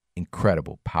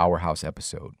 Incredible, powerhouse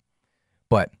episode.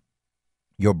 But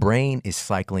your brain is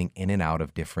cycling in and out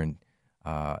of different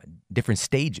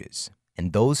stages.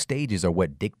 And those stages are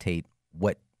what dictate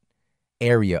what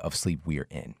area of sleep we are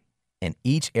in. And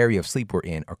each area of sleep we're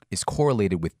in is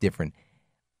correlated with different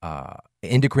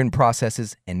endocrine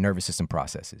processes and nervous system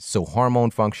processes. So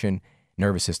hormone function,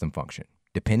 nervous system function,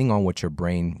 depending on what your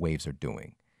brain waves are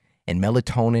doing. And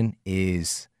melatonin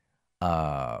is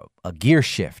a gear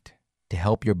shift to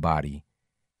help your body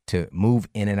to move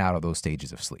in and out of those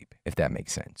stages of sleep, if that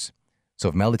makes sense. So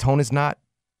if melatonin is not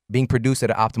being produced at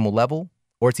an optimal level,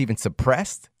 or it's even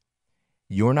suppressed,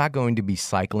 you're not going to be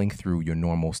cycling through your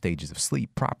normal stages of sleep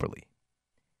properly.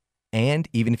 And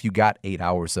even if you got 8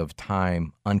 hours of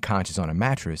time unconscious on a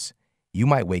mattress, you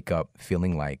might wake up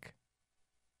feeling like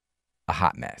a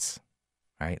hot mess,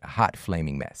 right? A hot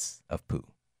flaming mess of poo,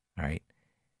 right?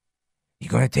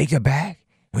 You're going to take your bag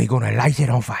and you're going to light it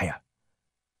on fire.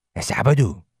 That's how I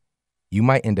do. You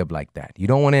might end up like that. You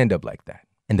don't want to end up like that.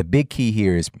 And the big key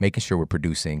here is making sure we're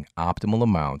producing optimal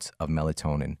amounts of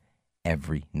melatonin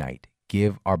every night.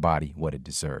 Give our body what it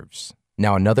deserves.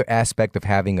 Now, another aspect of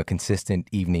having a consistent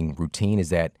evening routine is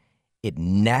that it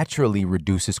naturally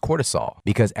reduces cortisol,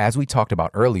 because as we talked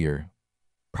about earlier,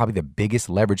 probably the biggest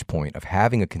leverage point of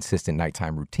having a consistent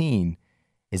nighttime routine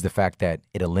is the fact that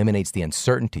it eliminates the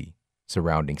uncertainty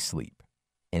surrounding sleep,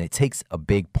 and it takes a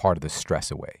big part of the stress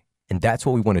away. And that's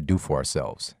what we want to do for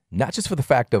ourselves, not just for the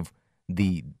fact of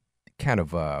the kind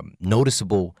of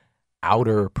noticeable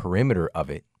outer perimeter of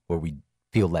it where we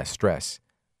feel less stress,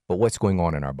 but what's going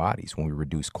on in our bodies when we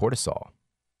reduce cortisol.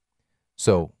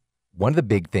 So one of the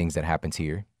big things that happens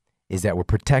here is that we're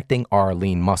protecting our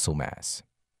lean muscle mass.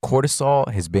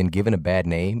 Cortisol has been given a bad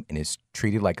name and is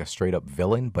treated like a straight up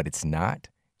villain, but it's not,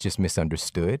 just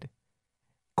misunderstood.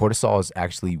 Cortisol is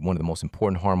actually one of the most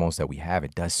important hormones that we have.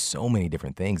 It does so many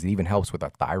different things. It even helps with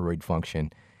our thyroid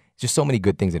function. Just so many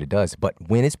good things that it does. But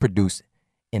when it's produced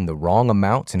in the wrong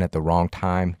amounts and at the wrong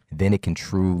time, then it can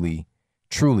truly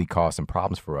cause some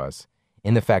problems for us,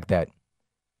 in the fact that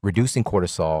reducing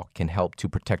cortisol can help to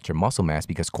protect your muscle mass,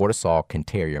 because cortisol can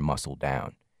tear your muscle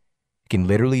down. It can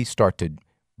literally start to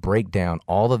break down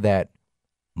all of that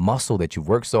muscle that you've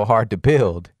worked so hard to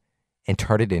build and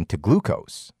turn it into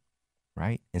glucose,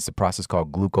 right? It's a process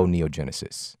called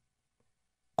gluconeogenesis.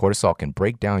 Cortisol can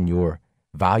break down your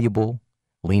valuable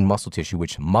lean muscle tissue,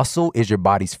 which muscle is your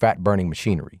body's fat-burning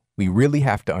machinery. We really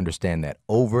have to understand that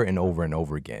over and over and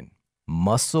over again.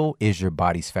 Muscle is your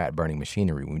body's fat-burning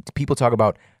machinery. When people talk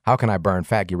about how can I burn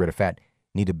fat, get rid of fat,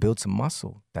 you need to build some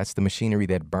muscle. That's the machinery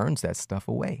that burns that stuff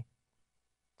away.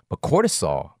 But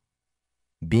cortisol,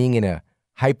 being in a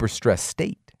hyper-stress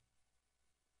state,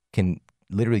 can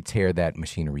literally tear that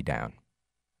machinery down.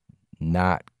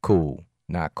 Not cool,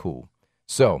 not cool.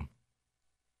 So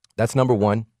that's number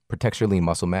one, protects your lean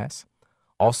muscle mass.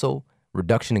 Also,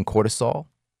 reduction in cortisol.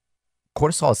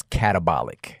 Cortisol is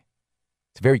catabolic.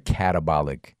 It's a very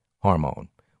catabolic hormone,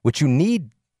 which you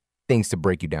need things to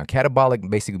break you down. Catabolic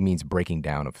basically means breaking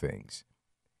down of things.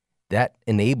 That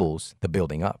enables the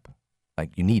building up.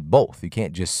 Like you need both. You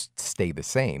can't just stay the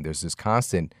same. There's this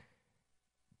constant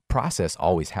process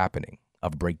always happening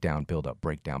of breakdown, build up,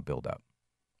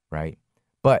 right?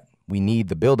 But we need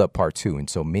the build up part too. And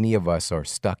so many of us are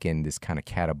stuck in this kind of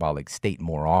catabolic state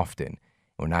more often.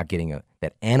 We're not getting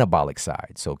that anabolic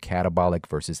side. So catabolic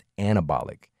versus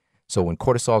anabolic. So when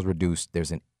cortisol is reduced,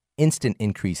 there's an instant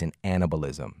increase in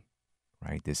anabolism,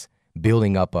 right? This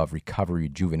building up of recovery,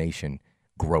 rejuvenation,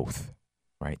 growth,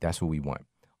 right? That's what we want.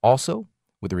 Also,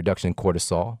 with the reduction in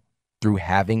cortisol, through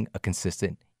having a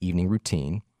consistent evening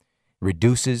routine,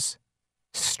 reduces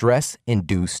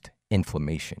stress-induced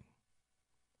inflammation.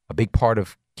 A big part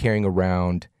of carrying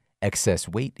around excess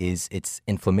weight is its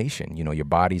inflammation. You know, your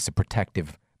body's a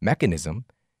protective mechanism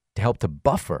to help to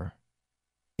buffer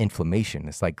inflammation.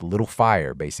 It's like a little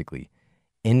fire, basically.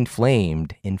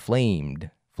 Inflamed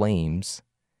flames.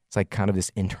 It's like kind of this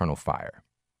internal fire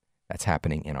that's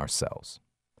happening in our cells.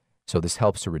 So this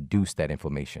helps to reduce that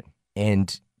inflammation.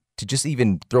 And to just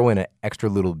even throw in an extra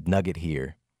little nugget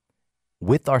here,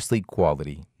 with our sleep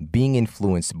quality being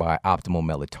influenced by optimal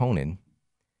melatonin,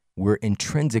 we're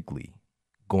intrinsically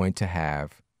going to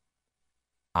have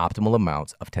optimal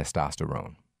amounts of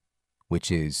testosterone,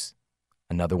 which is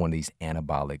another one of these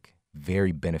anabolic,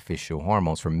 very beneficial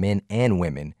hormones for men and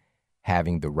women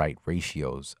having the right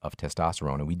ratios of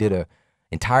testosterone. And we did an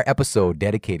entire episode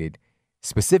dedicated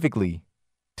specifically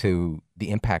to the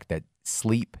impact that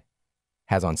sleep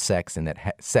has on sex and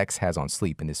that sex has on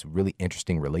sleep, and this really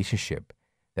interesting relationship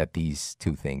that these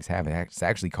two things have. And it's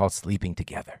actually called sleeping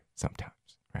together sometimes,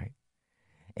 right?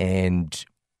 And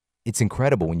it's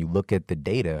incredible when you look at the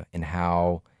data and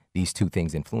how these two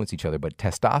things influence each other. But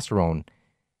testosterone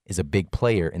is a big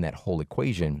player in that whole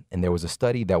equation. And there was a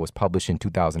study that was published in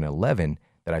 2011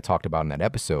 that I talked about in that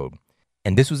episode.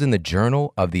 And this was in the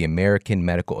Journal of the American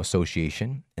Medical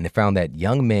Association. And they found that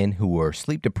young men who were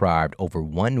sleep deprived over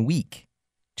 1 week,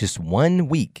 just 1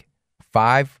 week,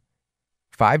 five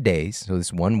days, so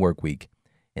this one work week,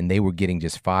 and they were getting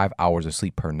just 5 hours of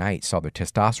sleep per night, saw their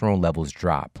testosterone levels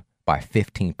drop by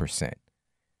 15%. And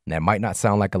that might not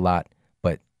sound like a lot,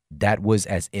 but that was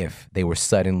as if they were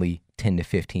suddenly 10 to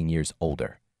 15 years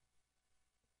older.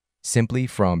 Simply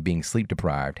from being sleep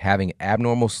deprived, having an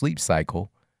abnormal sleep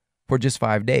cycle for just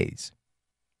 5 days.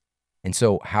 And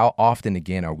so how often,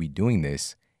 again, are we doing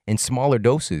this in smaller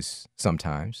doses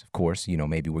sometimes? Of course,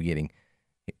 maybe we're getting,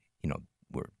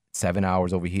 we're 7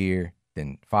 hours over here,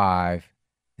 then 5,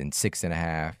 then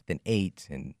 6.5, then 8,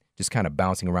 and just kind of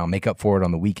bouncing around, make up for it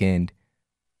on the weekend.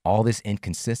 All this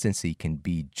inconsistency can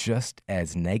be just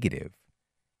as negative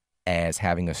as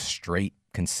having a straight,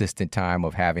 consistent time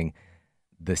of having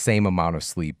the same amount of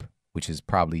sleep, which is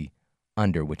probably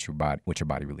under what your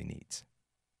body really needs.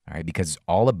 All right, because it's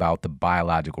all about the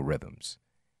biological rhythms.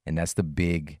 And that's the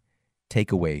big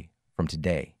takeaway from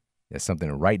today. That's something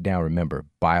to write down, remember,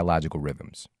 biological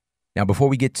rhythms. Now, before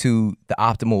we get to the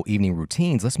optimal evening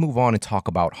routines, let's move on and talk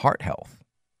about heart health,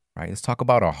 right? Let's talk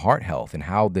about our heart health and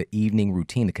how the evening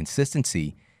routine, the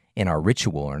consistency in our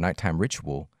ritual, our nighttime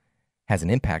ritual, has an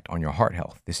impact on your heart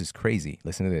health. This is crazy.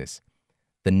 Listen to this.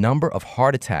 The number of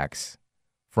heart attacks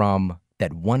from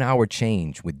that 1 hour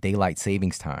change with daylight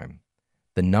savings time,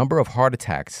 the number of heart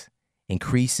attacks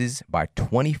increases by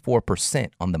 24%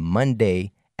 on the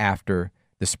Monday after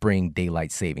the spring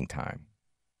daylight saving time.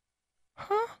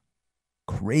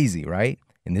 Crazy, right?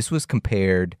 And this was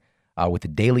compared with the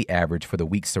daily average for the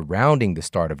week surrounding the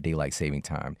start of daylight saving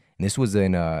time. And this was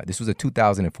a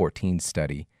 2014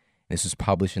 study. And this was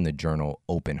published in the journal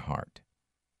Open Heart.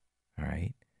 All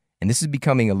right. And this is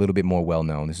becoming a little bit more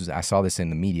well-known. I saw this in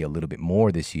the media a little bit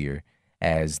more this year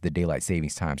as the daylight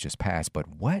savings times just passed. But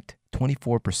what?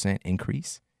 24%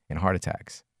 increase in heart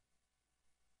attacks.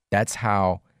 That's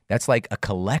like a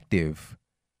collective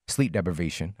sleep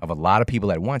deprivation of a lot of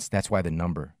people at once. That's why the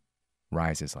number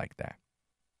rises like that.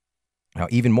 Now,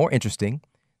 even more interesting,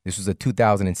 this was a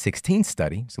 2016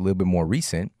 study. It's a little bit more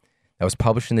recent. that was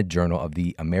published in the Journal of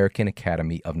the American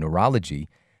Academy of Neurology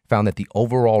found that the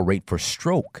overall rate for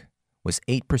stroke was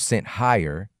 8%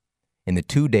 higher in the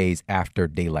 2 days after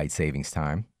daylight savings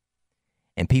time.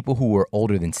 And people who were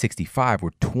older than 65 were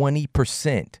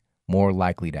 20% more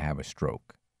likely to have a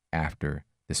stroke after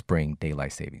the spring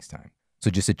daylight savings time. So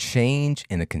just a change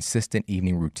in the consistent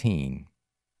evening routine,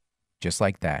 just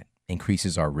like that,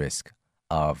 increases our risk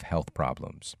of health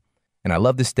problems. And I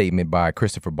love this statement by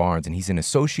Christopher Barnes, and he's an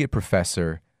associate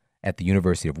professor at the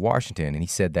University of Washington. And he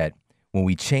said that when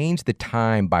we change the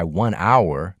time by 1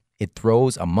 hour, it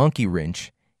throws a monkey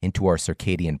wrench into our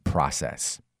circadian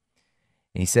process.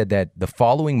 And he said that the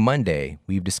following Monday,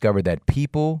 we've discovered that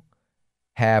people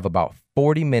have about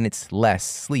 40 minutes less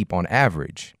sleep on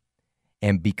average.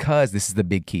 And because, this is the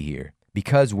big key here,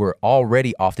 because we're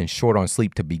already often short on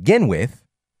sleep to begin with,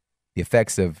 the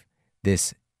effects of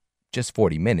this just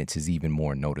 40 minutes is even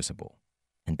more noticeable.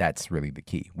 And that's really the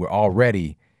key. We're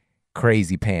already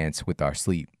crazy pants with our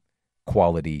sleep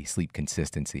quality, sleep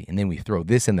consistency. And then we throw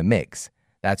this in the mix.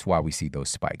 That's why we see those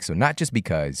spikes. So not just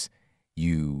because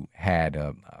you had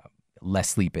less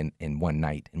sleep in one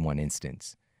night, in one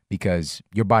instance, because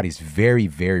your body's very,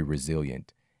 very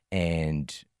resilient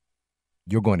and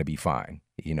you're going to be fine,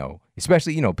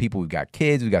 especially, people who've got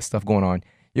kids, we've got stuff going on.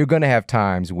 You're going to have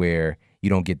times where you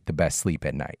don't get the best sleep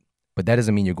at night, but that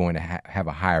doesn't mean you're going to have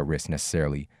a higher risk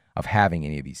necessarily of having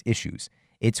any of these issues.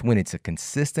 It's when it's a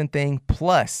consistent thing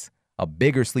plus a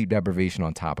bigger sleep deprivation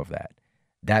on top of that.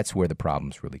 That's where the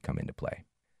problems really come into play.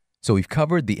 So we've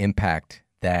covered the impact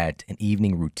that an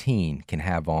evening routine can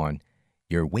have on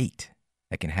your weight,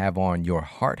 that can have on your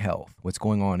heart health, what's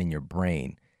going on in your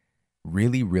brain.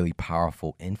 Really, really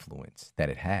powerful influence that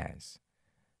it has.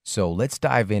 So let's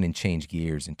dive in and change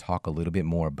gears and talk a little bit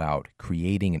more about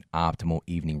creating an optimal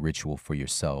evening ritual for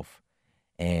yourself.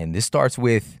 And this starts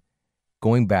with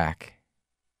going back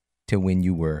to when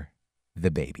you were the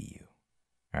baby you,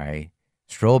 all right?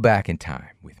 Stroll back in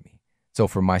time with me. So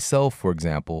for myself, for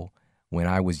example, when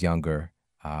I was younger,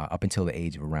 up until the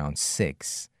age of around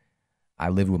 6, I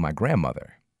lived with my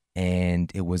grandmother.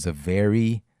 And it was a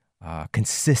very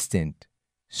consistent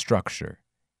structure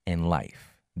in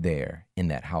life there in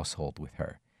that household with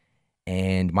her.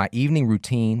 And my evening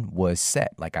routine was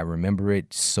set. Like, I remember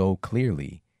it so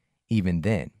clearly. Even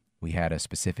then, we had a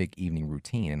specific evening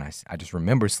routine, and I just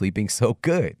remember sleeping so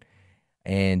good.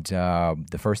 And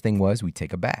the first thing was we'd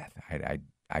take a bath.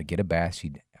 I'd get a bath.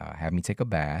 She'd have me take a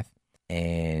bath.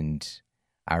 And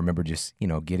I remember just,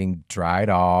 getting dried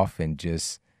off and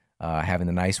just having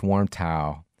a nice warm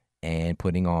towel and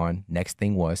next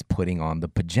thing was putting on the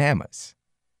pajamas,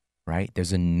 right?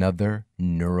 There's another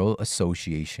neural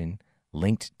association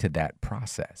linked to that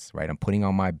process, right? I'm putting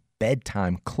on my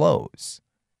bedtime clothes,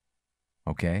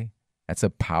 okay? That's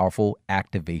a powerful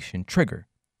activation trigger,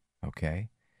 okay?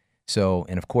 So,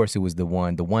 and of course it was the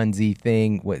onesie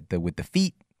thing with the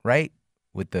feet, right?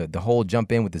 With the whole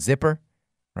jump in with the zipper,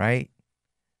 right?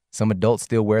 Some adults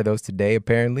still wear those today,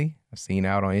 apparently. I've seen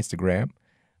out on Instagram.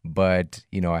 But,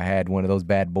 I had one of those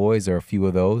bad boys or a few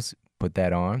of those, put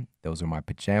that on. Those were my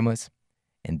pajamas.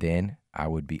 And then I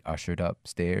would be ushered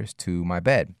upstairs to my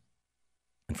bed.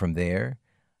 And from there,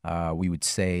 we would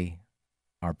say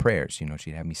our prayers.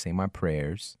 She'd have me say my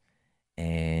prayers.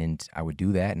 And I would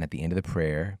do that. And at the end of the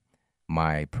prayer,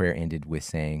 my prayer ended with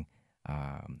saying,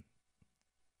 and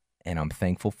I'm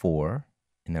thankful for,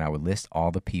 and then I would list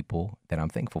all the people that I'm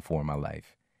thankful for in my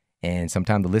life. And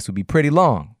sometimes the list would be pretty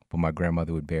long, but my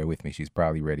grandmother would bear with me. She's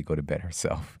probably ready to go to bed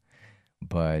herself.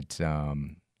 But,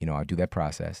 I'd do that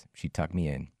process. She'd tuck me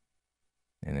in,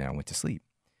 and then I went to sleep.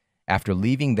 After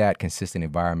leaving that consistent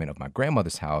environment of my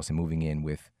grandmother's house and moving in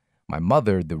with my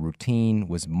mother, the routine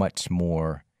was much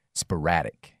more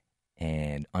sporadic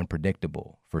and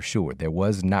unpredictable, for sure. There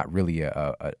was not really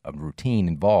a routine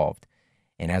involved.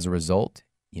 And as a result,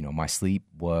 my sleep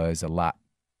was a lot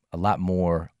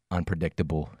more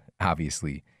unpredictable,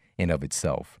 obviously, in of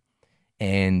itself.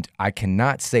 And I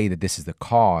cannot say that this is the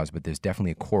cause, but there's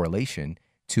definitely a correlation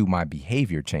to my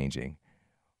behavior changing,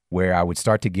 where I would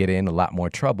start to get in a lot more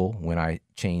trouble when I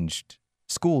changed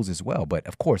schools as well. But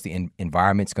of course, the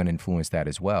environment's going to influence that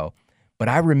as well. But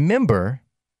I remember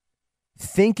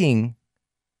thinking,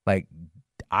 like,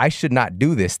 I should not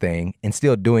do this thing and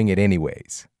still doing it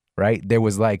anyways, right? There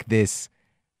was like this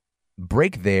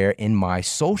break there in my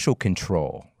social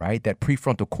control, right? That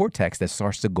prefrontal cortex that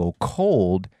starts to go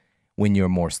cold when you're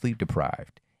more sleep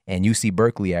deprived. And UC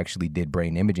Berkeley actually did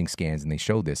brain imaging scans, and they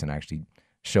showed this, and I actually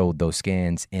showed those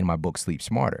scans in my book, Sleep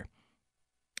Smarter,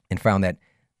 and found that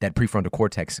that prefrontal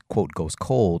cortex, quote, goes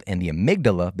cold, and the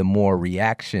amygdala, the more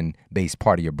reaction-based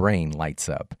part of your brain, lights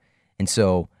up. And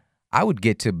so I would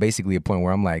get to basically a point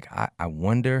where I'm like, I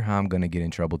wonder how I'm going to get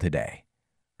in trouble today,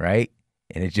 right?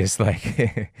 And it's just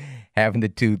like having the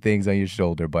two things on your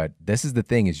shoulder. But this is the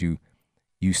thing is you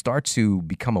start to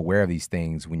become aware of these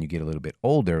things when you get a little bit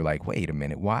older. Like, wait a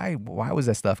minute, why was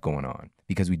that stuff going on?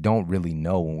 Because we don't really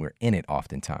know when we're in it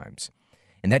oftentimes.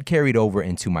 And that carried over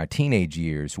into my teenage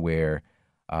years where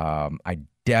I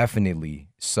definitely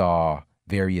saw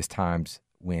various times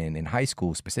when in high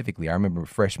school specifically, I remember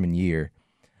freshman year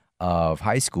of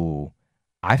high school,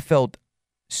 I felt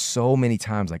so many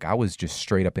times like I was just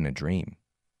straight up in a dream.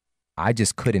 I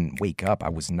just couldn't wake up. I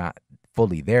was not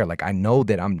fully there. Like I know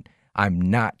that I'm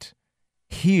not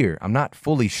here. I'm not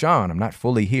fully Shawn. I'm not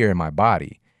fully here in my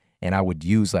body. And I would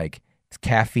use like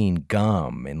caffeine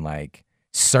gum and like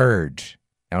Surge.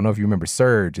 I don't know if you remember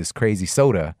Surge, this crazy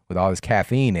soda with all this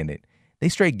caffeine in it. They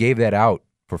straight gave that out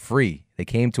for free. They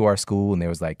came to our school and there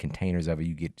was like containers of it.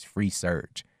 You get free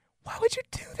Surge. Why would you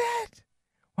do that?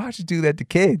 Why would you do that to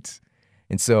kids?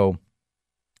 And so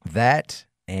that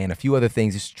and a few other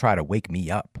things just to try to wake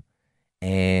me up.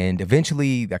 And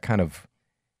eventually that kind of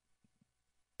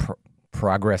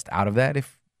progressed out of that,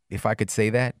 if I could say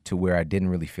that, to where I didn't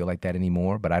really feel like that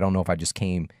anymore. But I don't know if I just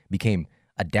became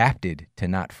adapted to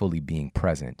not fully being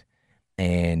present.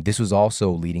 And this was also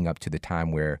leading up to the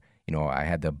time where, you know, I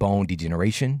had the bone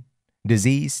degeneration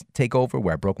disease take over,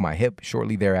 where I broke my hip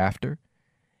shortly thereafter.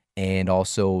 And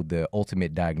also the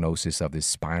ultimate diagnosis of this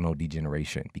spinal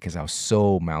degeneration because I was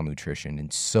so malnutrition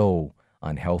and so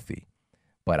unhealthy.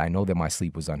 But I know that my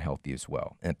sleep was unhealthy as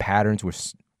well. And patterns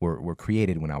were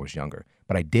created when I was younger.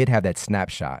 But I did have that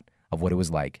snapshot of what it was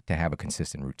like to have a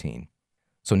consistent routine.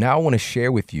 So now I want to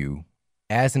share with you,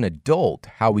 as an adult,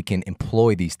 how we can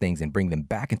employ these things and bring them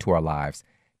back into our lives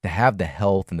to have the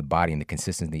health and the body and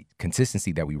the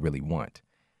consistency that we really want.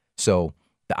 So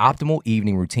the optimal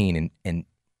evening routine, and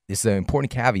this is an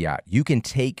important caveat. You can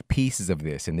take pieces of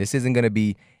this, and this isn't going to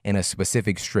be in a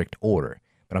specific strict order,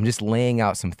 but I'm just laying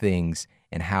out some things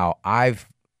and how I've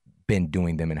been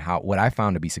doing them and what I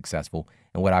found to be successful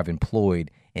and what I've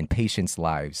employed in patients'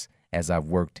 lives as I've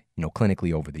worked, you know,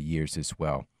 clinically over the years as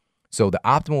well. So the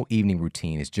optimal evening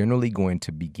routine is generally going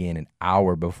to begin an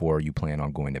hour before you plan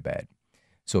on going to bed.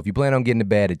 So if you plan on getting to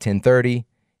bed at 10:30,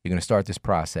 you're going to start this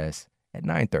process at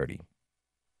 9:30.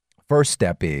 First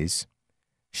step is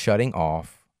shutting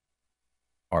off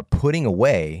or putting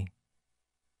away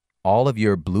all of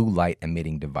your blue light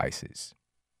emitting devices.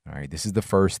 All right, this is the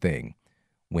first thing.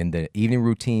 When the evening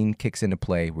routine kicks into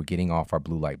play, we're getting off our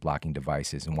blue light blocking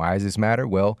devices. And why does this matter?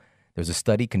 Well, there's a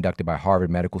study conducted by Harvard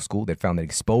Medical School that found that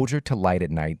exposure to light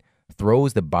at night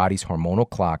throws the body's hormonal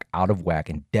clock out of whack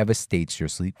and devastates your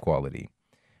sleep quality.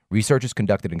 Researchers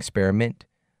conducted an experiment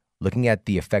looking at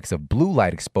the effects of blue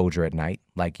light exposure at night,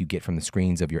 like you get from the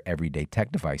screens of your everyday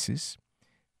tech devices,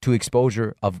 to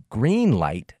exposure of green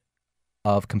light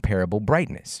of comparable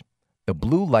brightness. The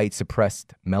blue light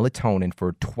suppressed melatonin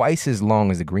for twice as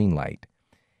long as the green light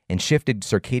and shifted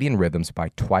circadian rhythms by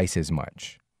twice as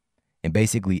much. And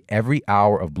basically, every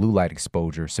hour of blue light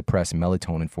exposure suppressed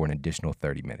melatonin for an additional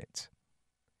 30 minutes.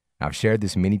 Now, I've shared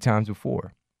this many times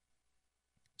before.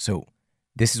 So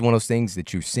this is one of those things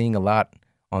that you're seeing a lot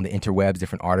on the interwebs,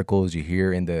 different articles you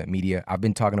hear in the media. I've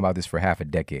been talking about this for half a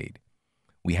decade.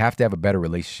 We have to have a better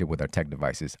relationship with our tech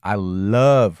devices. I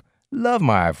love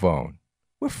my iPhone.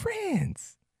 We're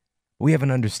friends. We have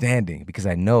an understanding because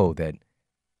I know that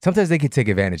sometimes they can take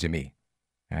advantage of me.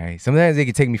 All right. Sometimes they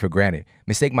can take me for granted,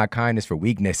 mistake my kindness for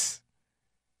weakness.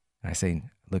 And I say,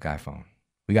 look, iPhone,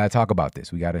 we got to talk about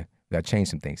this. We got to change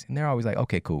some things. And they're always like,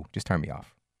 okay, cool. Just turn me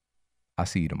off. I'll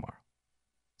see you tomorrow.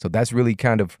 So that's really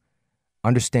kind of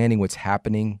understanding what's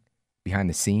happening behind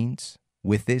the scenes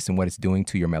with this and what it's doing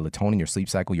to your melatonin, your sleep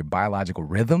cycle, your biological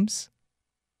rhythms.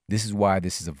 This is why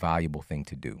this is a valuable thing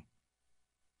to do.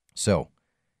 So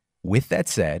with that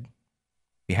said,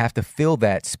 you have to fill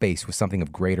that space with something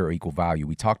of greater or equal value.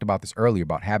 We talked about this earlier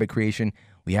about habit creation.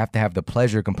 We have to have the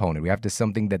pleasure component. We have to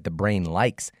something that the brain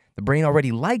likes. The brain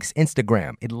already likes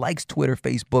Instagram. It likes Twitter,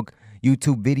 Facebook,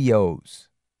 YouTube videos.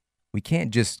 We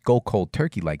can't just go cold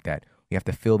turkey like that. We have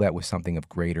to fill that with something of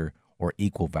greater or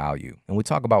equal value. And we'll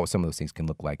talk about what some of those things can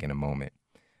look like in a moment.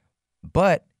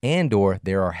 But, or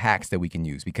there are hacks that we can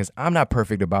use because I'm not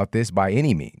perfect about this by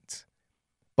any means.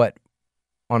 But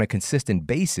on a consistent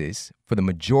basis, for the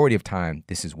majority of time,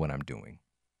 this is what I'm doing.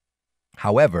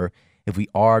 However, if we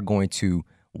are going to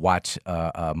watch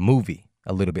a movie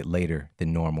a little bit later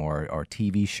than normal or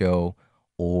TV show,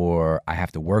 or I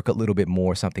have to work a little bit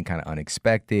more, something kind of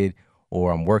unexpected,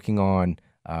 or I'm working on,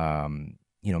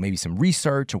 maybe some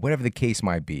research or whatever the case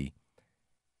might be,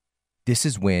 this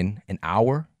is when an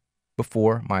hour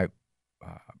before my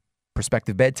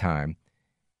prospective bedtime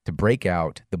to break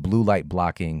out the blue light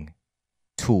blocking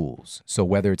tools. So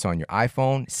whether it's on your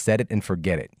iPhone, set it and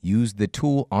forget it. Use the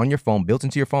tool on your phone, built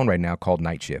into your phone right now, called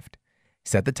Night Shift.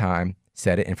 Set the time,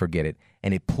 set it and forget it,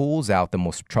 and it pulls out the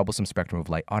most troublesome spectrum of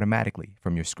light automatically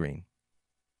from your screen.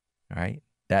 All right?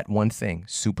 That one thing,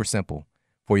 super simple.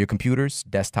 For your computers,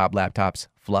 desktop, laptops,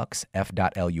 Flux,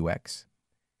 F.lux.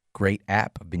 Great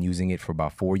app. I've been using it for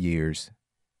about 4 years.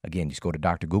 Again, just go to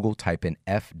Dr. Google, type in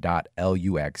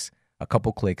F.lux, a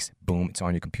couple clicks, boom, it's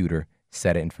on your computer,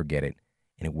 set it and forget it,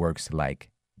 and it works like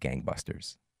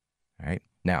gangbusters. All right?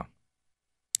 Now,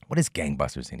 what is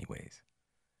gangbusters anyways?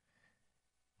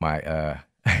 My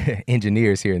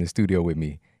engineer's here in the studio with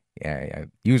me.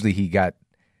 Usually he got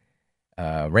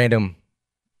random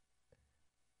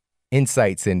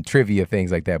insights and trivia,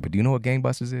 things like that, but do you know what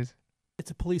gangbusters is? It's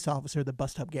a police officer that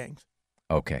busts up gangs.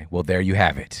 Okay, well, there you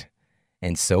have it.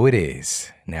 And so it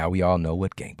is. Now we all know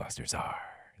what gangbusters are.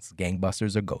 It's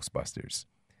gangbusters or ghostbusters.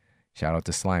 Shout out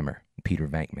to Slimer, Peter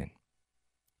Venkman.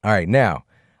 All right, now,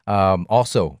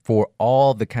 also, for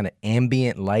all the kind of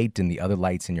ambient light and the other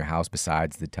lights in your house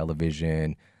besides the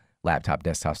television, laptop,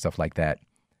 desktop, stuff like that,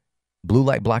 blue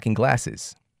light blocking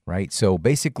glasses, right? So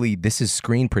basically, this is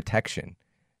screen protection.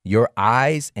 Your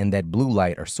eyes and that blue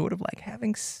light are sort of like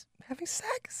having sex.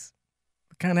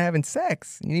 Kind of having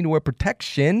sex. You need to wear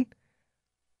protection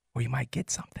or you might get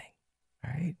something,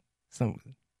 all right? So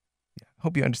yeah, I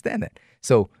hope you understand that.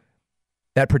 So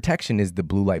that protection is the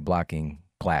blue light blocking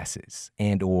glasses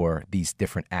and or these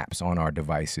different apps on our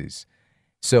devices.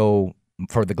 So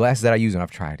for the glasses that I use, and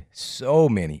I've tried so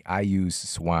many, I use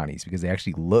Swannies because they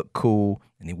actually look cool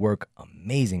and they work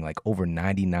amazing, like over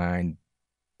 99%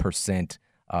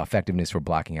 effectiveness for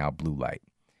blocking out blue light.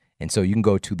 And so you can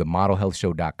go to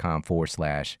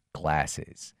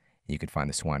themodelhealthshow.com/glasses. And you can find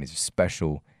the Swannies, a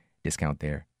special discount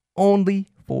there only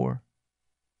for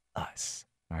us.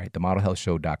 All right,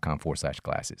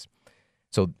 themodelhealthshow.com/glasses.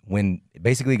 So when it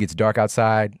basically gets dark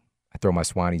outside, I throw my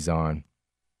Swannies on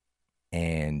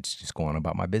and just go on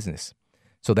about my business.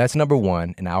 So that's number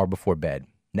one, an hour before bed.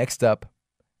 Next up,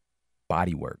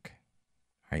 body work.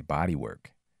 All right, body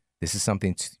work. This is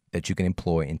something that you can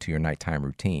employ into your nighttime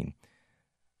routine.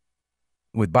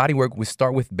 With body work, we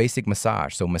start with basic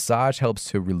massage. So massage helps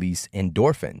to release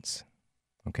endorphins.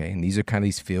 Okay, and these are kind of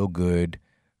these feel-good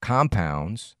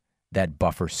compounds that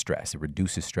buffer stress. It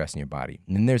reduces stress in your body.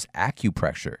 And then there's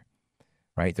acupressure,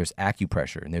 right? There's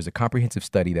acupressure. And there's a comprehensive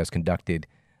study that was conducted,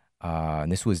 and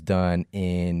this was done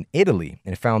in Italy,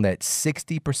 and it found that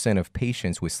 60% of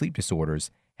patients with sleep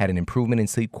disorders had an improvement in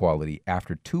sleep quality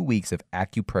after 2 weeks of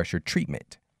acupressure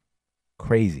treatment.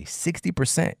 Crazy.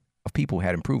 60% of people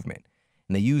had improvement.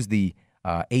 And they used the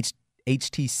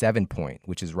HT7 point,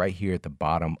 which is right here at the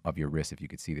bottom of your wrist, if you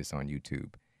could see this on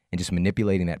YouTube, and just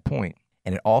manipulating that point.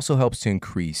 And it also helps to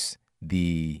increase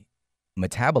the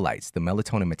metabolites, the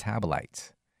melatonin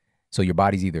metabolites. So your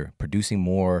body's either producing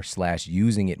more /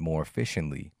 using it more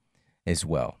efficiently as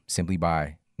well, simply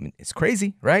by, it's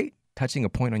crazy, right? Touching a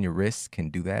point on your wrist can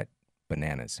do that,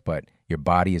 bananas. But your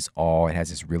body is it has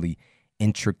this really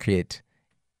intricate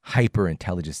hyper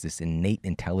intelligence, this innate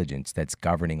intelligence that's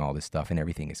governing all this stuff, and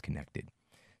everything is connected.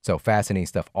 So fascinating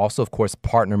stuff. Also, of course,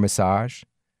 partner massage.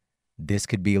 This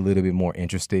could be a little bit more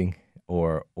interesting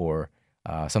or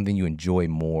something you enjoy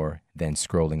more than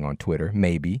scrolling on Twitter,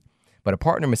 maybe. But a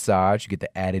partner massage, you get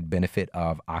the added benefit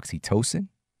of oxytocin,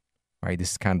 right?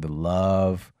 This is kind of the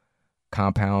love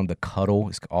compound. The cuddle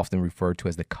is often referred to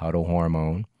as the cuddle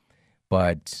hormone.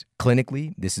 But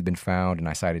clinically, this has been found, and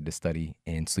I cited the study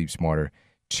in Sleep Smarter,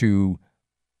 to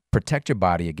protect your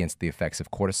body against the effects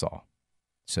of cortisol.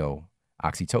 So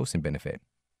oxytocin benefit.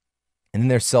 And then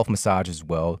there's self-massage as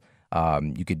well.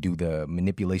 You could do the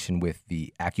manipulation with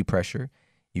the acupressure.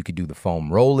 You could do the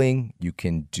foam rolling. You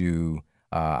can do,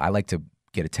 I like to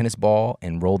get a tennis ball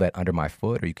and roll that under my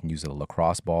foot, or you can use a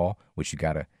lacrosse ball, which you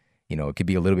gotta, it could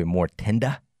be a little bit more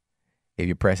tender if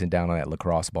you're pressing down on that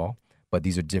lacrosse ball. But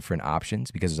these are different options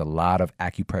because there's a lot of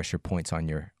acupressure points on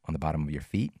the bottom of your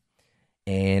feet.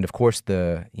 And of course,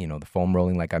 the foam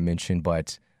rolling, like I mentioned,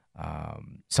 but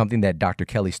something that Dr.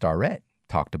 Kelly Starrett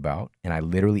talked about, and I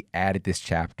literally added this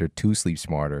chapter to Sleep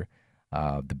Smarter,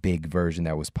 the big version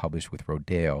that was published with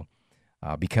Rodale,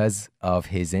 because of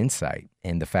his insight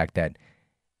and the fact that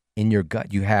in your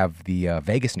gut, you have the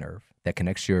vagus nerve that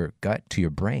connects your gut to your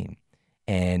brain.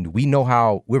 And we know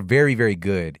how we're very, very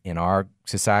good in our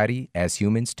society as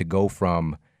humans to go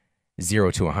from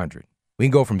 0 to 100. We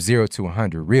can go from 0 to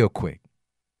 100 real quick.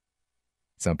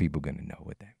 Some people are going to know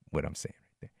what I'm saying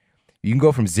right there. You can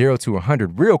go from 0 to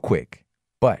 100 real quick,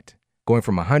 but going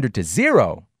from 100 to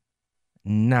 0,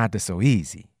 not so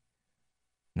easy.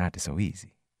 Not so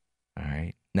easy. All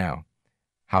right. Now,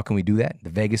 how can we do that? The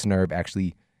vagus nerve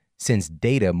actually sends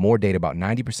data, more data, about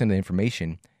 90% of the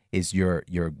information is your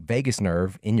vagus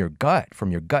nerve in your gut,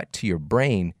 from your gut to your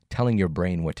brain, telling your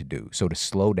brain what to do. So to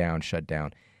slow down, shut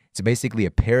down. It's basically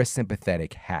a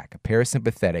parasympathetic hack, a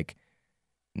parasympathetic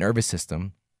nervous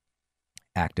system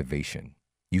activation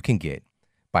you can get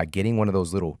by getting one of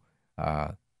those little,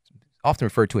 often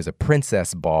referred to as a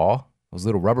princess ball. Those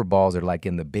little rubber balls are like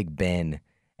in the Big Ben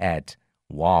at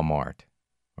Walmart,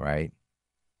 right?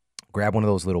 Grab one of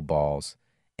those little balls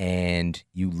and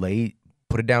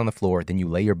put it down on the floor. Then you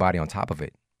lay your body on top of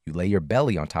it. You lay your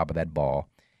belly on top of that ball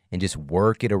and just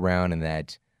work it around in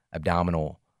that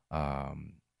abdominal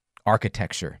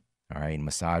architecture, all right, and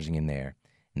massaging in there.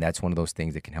 And that's one of those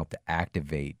things that can help to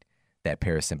activate that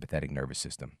parasympathetic nervous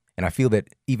system. And I feel that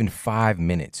even 5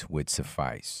 minutes would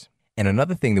suffice. And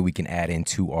another thing that we can add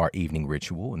into our evening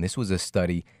ritual, and this was a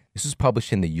study, this was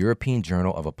published in the European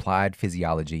Journal of Applied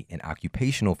Physiology and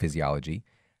Occupational Physiology,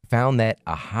 found that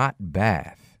a hot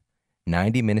bath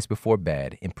 90 minutes before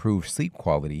bed improved sleep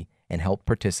quality and helped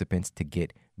participants to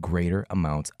get greater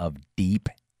amounts of deep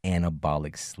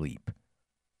anabolic sleep.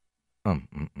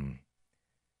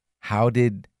 How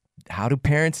do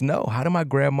parents know? How do my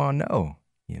grandma know?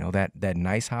 You know, that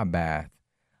nice hot bath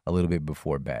a little bit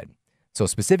before bed. So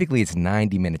specifically, it's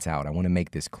 90 minutes out. I want to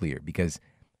make this clear because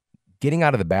getting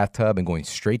out of the bathtub and going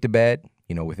straight to bed,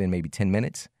 you know, within maybe 10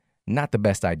 minutes, not the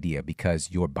best idea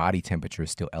because your body temperature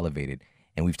is still elevated.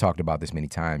 And we've talked about this many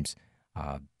times,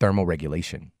 thermal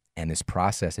regulation and this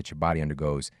process that your body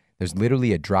undergoes. There's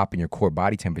literally a drop in your core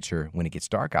body temperature when it gets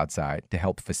dark outside to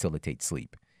help facilitate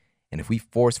sleep. And if we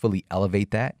forcefully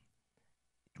elevate that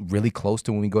really close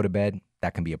to when we go to bed,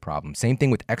 that can be a problem. Same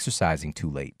thing with exercising too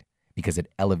late because it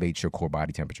elevates your core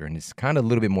body temperature. And it's kind of a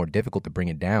little bit more difficult to bring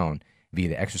it down via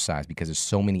the exercise because there's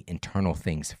so many internal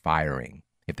things firing,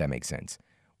 if that makes sense.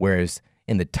 Whereas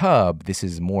in the tub, this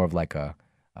is more of like an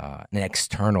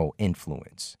external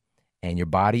influence. And your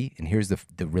body, and here's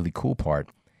the really cool part,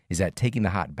 is that taking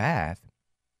the hot bath,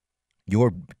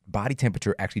 your body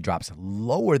temperature actually drops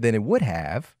lower than it would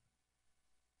have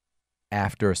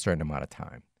after a certain amount of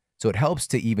time. So it helps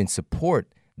to even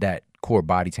support that core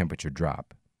body temperature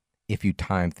drop if you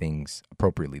time things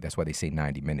appropriately. That's why they say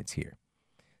 90 minutes here.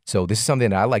 So this is something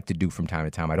that I like to do from time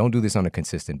to time. I don't do this on a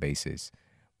consistent basis,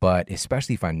 but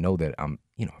especially if I know that I'm,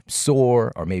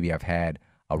 sore or maybe I've had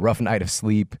a rough night of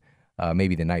sleep,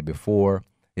 maybe the night before,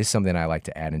 this is something I like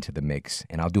to add into the mix.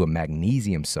 And I'll do a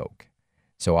magnesium soak.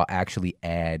 So I'll actually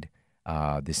add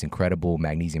this incredible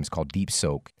magnesium. It's called Deep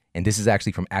Soak. And this is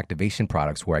actually from Activation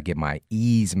Products where I get my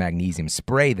Ease magnesium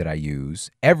spray that I use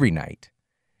every night.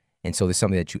 And so this is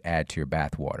something that you add to your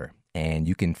bath water. And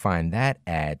you can find that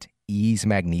at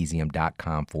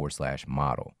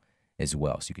easemagnesium.com/model as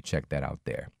well. So you can check that out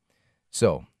there.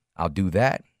 So I'll do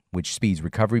that, which speeds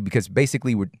recovery because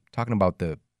basically we're talking about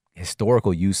the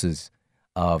historical uses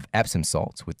of Epsom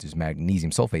salts, which is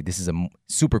magnesium sulfate. This is a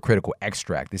supercritical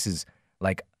extract. This is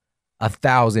like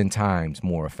 1,000 times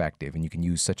more effective, and you can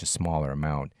use such a smaller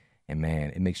amount. And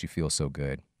man, it makes you feel so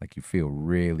good. Like you feel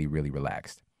really, really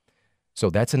relaxed.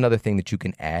 So that's another thing that you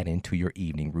can add into your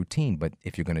evening routine. But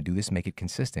if you're going to do this, make it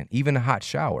consistent. Even a hot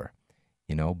shower,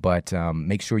 but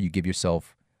make sure you give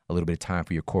yourself a little bit of time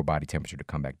for your core body temperature to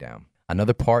come back down.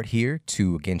 Another part here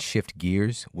to, again, shift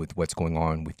gears with what's going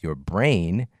on with your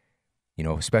brain,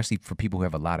 especially for people who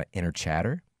have a lot of inner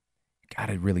chatter, you got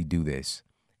to really do this.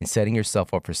 And setting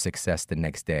yourself up for success the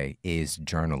next day is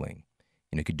journaling.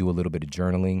 You could do a little bit of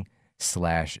journaling /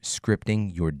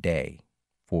 scripting your day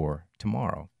for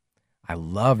tomorrow. I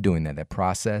love doing that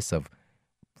process of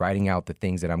writing out the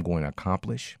things that I'm going to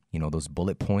accomplish, those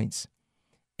bullet points.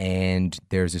 And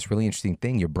there's this really interesting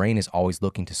thing. Your brain is always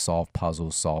looking to solve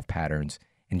puzzles, solve patterns,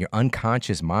 and your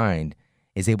unconscious mind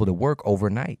is able to work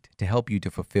overnight to help you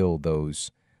to fulfill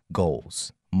those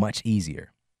goals much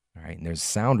easier. All right. And there's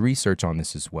sound research on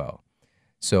this as well.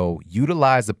 So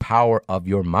utilize the power of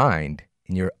your mind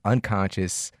and your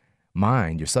unconscious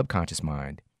mind, your subconscious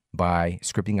mind, by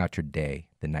scripting out your day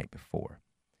the night before.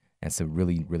 That's a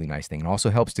really, really nice thing. It also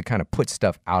helps to kind of put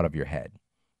stuff out of your head.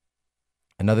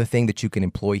 Another thing that you can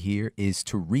employ here is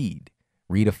to read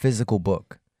a physical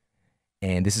book.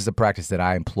 And this is a practice that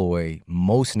I employ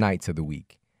most nights of the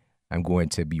week. I'm going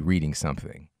to be reading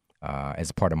something as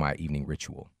a part of my evening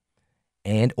ritual.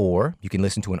 Or you can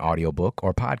listen to an audiobook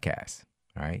or podcast,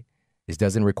 all right? This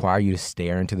doesn't require you to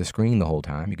stare into the screen the whole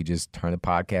time. You could just turn the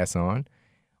podcast on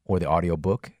or the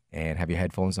audiobook and have your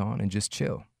headphones on and just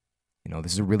chill.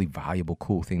 This is a really valuable,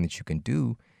 cool thing that you can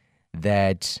do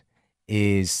that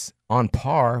is on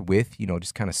par with,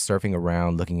 just kind of surfing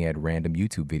around, looking at random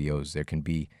YouTube videos. There can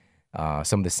be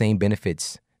some of the same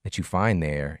benefits that you find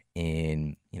there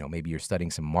in, maybe you're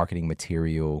studying some marketing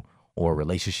material or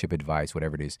relationship advice,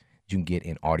 whatever it is, you can get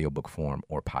in audiobook form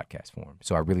or podcast form.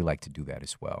 So I really like to do that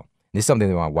as well. This is something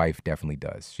that my wife definitely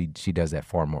does. She does that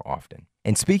far more often.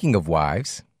 And speaking of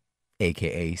wives,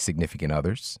 AKA significant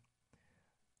others,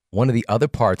 one of the other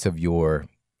parts of your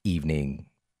evening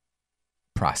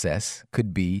process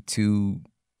could be to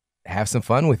have some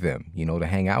fun with them, to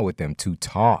hang out with them, to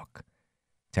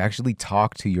actually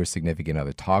talk to your significant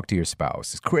other, talk to your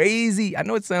spouse. It's crazy. I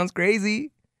know it sounds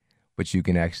crazy, but you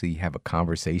can actually have a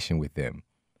conversation with them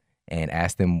and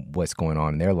ask them what's going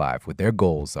on in their life, what their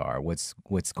goals are, what's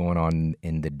going on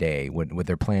in the day, what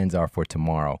their plans are for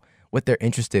tomorrow, what they're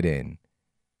interested in.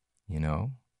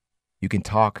 You can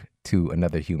talk to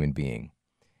another human being.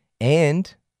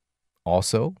 And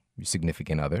also your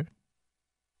significant other,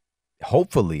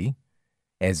 hopefully,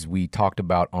 as we talked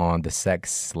about on the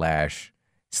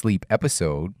sex/sleep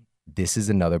episode, this is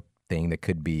another thing that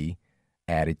could be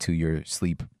added to your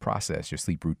sleep process, your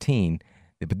sleep routine.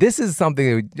 But this is something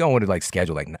that you don't want to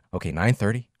schedule,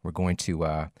 9:30, we're going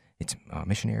to, it's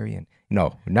missionary. And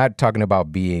no, we're not talking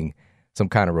about being some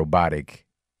kind of robotic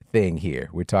thing here.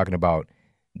 We're talking about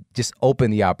just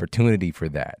open the opportunity for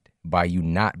that by you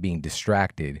not being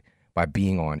distracted by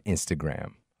being on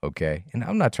Instagram, okay? And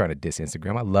I'm not trying to diss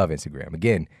Instagram. I love Instagram.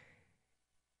 Again,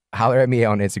 holler at me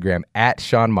on Instagram at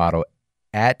Shawn Model,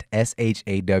 at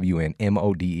ShawnModel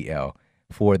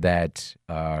for that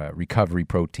recovery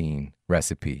protein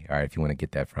recipe, all right, if you want to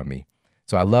get that from me.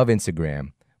 So I love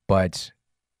Instagram, but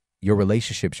your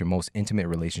relationships, your most intimate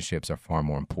relationships are far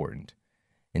more important.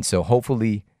 And so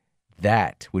hopefully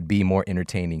that would be more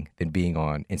entertaining than being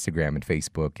on Instagram and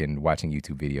Facebook and watching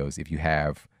YouTube videos if you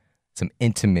have some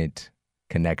intimate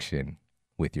connection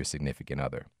with your significant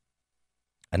other.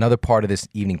 Another part of this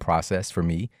evening process for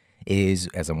me is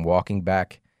as I'm walking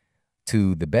back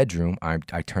to the bedroom, I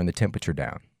turn the temperature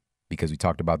down because we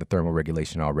talked about the thermal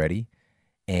regulation already.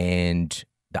 And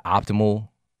the optimal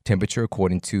temperature,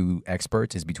 according to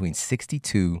experts, is between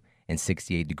 62 and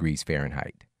 68 degrees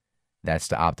Fahrenheit. That's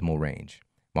the optimal range.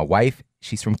 My wife,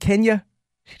 she's from Kenya.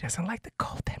 She doesn't like the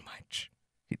cold that much.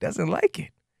 She doesn't like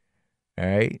it. All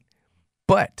right.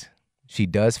 But she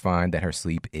does find that her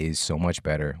sleep is so much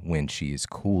better when she is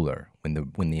cooler, when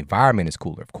the environment is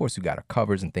cooler. Of course, we got our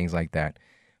covers and things like that.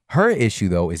 Her issue,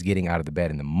 though, is getting out of the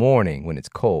bed in the morning when it's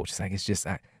cold. She's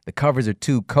like, the covers are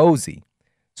too cozy.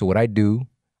 So what I do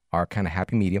are kind of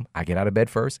happy medium. I get out of bed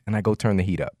first and I go turn the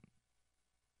heat up.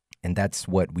 And that's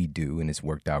what we do, and it's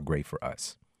worked out great for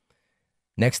us.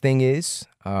 Next thing is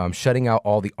shutting out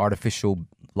all the artificial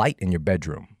light in your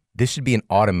bedroom. This should be an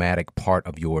automatic part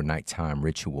of your nighttime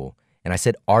ritual. And I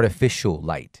said artificial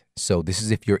light. So this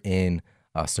is if you're in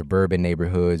suburban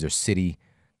neighborhoods or city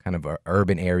kind of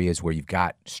urban areas where you've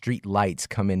got street lights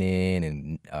coming in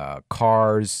and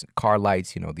car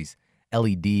lights, these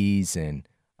LEDs and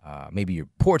maybe your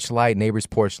porch light, neighbor's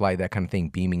porch light, that kind of thing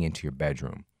beaming into your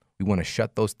bedroom. We want to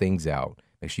shut those things out.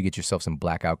 Make sure you get yourself some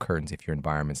blackout curtains if your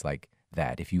environment's like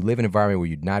that. If you live in an environment where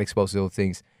you're not exposed to those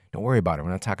things, don't worry about it.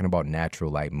 We're not talking about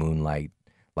natural light, moonlight,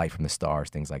 light from the stars,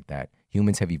 things like that.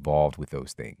 Humans have evolved with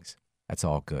those things. That's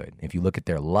all good. If you look at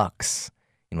their lux,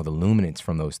 the luminance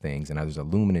from those things, and there's a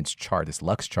luminance chart, this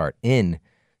lux chart in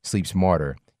Sleep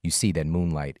Smarter, you see that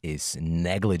moonlight is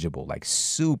negligible, like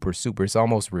super, super. It's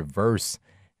almost reverse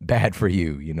bad for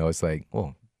you. It's like,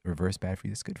 oh, reverse bad for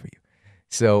you, that's good for you.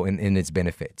 So, and its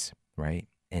benefits, right?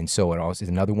 And so it also is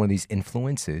another one of these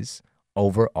influences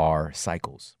over our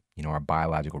cycles, our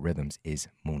biological rhythms is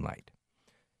moonlight.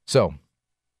 So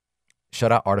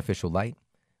shut out artificial light,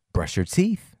 brush your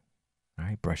teeth, all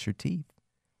right? Brush your teeth.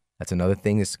 That's another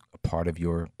thing that's a part of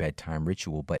your bedtime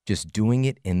ritual, but just doing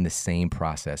it in the same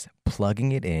process,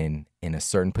 plugging it in a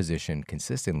certain position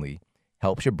consistently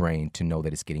helps your brain to know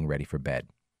that it's getting ready for bed.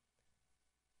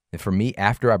 And for me,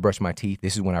 after I brush my teeth,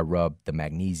 this is when I rub the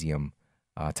magnesium,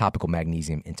 topical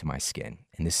magnesium into my skin.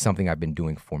 And this is something I've been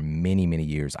doing for many, many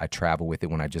years. I travel with it.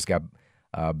 When I just got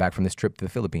back from this trip to the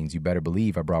Philippines, you better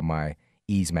believe I brought my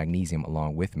Ease Magnesium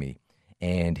along with me.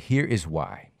 And here is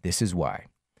why. This is why.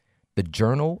 The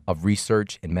Journal of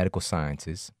Research in Medical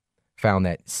Sciences found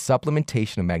that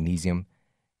supplementation of magnesium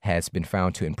has been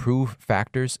found to improve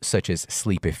factors such as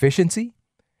sleep efficiency,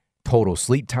 total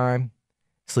sleep time,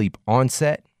 sleep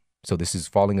onset. So this is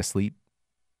falling asleep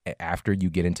after you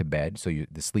get into bed, so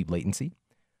the sleep latency,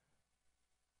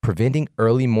 preventing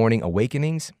early morning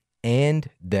awakenings, and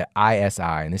the ISI,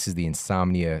 and this is the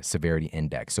Insomnia Severity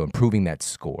Index, so improving that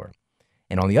score.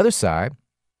 And on the other side,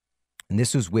 And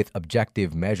this was with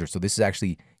objective measures. So this is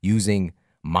actually using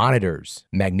monitors.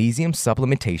 Magnesium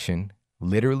supplementation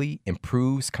literally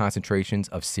improves concentrations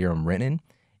of serum renin.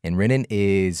 And renin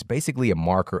is basically a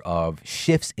marker of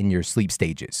shifts in your sleep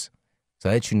stages. So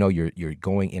that you know you're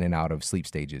going in and out of sleep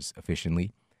stages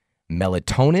efficiently.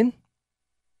 Melatonin.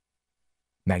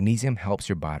 Magnesium helps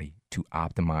your body to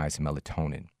optimize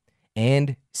melatonin.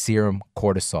 And serum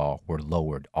cortisol were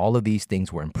lowered. All of these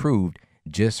things were improved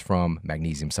just from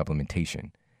magnesium supplementation.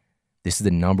 This is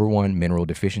the #1 mineral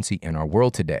deficiency in our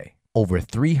world today. Over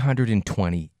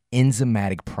 320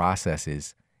 enzymatic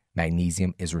processes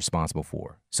magnesium is responsible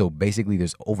for. So basically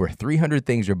there's over 300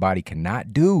 things your body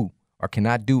cannot do or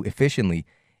cannot do efficiently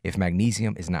if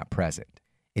magnesium is not present.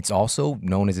 It's also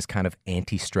known as this kind of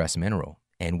anti-stress mineral.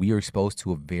 And we are exposed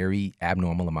to a very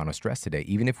abnormal amount of stress today.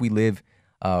 Even if we live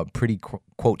a pretty,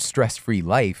 quote, stress-free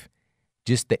life,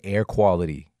 just the air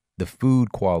quality, the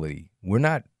food quality, we're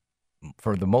not,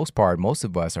 for the most part, most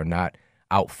of us are not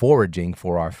out foraging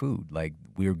for our food. Like,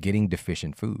 we're getting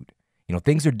deficient food. You know,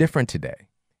 things are different today,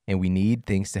 and we need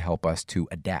things to help us to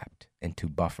adapt and to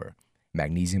buffer.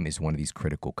 Magnesium is one of these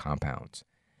critical compounds.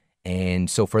 And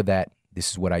so for that,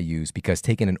 this is what I use, because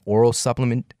taking an oral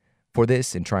supplement for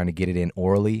this and trying to get it in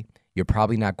orally, you're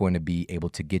probably not going to be able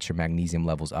to get your magnesium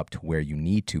levels up to where you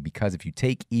need to, because if you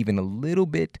take even a little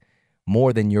bit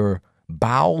more than your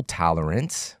bowel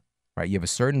tolerance, right? You have a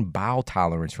certain bowel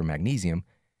tolerance for magnesium.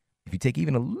 If you take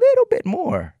even a little bit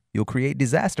more, you'll create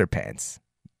disaster pants,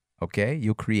 okay?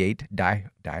 You'll create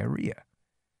diarrhea.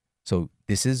 So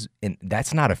this is, and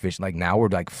that's not efficient. Like, now we're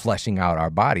like flushing out our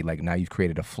body. Like, now you've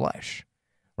created a flush,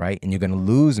 right? And you're going to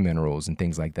lose minerals and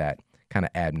things like that kind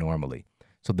of abnormally.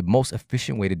 So the most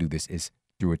efficient way to do this is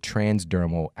through a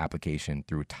transdermal application,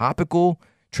 through topical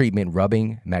treatment,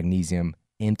 rubbing magnesium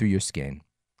in through your skin.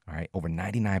 All right, over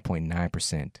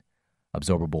 99.9%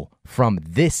 absorbable from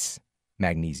this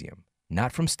magnesium,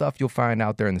 not from stuff you'll find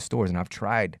out there in the stores. And I've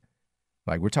tried,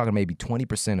 like, we're talking maybe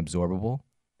 20% absorbable,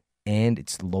 and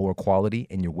it's lower quality,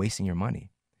 and you're wasting your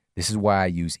money. This is why I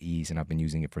use Ease, and I've been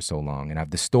using it for so long. And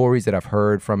I've the stories that I've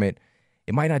heard from it,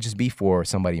 it might not just be for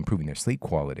somebody improving their sleep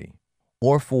quality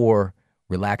or for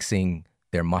relaxing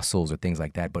their muscles or things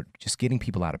like that, but just getting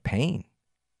people out of pain,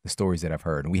 the stories that I've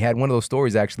heard. And we had one of those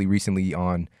stories actually recently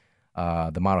on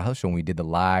the Model Health Show when we did the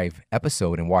live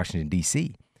episode in Washington,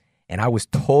 D.C. And I was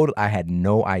told, I had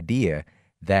no idea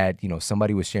that, you know,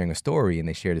 somebody was sharing a story, and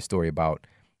they shared a story about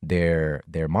their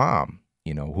mom,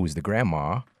 you know, who's the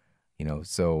grandma, you know,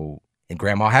 so, and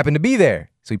grandma happened to be there.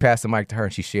 So he passed the mic to her,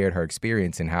 and she shared her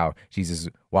experience and how she's just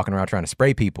walking around trying to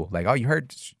spray people. Like, oh, you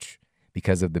heard,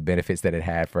 because of the benefits that it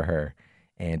had for her.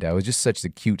 And it was just such a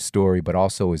cute story, but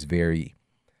also is very,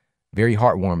 very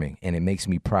heartwarming. And it makes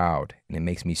me proud, and it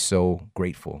makes me so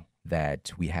grateful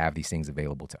that we have these things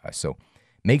available to us. So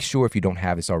make sure, if you don't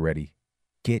have this already,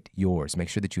 get yours. Make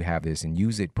sure that you have this and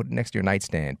use it. Put it next to your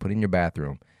nightstand. Put it in your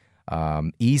bathroom.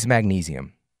 Ease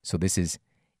Magnesium. So this is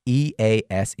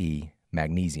EASE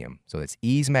Magnesium. So that's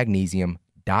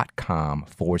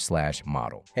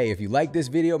easemagnesium.com/model. Hey, if you like this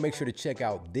video, make sure to check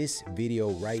out this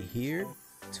video right here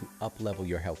to up-level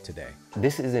your health today.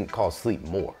 This isn't called sleep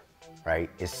more, right?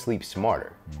 It's sleep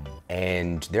smarter.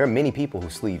 And there are many people who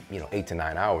sleep, 8 to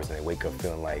 9 hours, and they wake up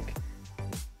feeling like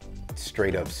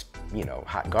straight up,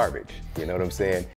 hot garbage. You know what I'm saying?